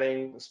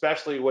having,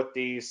 especially with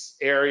these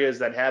areas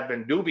that have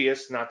been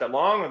dubious not that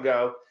long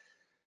ago,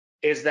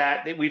 is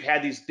that we've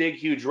had these big,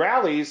 huge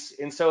rallies.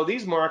 And so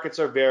these markets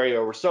are very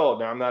oversold.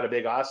 Now, I'm not a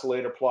big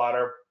oscillator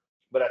plotter,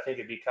 but I think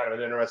it'd be kind of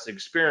an interesting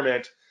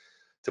experiment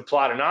to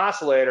plot an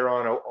oscillator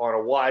on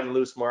a wide and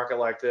loose market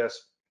like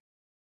this,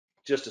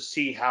 just to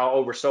see how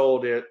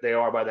oversold they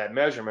are by that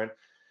measurement.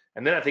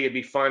 And then I think it'd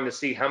be fun to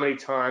see how many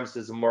times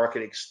does the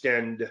market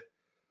extend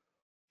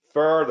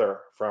further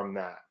from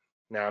that.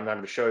 Now, I'm not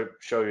going to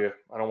show you,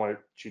 I don't want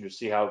you to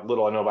see how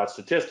little I know about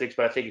statistics,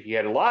 but I think if you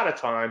had a lot of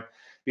time,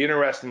 it'd be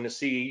interesting to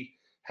see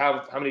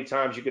how many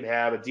times you could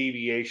have a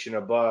deviation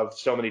above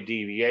so many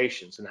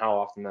deviations and how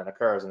often that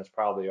occurs. And it's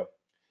probably a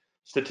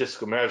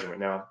statistical measurement.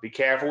 Now, be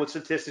careful with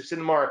statistics in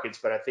the markets,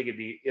 but I think it'd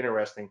be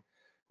interesting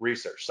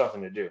research,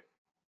 something to do.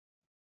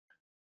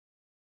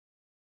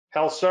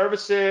 Health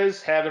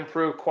services have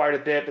improved quite a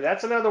bit, but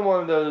that's another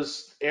one of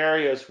those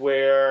areas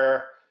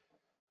where,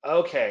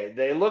 okay,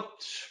 they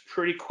looked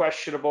pretty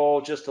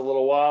questionable just a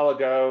little while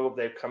ago.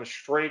 They've come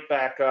straight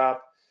back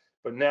up,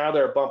 but now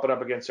they're bumping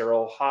up against their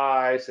old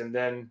highs, and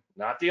then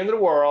not the end of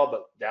the world,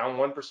 but down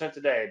 1%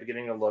 today,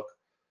 beginning to look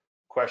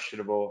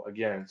questionable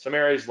again. Some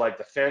areas like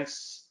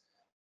defense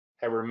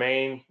have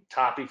remained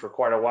toppy for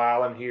quite a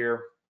while in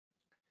here.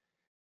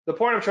 The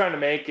point I'm trying to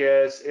make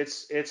is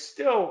it's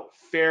still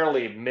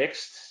fairly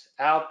mixed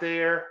out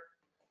there.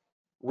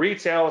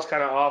 Retail was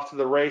kind of off to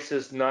the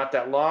races not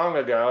that long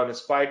ago, and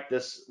despite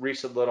this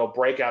recent little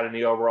breakout in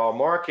the overall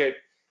market,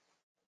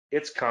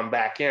 it's come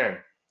back in,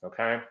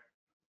 okay?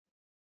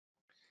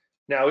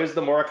 Now, is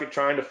the market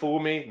trying to fool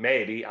me?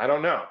 Maybe, I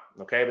don't know,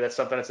 okay? But that's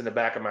something that's in the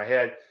back of my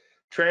head.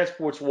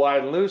 Transport's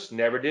wide and loose,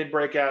 never did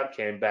break out,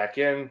 came back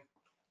in.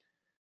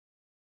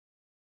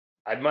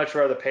 I'd much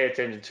rather pay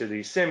attention to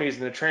the semis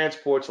and the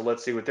transport, so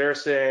let's see what they're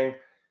saying.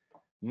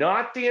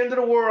 Not the end of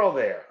the world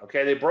there,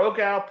 okay? They broke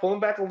out, pulling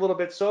back a little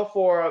bit so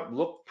far,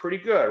 looked pretty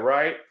good,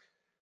 right?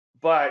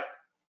 But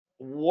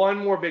one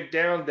more big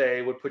down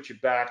day would put you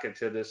back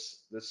into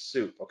this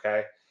soup,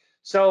 okay?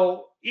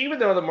 So even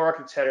though the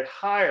market's headed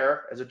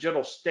higher, as a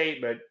general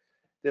statement,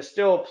 there's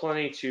still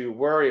plenty to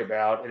worry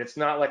about, and it's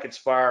not like it's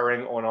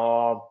firing on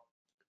all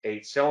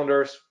 8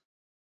 cylinders.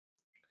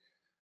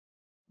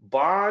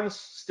 Bonds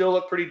still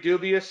look pretty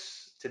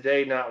dubious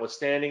today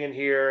notwithstanding in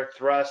here,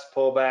 thrust,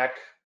 pullback,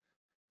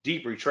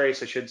 deep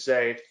retrace, I should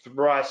say,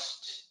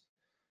 thrust,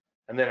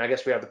 and then I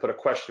guess we have to put a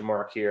question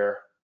mark here.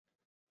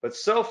 But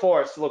so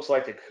far, it looks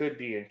like it could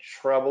be in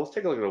trouble. Let's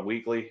take a look at a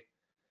weekly.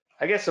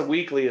 I guess a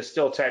weekly is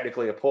still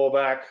technically a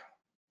pullback,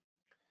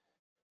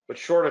 but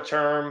shorter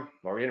term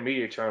or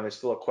intermediate term, they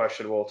still look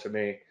questionable to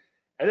me.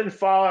 And then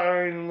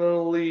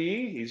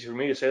finally, easy for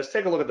me to say, let's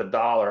take a look at the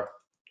dollar.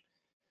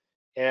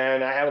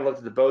 And I haven't looked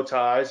at the bow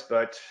ties,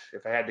 but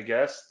if I had to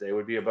guess, they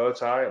would be a bow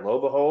tie. Lo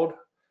and behold,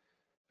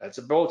 that's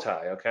a bow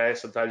tie, okay?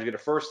 Sometimes you get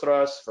a first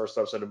thrust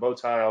and a bow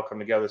tie all come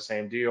together,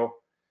 same deal.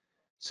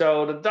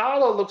 So the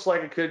dollar looks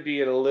like it could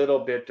be in a little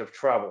bit of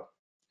trouble.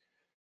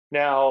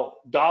 Now,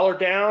 dollar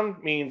down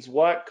means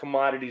what?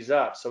 Commodities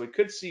up. So we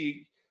could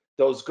see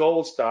those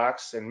gold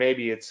stocks, and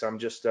maybe I'm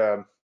just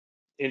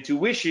into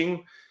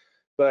wishing,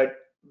 but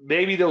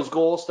maybe those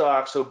gold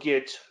stocks will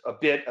get a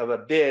bit of a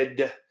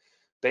bid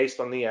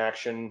based on the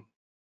action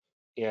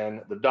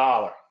in the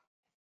dollar.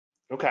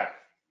 Okay.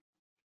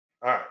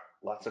 All right.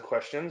 Lots of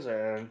questions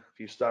and a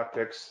few stock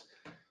picks.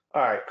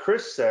 All right.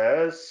 Chris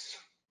says,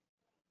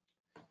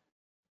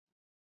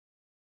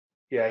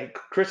 yeah,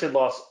 Chris had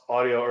lost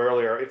audio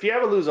earlier. If you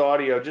ever lose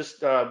audio,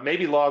 just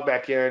maybe log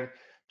back in,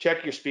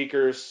 check your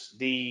speakers.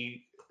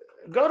 The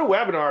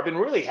GoToWebinar, I've been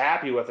really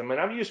happy with them,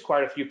 and I've used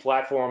quite a few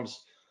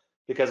platforms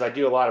because I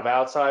do a lot of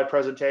outside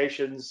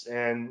presentations,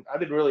 and I've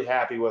been really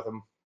happy with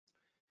them.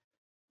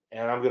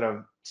 And I'm going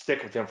to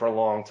stick with them for a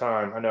long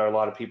time. I know a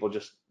lot of people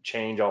just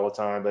change all the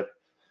time, but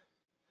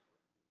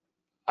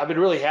I've been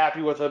really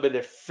happy with them, and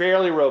they're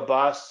fairly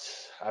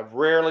robust. I've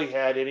rarely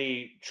had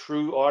any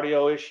true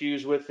audio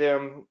issues with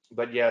them,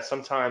 but yeah,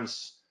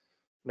 sometimes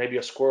maybe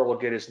a squirrel will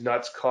get his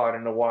nuts caught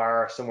in the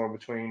wire somewhere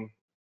between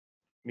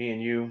me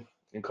and you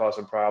and cause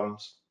some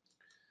problems.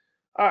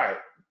 All right.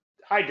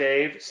 Hi,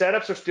 Dave.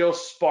 Setups are still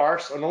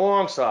sparse on the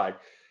long side.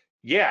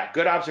 Yeah,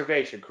 good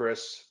observation,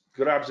 Chris.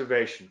 Good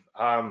observation.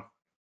 I've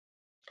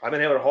been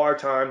having a hard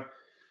time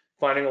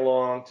finding a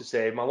long to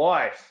save my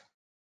life.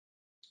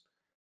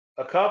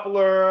 A couple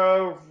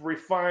of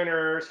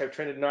refiners have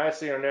trended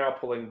nicely and are now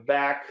pulling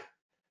back,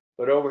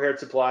 but overhead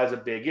supply is a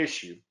big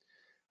issue.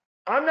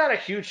 I'm not a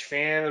huge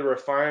fan of the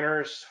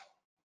refiners.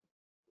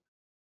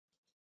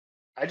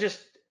 I just,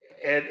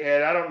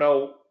 and I don't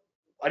know,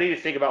 I need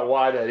to think about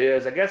why that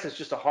is. I guess it's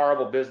just a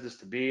horrible business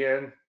to be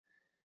in.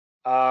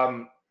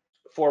 For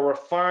a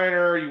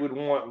refiner, you would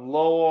want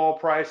low oil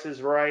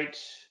prices, right?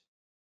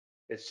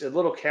 It's a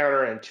little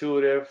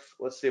counterintuitive.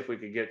 Let's see if we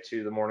could get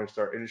to the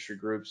Morningstar industry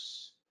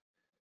groups.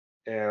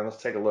 And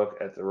let's take a look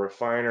at the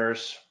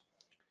refiners.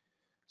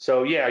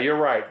 So yeah, you're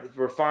right.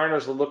 The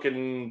refiners are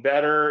looking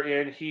better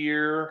in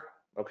here,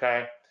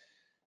 okay?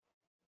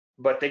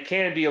 But they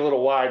can be a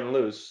little wide and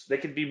loose. They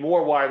could be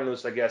more wide and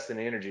loose, I guess, than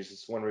the energies.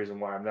 It's one reason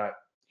why I'm not a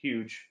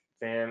huge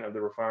fan of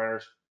the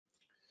refiners.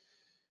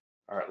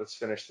 All right, let's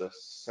finish the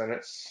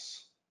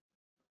sentence.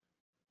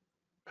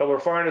 A couple of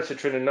refiners that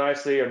trended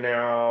nicely are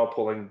now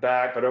pulling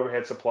back, but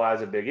overhead supply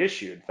is a big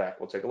issue. In fact,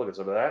 we'll take a look at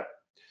some of that.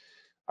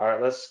 All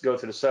right, let's go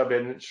to the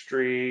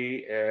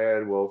sub-industry,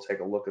 and we'll take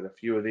a look at a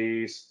few of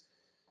these.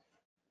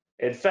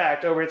 In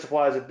fact, overhead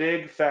supply is a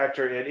big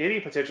factor in any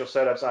potential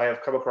setups I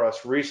have come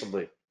across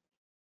recently.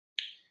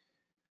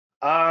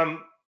 Yeah,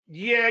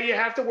 you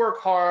have to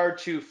work hard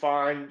to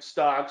find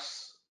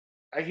stocks.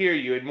 I hear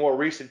you in more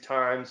recent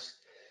times,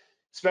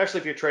 especially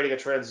if you're trading a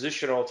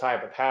transitional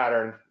type of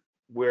pattern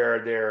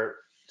where they're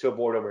to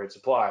avoid overhead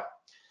supply.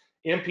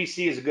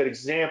 MPC is a good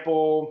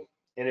example,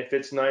 and it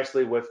fits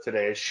nicely with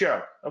today's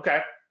show.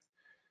 Okay,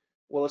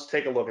 well, let's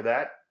take a look at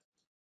that.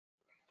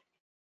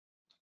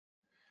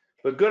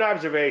 But good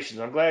observations.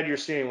 I'm glad you're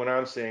seeing what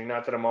I'm seeing.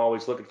 Not that I'm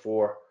always looking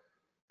for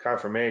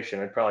confirmation.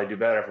 I'd probably do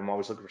better if I'm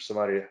always looking for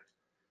somebody to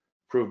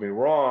prove me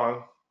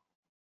wrong.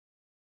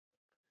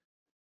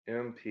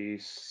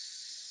 MPC.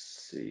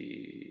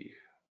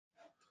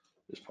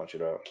 Just punch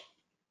it out.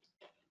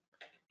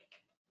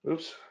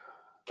 Oops.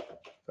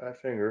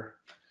 Fat finger.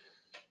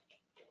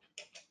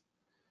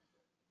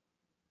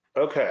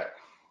 Okay.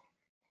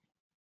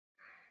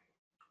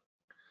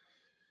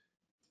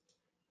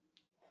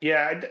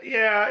 Yeah,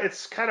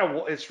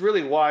 it's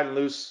really wide and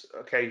loose.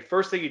 Okay,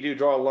 first thing you do,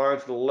 draw a line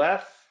to the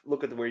left.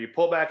 Look at where your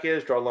pullback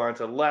is, draw a line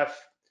to the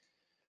left.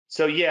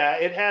 So yeah,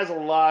 it has a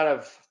lot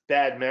of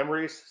bad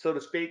memories, so to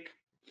speak.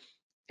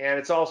 And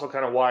it's also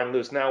kind of wide and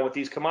loose. Now with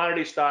these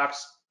commodity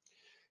stocks,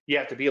 you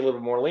have to be a little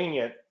bit more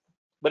lenient,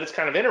 but it's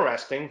kind of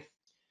interesting.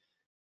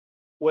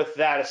 With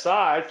that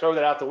aside, throw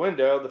that out the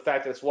window, the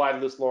fact that it's wide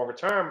and loose longer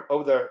term,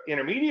 over the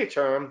intermediate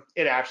term,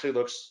 it actually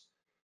looks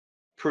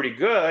pretty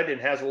good and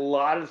has a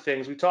lot of the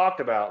things we talked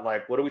about.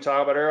 Like, what did we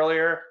talk about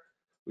earlier?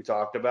 We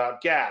talked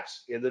about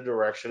gaps in the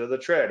direction of the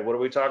trend. What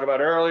did we talk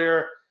about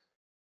earlier?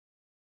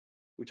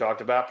 We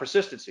talked about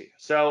persistency.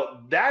 So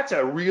that's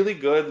a really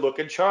good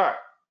looking chart,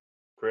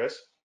 Chris.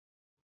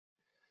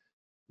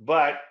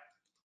 But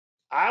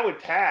I would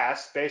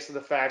pass based on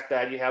the fact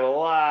that you have a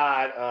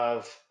lot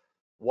of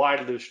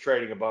wide loose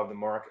trading above the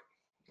market.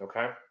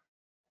 Okay.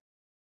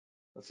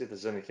 Let's see if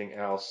there's anything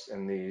else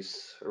in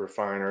these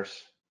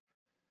refiners.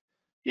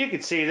 You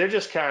can see they're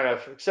just kind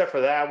of, except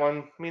for that one.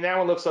 I mean, that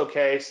one looks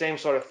okay. Same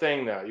sort of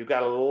thing though. You've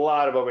got a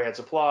lot of overhead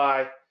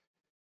supply.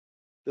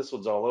 This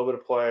one's all over the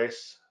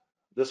place.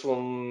 This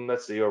one,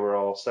 that's the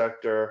overall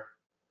sector.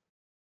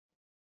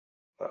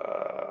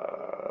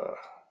 I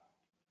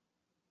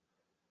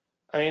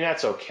mean,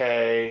 that's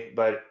okay,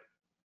 but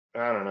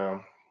I don't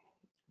know.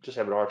 Just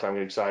having a hard time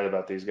getting excited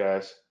about these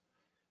guys.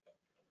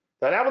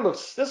 Now that one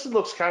looks, this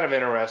looks kind of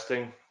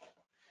interesting.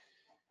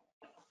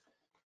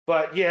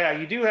 But yeah,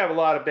 you do have a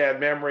lot of bad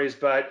memories.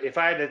 But if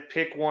I had to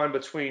pick one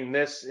between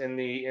this and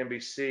the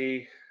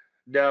NBC,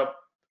 nope,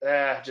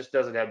 just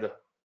doesn't have the,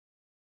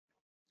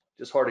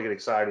 just hard to get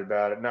excited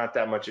about it. Not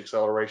that much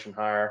acceleration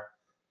higher.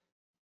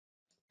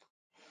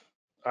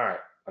 All right,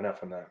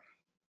 enough on that.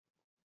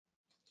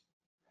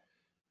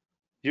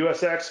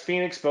 USX,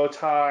 Phoenix, bow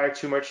tie,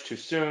 too much too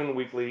soon.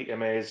 Weekly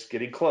MAs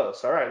getting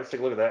close. All right, let's take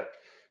a look at that.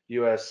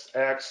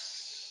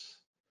 USX.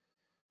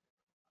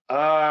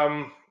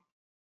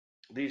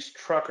 These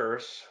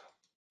truckers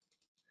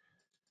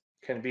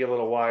can be a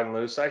little wide and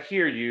loose. I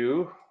hear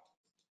you.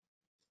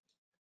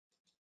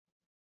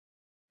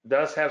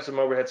 Does have some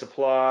overhead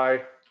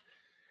supply.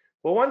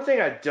 Well, one thing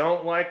I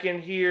don't like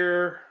in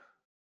here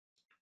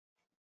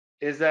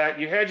is that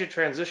you had your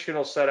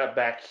transitional setup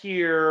back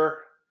here.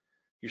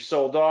 You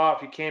sold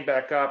off, you came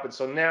back up, and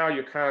so now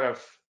you're kind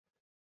of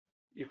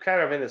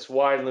in this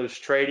wide and loose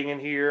trading in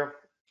here.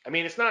 I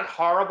mean, it's not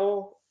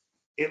horrible.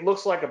 It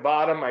looks like a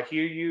bottom. I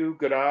hear you.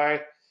 Good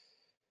eye.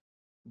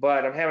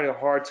 But I'm having a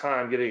hard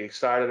time getting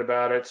excited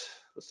about it.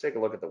 Let's take a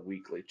look at the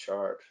weekly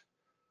chart.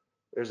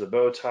 There's a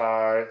bow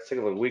tie. Let's take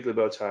a look at the weekly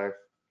bow tie.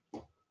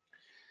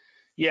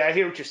 Yeah, I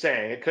hear what you're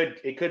saying.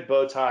 It could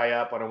bow tie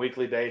up on a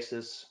weekly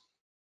basis.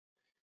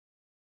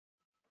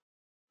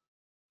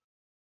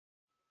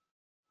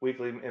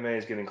 Weekly MA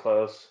is getting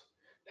close.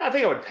 I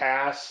think I would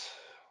pass.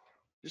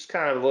 Just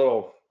kind of a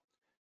little.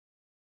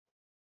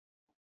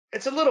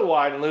 It's a little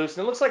wide and loose,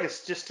 and it looks like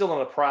it's just still in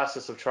the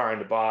process of trying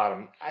to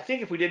bottom. I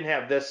think if we didn't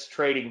have this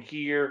trading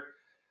here,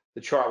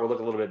 the chart would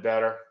look a little bit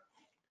better.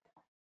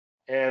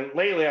 And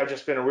lately, I've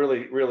just been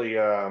really, really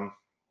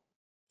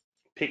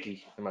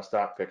picky in my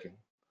stock picking.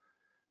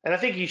 And I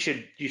think you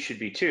should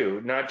be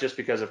too, not just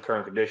because of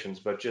current conditions,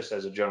 but just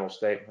as a general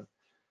statement.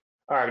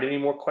 All right, any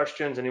more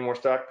questions? Any more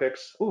stock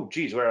picks? Ooh,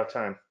 geez, we're out of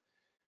time.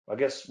 I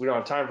guess we don't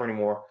have time for any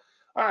more.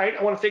 All right,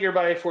 I want to thank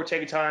everybody for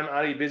taking time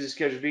out of your busy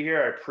schedule to be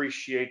here. I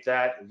appreciate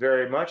that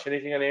very much.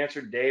 Anything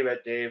unanswered, Dave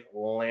at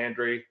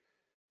DaveLandry.com.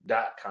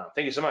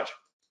 Thank you so much.